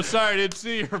watch you. Oh, sorry, I didn't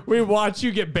see your. We watch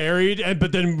you get buried,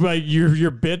 but then like your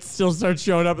bits still start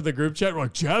showing up in the group chat. We're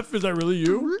like, Jeff, is that really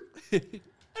you?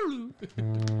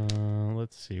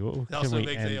 Let's see. What can Also we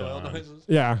makes end AOL on? noises.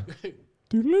 Yeah.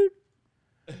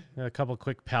 A couple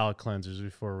quick palate cleansers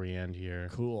before we end here.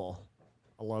 Cool.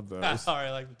 I love those. Sorry,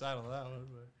 I like the title of that one.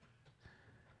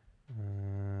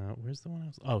 But... Where's the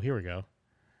one? Oh, here we go.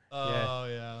 Oh,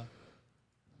 yeah.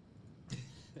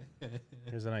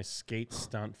 Here's a nice skate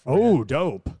stunt for Oh,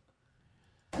 dope.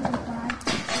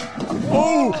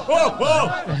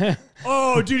 Oh,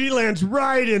 oh, dude, he lands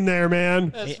right in there,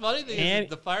 man. That's funny thing is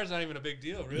the fire's not even a big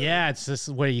deal, really. Yeah, it's this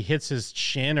where he hits his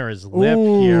chin or his lip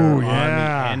Ooh, here on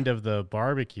yeah. the end of the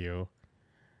barbecue.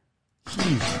 What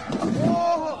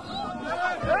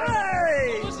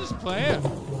was his plan?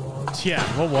 Yeah,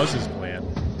 what was his plan?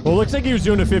 Well, it looks like he was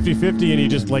doing a 50-50 and he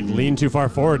just like leaned too far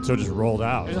forward, so it just rolled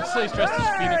out. It looks like he's dressed as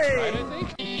Phoenix Wright, I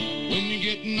think. When you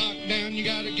get knocked down, you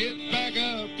gotta get back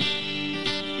up.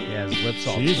 Yeah, his lips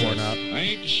all Jesus. torn up. I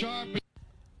ain't the sharp.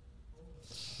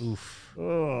 Oof.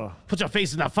 Ugh. Put your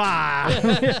face in the fire.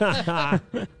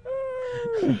 Kind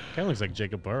of looks like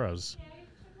Jacob Burrows.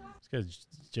 This guy's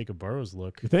Jacob Burrows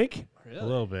look. You think? A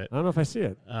little bit. I don't know if I see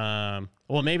it.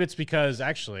 Well, maybe it's because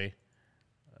actually.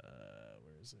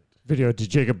 Video to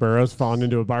Jacob Burrows falling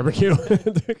into a barbecue.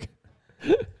 Hold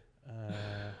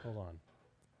on.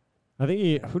 I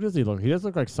think who does he look? He does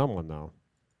look like someone though.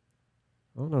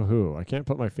 I don't know who. I can't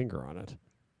put my finger on it.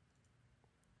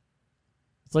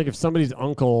 It's like if somebody's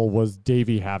uncle was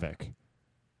Davey Havoc.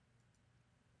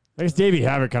 I guess Davey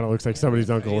Havoc kind of looks like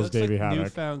somebody's uncle was Davey like Havoc.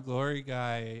 Newfound Glory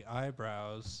guy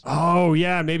eyebrows. Oh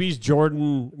yeah, maybe he's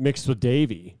Jordan mixed with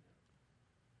Davey.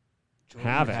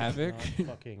 Havoc.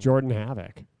 Jordan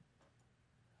Havoc.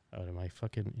 Oh, did my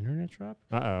fucking internet drop?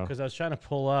 Uh-oh. Because I was trying to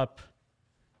pull up.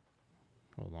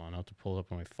 Hold on, I'll have to pull it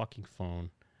up on my fucking phone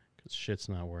because shit's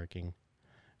not working.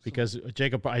 Because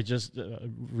Jacob, I just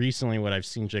recently what I've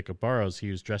seen Jacob Burrows, he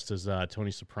was dressed as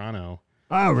Tony Soprano.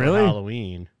 Oh, really? For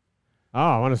Halloween. Oh,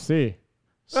 I want to see.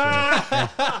 So,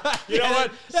 you know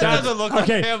what? That doesn't look like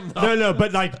him, though. No,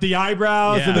 but like the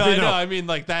eyebrows. Yeah. And the No, thing, I know. I mean,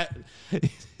 like that.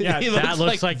 Yeah, he that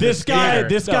looks like this guy. theater.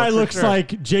 This No, guy for looks sure.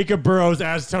 like Jacob Burrows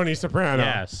as Tony Soprano.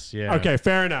 Yes, yeah. Okay,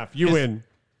 fair enough. You win.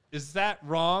 Is that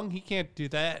wrong? He can't do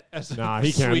that. As Nah, a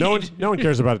he can't. Swede. No one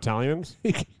cares about Italians.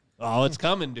 Oh, it's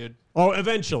coming, dude. Oh,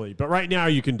 eventually, but right now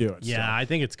you can do it. Yeah, I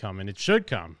think it's coming. It should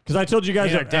come. Because I told you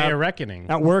guys Our day of reckoning.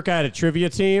 at work, I had a trivia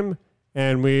team,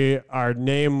 and our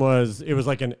name was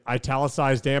like an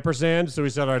italicized ampersand. So we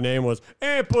said our name was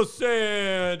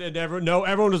ampersand, and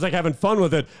everyone was like having fun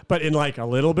with it, but in like a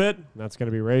little bit, that's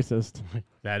gonna be racist.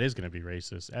 That is going to be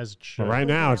racist, as it should. But right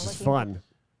now, it's just fun.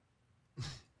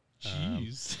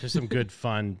 Jeez. There's some good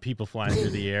fun people flying through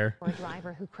the air. A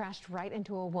driver who crashed right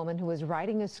into a woman who was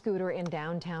riding a scooter in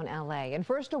downtown LA. And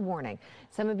first, a warning.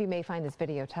 Some of you may find this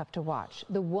video tough to watch.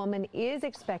 The woman is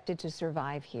expected to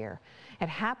survive here. It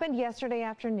happened yesterday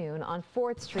afternoon on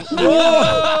 4th Street.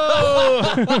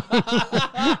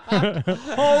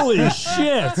 Holy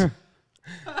shit.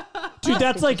 Dude,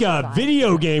 that's like a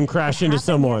video game crash into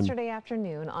someone. Yesterday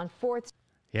afternoon on 4th.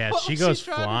 Yeah, she goes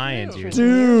flying, dude.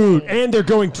 Dude, and they're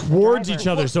going towards each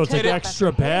other, so it's like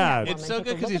extra bad. It's so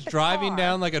good because he's driving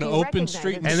down like an open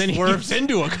street and then he swerves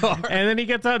into a car. And then he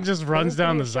gets out and just runs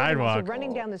down the sidewalk.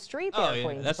 Running down the street there, Oh,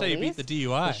 yeah. That's how you beat the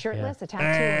DUI. He's shirtless, a tattoo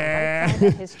on the right side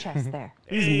of his chest there.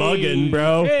 He's mugging,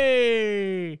 bro.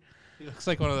 Hey! He looks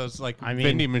like one of those like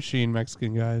vending machine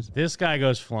Mexican guys. This guy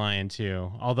goes flying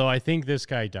too. Although I think this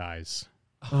guy dies.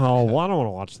 Oh, well, I don't want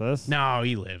to watch this. No,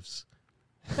 he lives.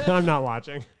 I'm not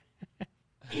watching.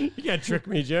 You gotta trick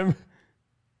me, Jim.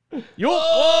 You got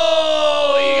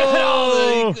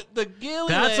all the ghillie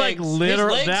That's like legs.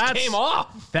 literal. His legs That's came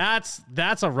off.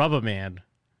 That's a rubber man.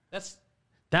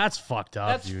 That's fucked up,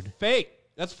 That's dude. fake.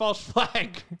 That's false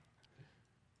flag.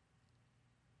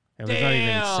 And there's not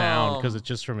even sound because it's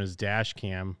just from his dash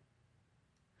cam.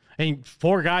 And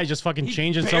poor guy just fucking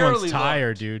changing someone's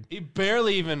tire, dude. He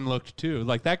barely even looked too.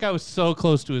 Like that guy was so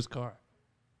close to his car.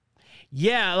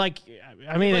 Yeah, like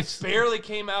I mean, Like, it's barely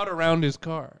came out around his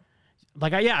car.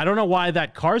 like I don't know why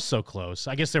that car's so close.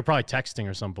 I guess they're probably texting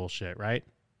or some bullshit, right?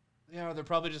 Yeah, they're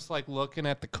probably just like looking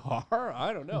at the car.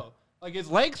 I don't know. Like his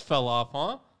legs fell off,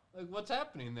 huh? Like what's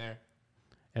happening there?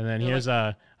 And then here's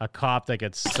a cop that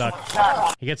gets stuck.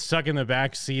 He gets stuck in the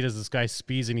back seat as this guy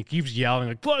speeds, and he keeps yelling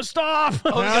like, "Please stop!"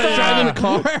 Oh, he's driving the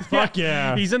car? Fuck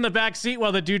yeah. He's in the back seat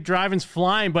while the dude driving's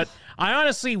flying. But I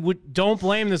honestly don't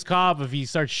blame this cop if he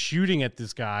starts shooting at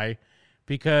this guy,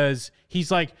 because he's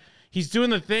doing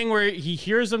the thing where he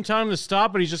hears them telling him to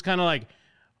stop, but he's just kind of like,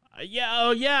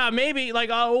 yeah, maybe. Like,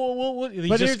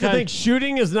 but here's the thing: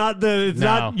 shooting is not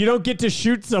not. You don't get to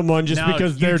shoot someone just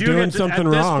because they're doing something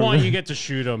wrong. At this point, you get to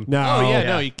shoot them. No. Oh yeah,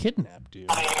 no, you kidnapped dude.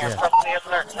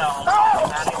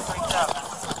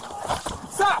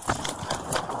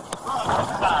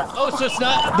 Oh, so it's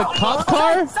not the cop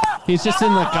car? He's just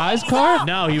in the guy's car?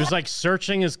 No, he was like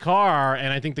searching his car,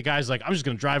 and I think the guy's like, "I'm just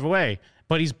gonna drive away."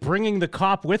 But he's bringing the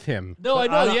cop with him. No, I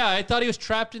know. Yeah, I thought he was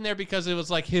trapped in there because it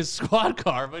was like his squad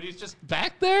car, but he's just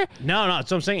back there? No,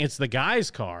 so I'm saying it's the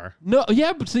guy's car. No,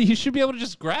 yeah, but see, he should be able to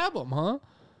just grab him, huh?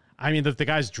 I mean, the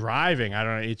guy's driving. I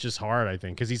don't know. It's just hard, I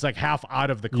think, because he's like half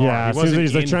out of the car. Yeah,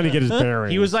 he's like trying to get his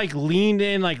bearings. He was like leaned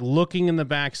in, like looking in the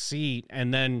back seat,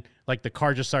 and then like the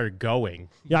car just started going.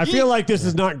 Yeah, I feel like this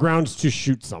is not grounds to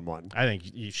shoot someone. I think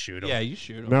you shoot him. Yeah, you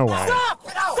shoot him. No way. Stop!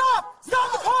 Stop!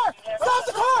 Stop the car! Stop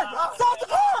the car! Stop the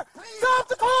car! Stop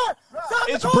the car! Stop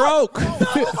the It's car! broke. Stop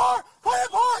the car! Put it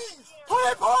park!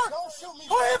 Put it park! Don't shoot me!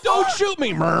 Put it Don't park! shoot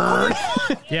me, Mern.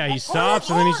 Yeah, he stops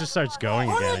and then he just starts going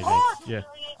again, I think. Yeah.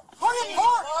 Put it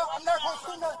park! I'm not going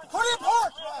to shoot nothing. Put it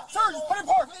park! Sir, just put it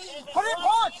park! Put it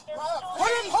park! Put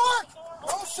it park!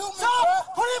 Don't shoot me!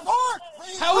 Stop! Put it park!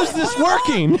 How is this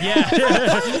working? Yeah.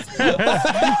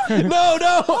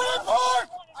 No. Put it park!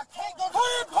 I can't go.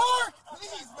 Put it park!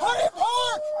 Please, put it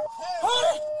park!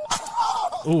 Put it!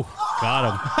 Ooh,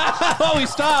 got him. Oh, he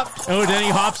stopped. Oh, then he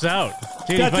hops out.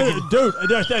 Dude,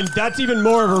 And that's even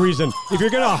more of a reason. If you're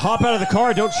gonna hop out of the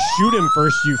car, don't shoot him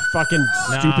first, you fucking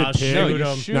stupid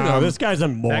pig. shoot him. This guy's a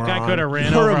moron. That guy could have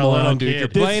ran You're over a moron, little dude. kid. You're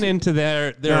playing into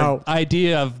their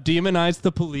idea of demonize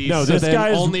the police. No, so this then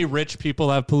guy's- only rich people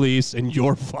have police, and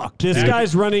you're fucked. This dude.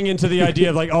 guy's running into the idea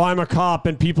of like, oh, I'm a cop,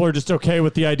 and people are just okay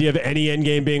with the idea of any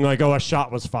endgame being like, oh, a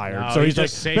shot was fired. No, so he he's like,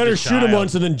 just saved better a shoot him child.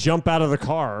 once and then jump out of the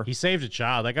car. He saved a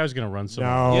child. That guy was going to run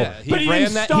somewhere. No, Yeah, he but he ran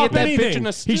didn't that- he stop hit that bitch anything. in a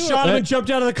He stew. shot him and jumped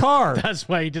out of the car. That's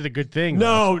why he did a good thing.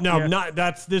 No, though. Yeah. not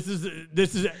that's this is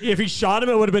if he shot him,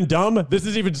 it would have been dumb. This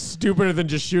is even stupider than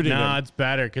just shooting No, him. it's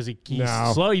better because he's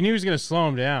No. slow. You knew he was going to slow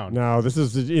him down. No, this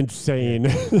is insane.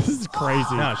 This is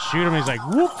crazy. No, shoot him. He's like,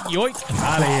 whoop, yoink,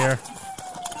 out of here.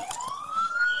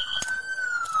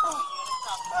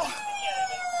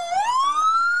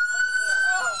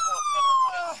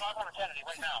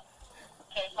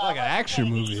 like an action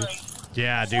movie.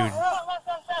 Yeah, dude.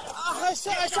 I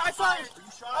fired.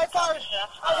 I fired.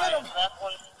 I hit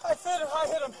him. I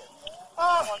hit him.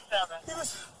 He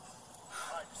was...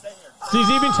 See, he's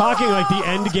even talking like the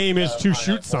end game is to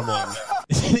shoot someone.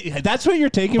 That's what you're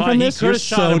taking But from he this? could've You're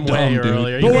shot so him way dumb, dude.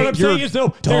 earlier. But what I'm You're saying is,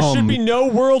 though, there should dumb. be no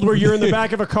world where you're in the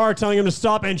back of a car telling him to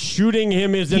stop and shooting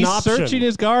him is an He's option. searching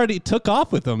his guard. He took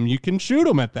off with him. You can shoot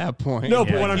him at that point. No,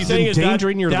 but what I'm he's saying is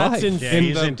endangering your that's life. insane.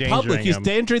 He's the endangering public. He's him.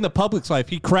 endangering the public's life.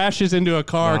 He crashes into a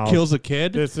car, No. kills a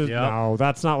kid. This is no,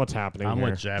 that's not what's happening. I'm here.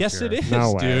 with Jeff Yes, here. it is,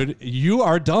 No way. dude. You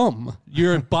are dumb.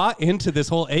 You're bought into this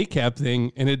whole ACAB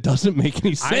thing, and it doesn't make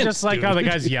any sense. I just like how the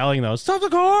dude. guy's yelling though, "Stop the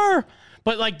car!"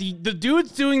 But like the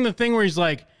dude's doing the thing where he's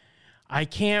like, "I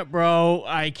can't, bro.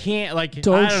 I can't." Like,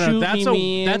 Don't I don't know. shoot That's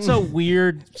me, man. that's a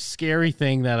weird, scary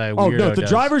thing that I. Oh no, weirdo the does.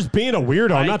 driver's being a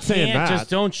weirdo. I'm I not saying can't that. Just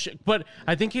don't. But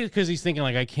I think because he's thinking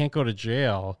like, I can't go to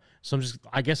jail, so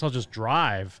I guess I'll just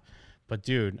drive. But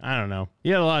dude, I don't know. He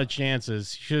had a lot of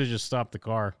chances. He should have just stopped the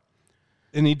car.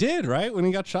 And he did, right? When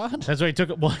he got shot? That's why he took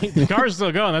it. Well, the car's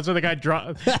still going. That's why the guy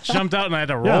jumped out and I had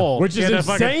to Yeah, roll. which He is had to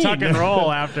fucking insane. tuck and roll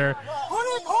after. Put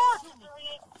in park!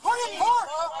 Put in park!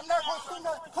 I'm not going to shoot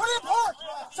nothing. Put in park!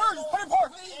 Sir, just put in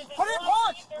park. Put in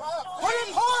park! Put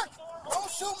in park!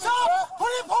 Don't shoot me, stop!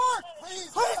 Put in park! Please.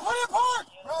 Put in park!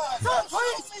 Sir,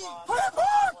 please! Put in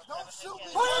park! Don't shoot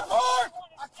me. Put in park!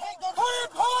 I can't go. Put in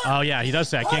park! Oh yeah, he does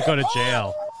say I can't go to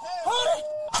jail.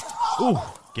 Ooh,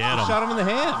 get him. Shot him in the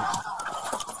hand.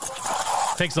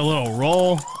 Takes a little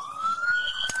roll.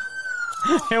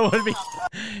 It would be,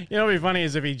 you know, what'd be funny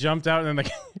is if he jumped out and then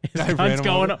his ran gun's him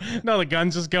going. over. No, the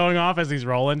gun's just going off as he's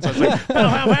rolling. So it's like pow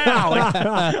pow pow. Like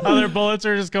other bullets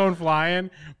are just going flying.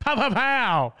 Pow pow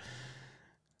pow.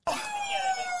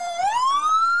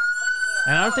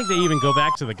 And I don't think they even go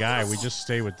back to the guy. We just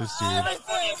stay with this dude.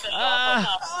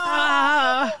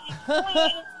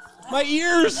 My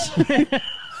ears.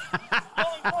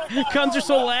 Guns are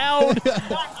so loud.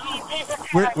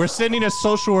 We're sending a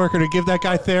social worker to give that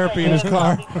guy therapy in his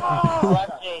car.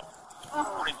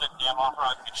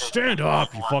 Stand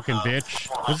up, you fucking bitch.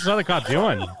 What's this other cop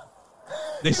doing?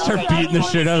 They start beating the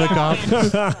shit out of the cop.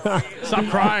 Stop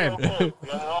crying.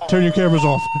 Turn your cameras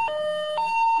off.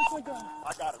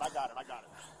 I got it.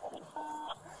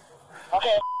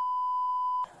 Okay.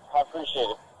 I appreciate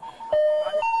it.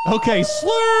 Okay,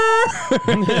 slur.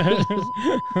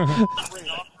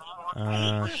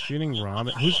 Shooting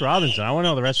Robin. Who's Robinson? I want to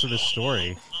know the rest of this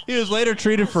story. He was later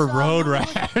treated for road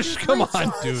rash. Come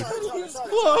on, dude.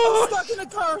 Whoa! Stuck in the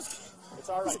car. It's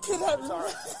all right. It's all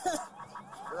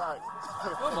right.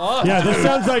 Come on. Yeah, this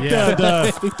sounds like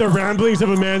the ramblings of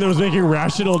a man that was making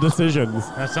rational decisions.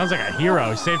 That sounds like a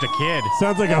hero. He saved a kid.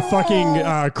 Sounds like a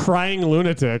fucking crying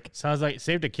lunatic. Sounds like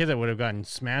saved a kid that would have gotten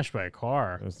smashed by a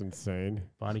car. That's insane.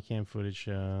 Body cam footage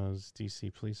shows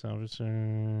DC police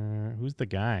officer. Who's the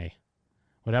guy?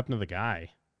 What happened to the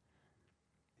guy?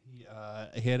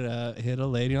 He hit a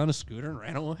lady on a scooter and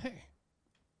ran away.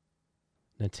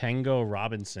 Natango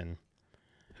Robinson.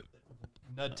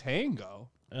 Natango?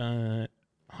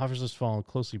 Officers followed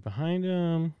closely behind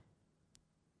him.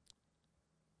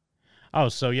 Oh,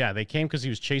 so yeah, they came because he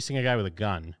was chasing a guy with a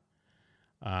gun.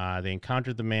 They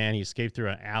encountered the man. He escaped through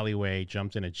an alleyway,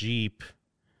 jumped in a Jeep.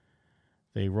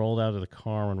 They rolled out of the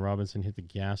car when Robinson hit the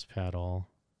gas pedal.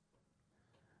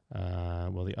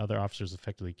 Well, the other officers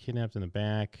effectively kidnapped in the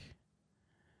back.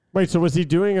 Wait, so was he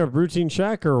doing a routine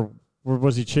check or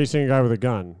was he chasing a guy with a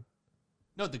gun?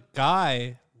 No, the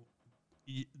guy.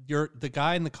 The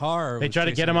guy in the car. They was tried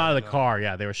to get chasing him out of the guy. car.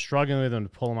 Yeah, they were struggling with him to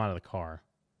pull him out of the car.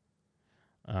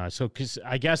 So, because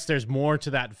I guess there's more to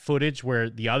that footage where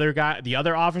the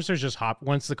other officers just hopped.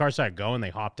 Once the car started going, they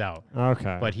hopped out.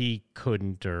 Okay. But he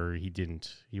couldn't or he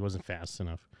didn't. He wasn't fast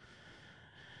enough.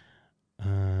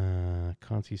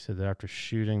 Conti said that after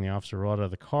shooting, the officer rolled out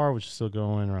of the car, which is still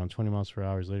going around 20 miles per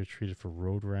hour. He was later treated for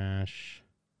road rash.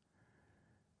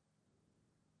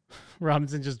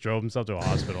 Robinson just drove himself to a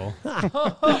hospital.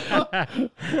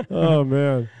 Oh,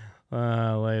 man.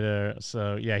 Later.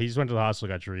 So, yeah, he just went to the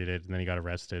hospital, got treated, and then he got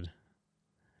arrested.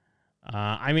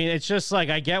 I mean, it's just like,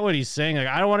 I get what he's saying. Like,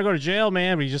 I don't want to go to jail,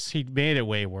 man, but he made it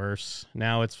way worse.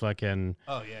 Now it's fucking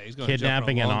Oh, yeah, he's going to jail for a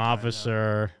kidnapping an long time now.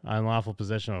 officer, unlawful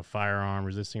possession of a firearm,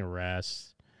 resisting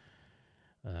arrest,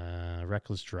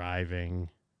 reckless driving.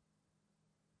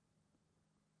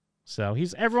 So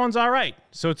everyone's all right.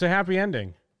 So it's a happy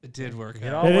ending. It did work It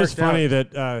out. all It is worked funny out.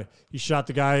 that he shot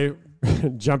the guy,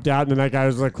 jumped out, and then that guy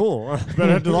was like, cool,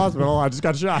 better head to the hospital. I just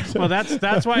got shot. Well,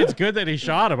 that's why it's good that he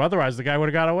shot him. Otherwise, the guy would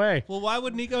have got away. Well, why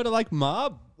wouldn't he go to like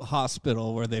mob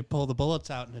hospital where they pull the bullets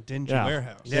out in a dingy Yeah.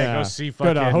 warehouse? Yeah, go see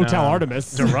Go to fucking Hotel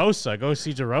Artemis. DeRosa. Go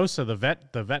see DeRosa, the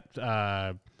vet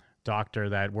doctor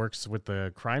that works with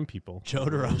the crime people. Joe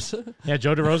DeRosa? Yeah,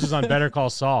 Joe DeRosa's on Better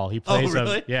Call Saul. He plays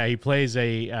really? he plays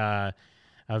a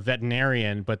a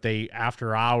veterinarian, but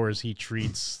after hours he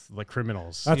treats the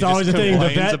criminals. That's always the thing. The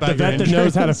vet that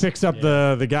knows how to fix up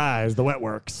the guys, the wet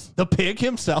works. The pig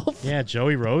himself? Yeah,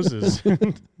 Joey Roses.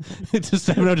 Just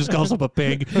Stefano just calls up a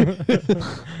pig.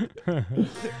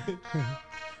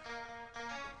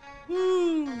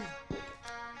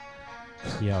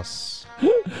 Yes.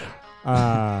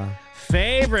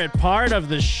 Favorite part of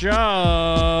the show.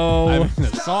 I mean, the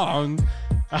song.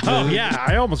 Oh, yeah.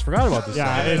 I almost forgot about this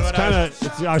Yeah, song. it's kind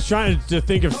of... I was trying to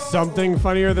think of something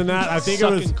funnier than that. I think it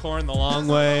was... Sucking Corn the Long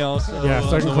Way also. Yeah, on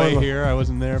Sucking the Corn way here. I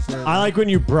wasn't there for it. I like when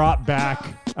you brought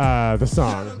back the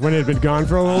song, when it had been gone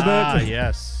for a little Ah, bit.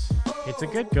 yes. It's a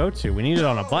good go-to. We need it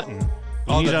on a button.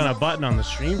 You need it on a button on the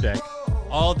Stream Deck.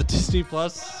 All the Disney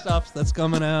Plus stuff that's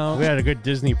coming out. We had a good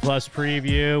Disney Plus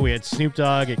preview. We had Snoop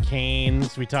Dogg at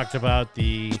Cane's. We talked about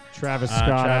the Travis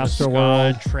Scott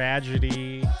Astroworld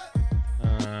tragedy.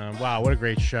 Wow, what a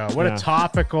great show. What Yeah. a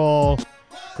topical,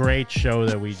 great show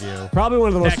that we do. Probably one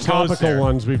of the most That goes topical there.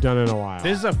 ones we've done in a while.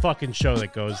 This is a fucking show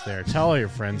that goes there. Tell all your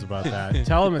friends about that.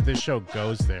 Tell them that this show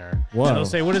goes there. Whoa. And they'll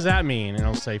say, what does that mean? And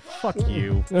I'll say, fuck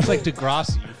you. It's like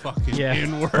Degrassi, you fucking Yeah,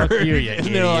 N-word. fuck you, you And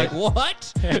idiot. they're like,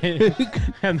 what?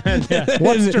 And then,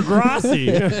 What's Degrassi?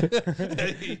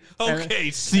 Okay,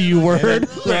 C-word.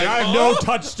 Like, I have no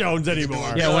touchstones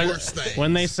anymore. Yeah,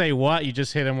 when they say what, you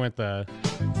just hit them with the...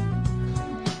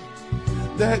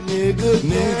 That nigga gay,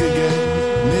 nigga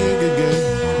gay,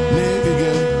 nigga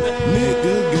gay,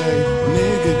 nigga gay,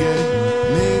 nigga gay,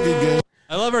 nigga gay.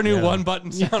 I love our new one-button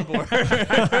soundboard.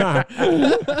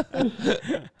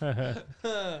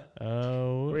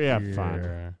 Oh, We have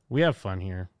fun. We have fun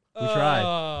here. We tried.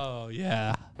 Oh,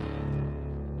 yeah.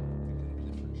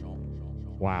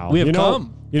 Wow. We have you know,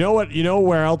 come. You know what? You know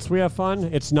where else we have fun?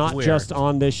 It's not Where? just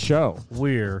on this show.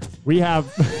 Where? We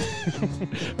have...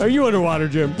 Are you underwater,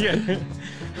 Jim? Yeah.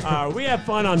 We have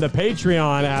fun on the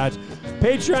Patreon at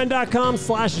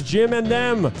patreon.com/Jim and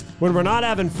Them. When we're not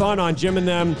having fun on Jim and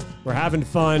Them, we're having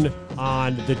fun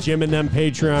on the Jim and Them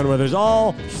Patreon, where there's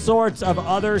all sorts of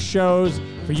other shows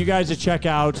for you guys to check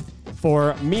out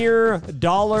for mere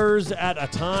dollars at a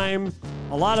time.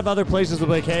 A lot of other places will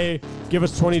be like, hey, give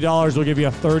us $20, we'll give you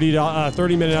a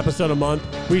 30-minute episode a month.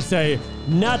 We say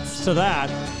nuts to that.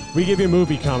 We give you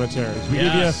movie commentaries. We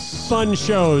give you fun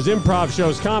shows, improv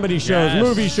shows, comedy shows, Yes.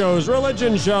 movie shows,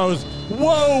 religion shows,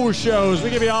 whoa shows. We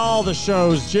give you all the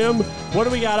shows. Jim, what do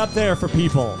we got up there for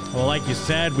people? Well, like you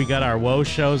said, we got our WoW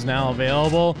shows now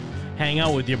available. Hang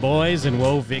out with your boys and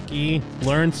WoW Vicky.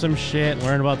 Learn some shit.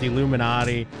 Learn about the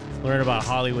Illuminati. Learn about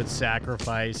Hollywood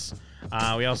sacrifice.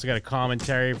 We also got a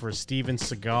commentary for Steven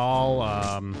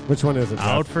Seagal. Which one is it?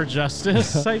 Out Jeff? for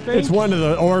Justice, I think. It's one of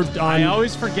the... I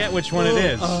always forget which one it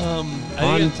is. I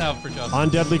think it's Out for Justice. On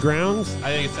Deadly Grounds? I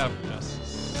think it's Out for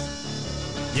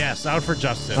Justice. Yes, Out for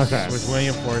Justice Okay. with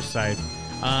William Forsythe.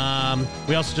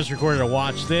 We also just recorded a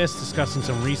Watch This, discussing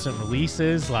some recent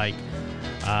releases like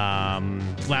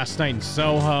Last Night in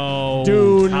Soho,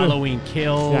 Dune. Halloween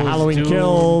Kills. Yeah, Halloween Dune.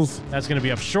 Kills. That's going to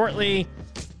be up shortly.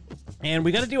 And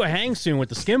we got to do a hang soon with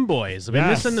the Skim Boys. I've been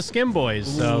Yes. missing the Skim Boys,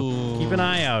 so Ooh. keep an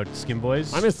eye out, Skim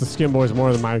Boys. I miss the Skim Boys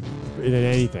more than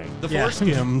anything. The Yeah. Four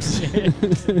Skims.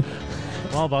 I'm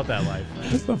all about that life.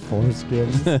 The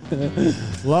foreskin.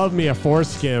 Love me a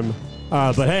foreskin.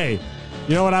 But hey,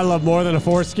 you know what I love more than a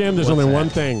foreskin? There's What's only that? one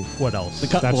thing. What else?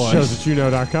 That's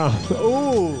showsthatyouknow.com.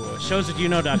 Ooh,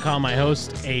 showsthatyouknow.com. I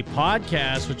host a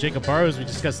podcast with Jacob Burrows. We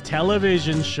discuss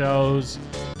television shows.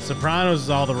 Sopranos is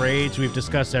all the rage. We've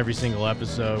discussed every single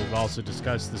episode. We've also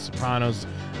discussed the Sopranos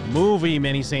movie,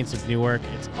 Many Saints of Newark.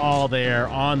 It's all there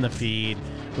on the feed.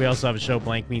 We also have a show,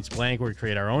 Blank Meets Blank, where we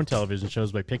create our own television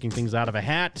shows by picking things out of a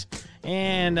hat.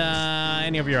 And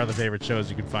any of your other favorite shows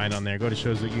you can find on there. Go to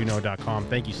showsthatyouknow.com.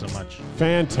 Thank you so much.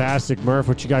 Fantastic, Murph.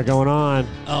 What you got going on?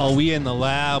 Oh, we in the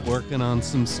lab working on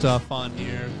some stuff on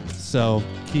here. So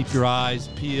keep your eyes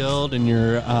peeled and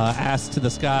your ass to the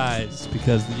skies,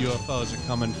 because the UFOs are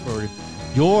coming for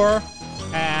your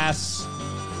ass,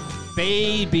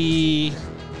 baby.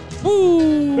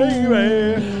 Woo!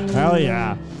 Baby. Hell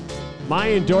yeah. My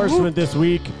endorsement this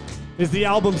week is the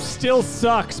album Still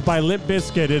Sucks by Limp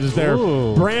Bizkit. It is their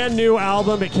Ooh. brand new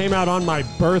album. It came out on my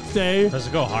birthday. Does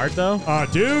it go hard, though?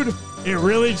 Dude, it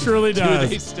really truly does. Do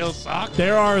they still suck?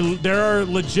 There are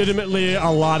legitimately a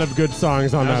lot of good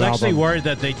songs on I was that actually album. worried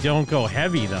that they don't go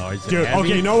heavy, though. Is it Dude, heavy?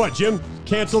 okay, you know what? Jim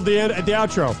canceled the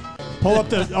outro. Pull up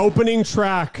the opening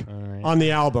track on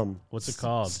the album. What's it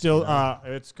called? Still,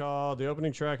 it's called, the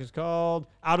opening track is called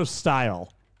Out of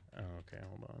Style. Oh, okay,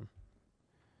 hold on.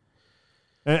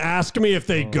 And ask me if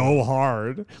they go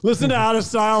hard. Listen to Out of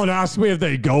Style and ask me if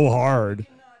they go hard.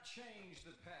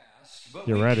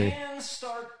 You're ready. We can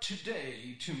start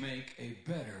today to make a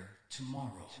better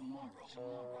tomorrow.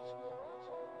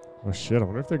 Oh shit! I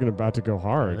wonder if they're about to go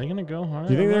hard. Are they gonna go hard?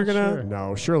 Do you think I'm they're not gonna? sure.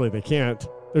 No, surely they can't.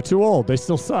 They're too old. They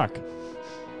still suck.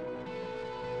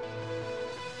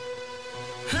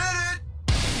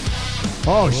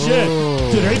 Oh shit!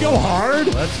 Whoa. Did they go hard?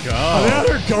 Let's go. Oh, now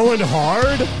they're going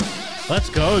hard. Let's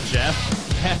go, Jeff.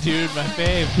 Yeah, dude, my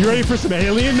fave. You ready for some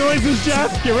alien noises,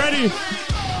 Jeff? Get ready.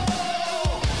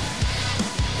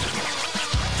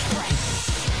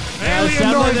 Yeah, it Alien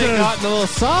sounded like they noises. got a little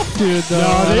soft, dude. Though. No,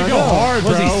 I they don't go know. hard,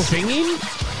 Was bro. he singing?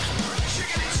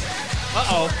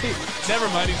 Uh-oh. Never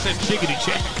mind. He said chickadee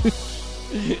check.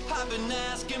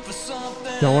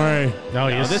 Don't worry. No,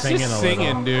 he's this singing is a singing,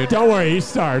 little. dude. Don't worry. He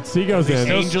starts. He goes in.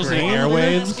 Angels and scream?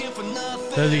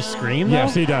 airwaves. Does he scream? Though?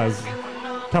 Yes, he does.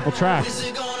 Couple tracks.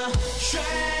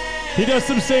 He does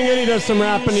some singing. He does some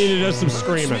rapping. He does some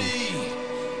screaming.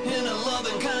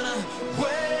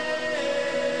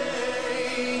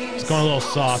 It's going a little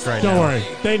soft right Don't now. worry.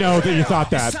 They know that you thought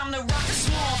that.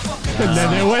 And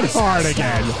then they went hard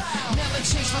again.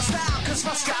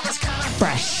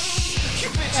 Fresh.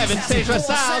 Haven't changed my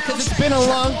style because it's been a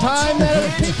long time that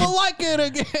other people like it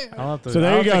again. I'll have to- So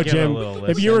there I'll you have go, to give it a Jim. little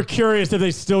If you were listen. curious if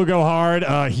they still go hard,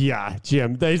 yeah,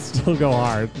 Jim, they still go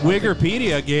hard.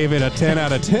 Wikipedia gave it a 10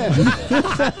 out of 10. So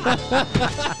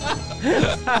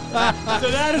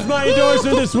that is my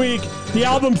endorsement this week. The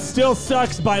album Still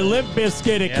Sucks by Limp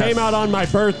Bizkit. It Yes. came out on my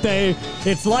birthday.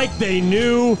 It's like they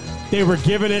knew they were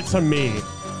giving it to me.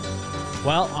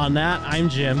 Well, on that, I'm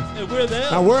Jim. We're there.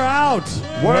 Now we're out.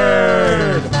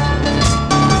 Word.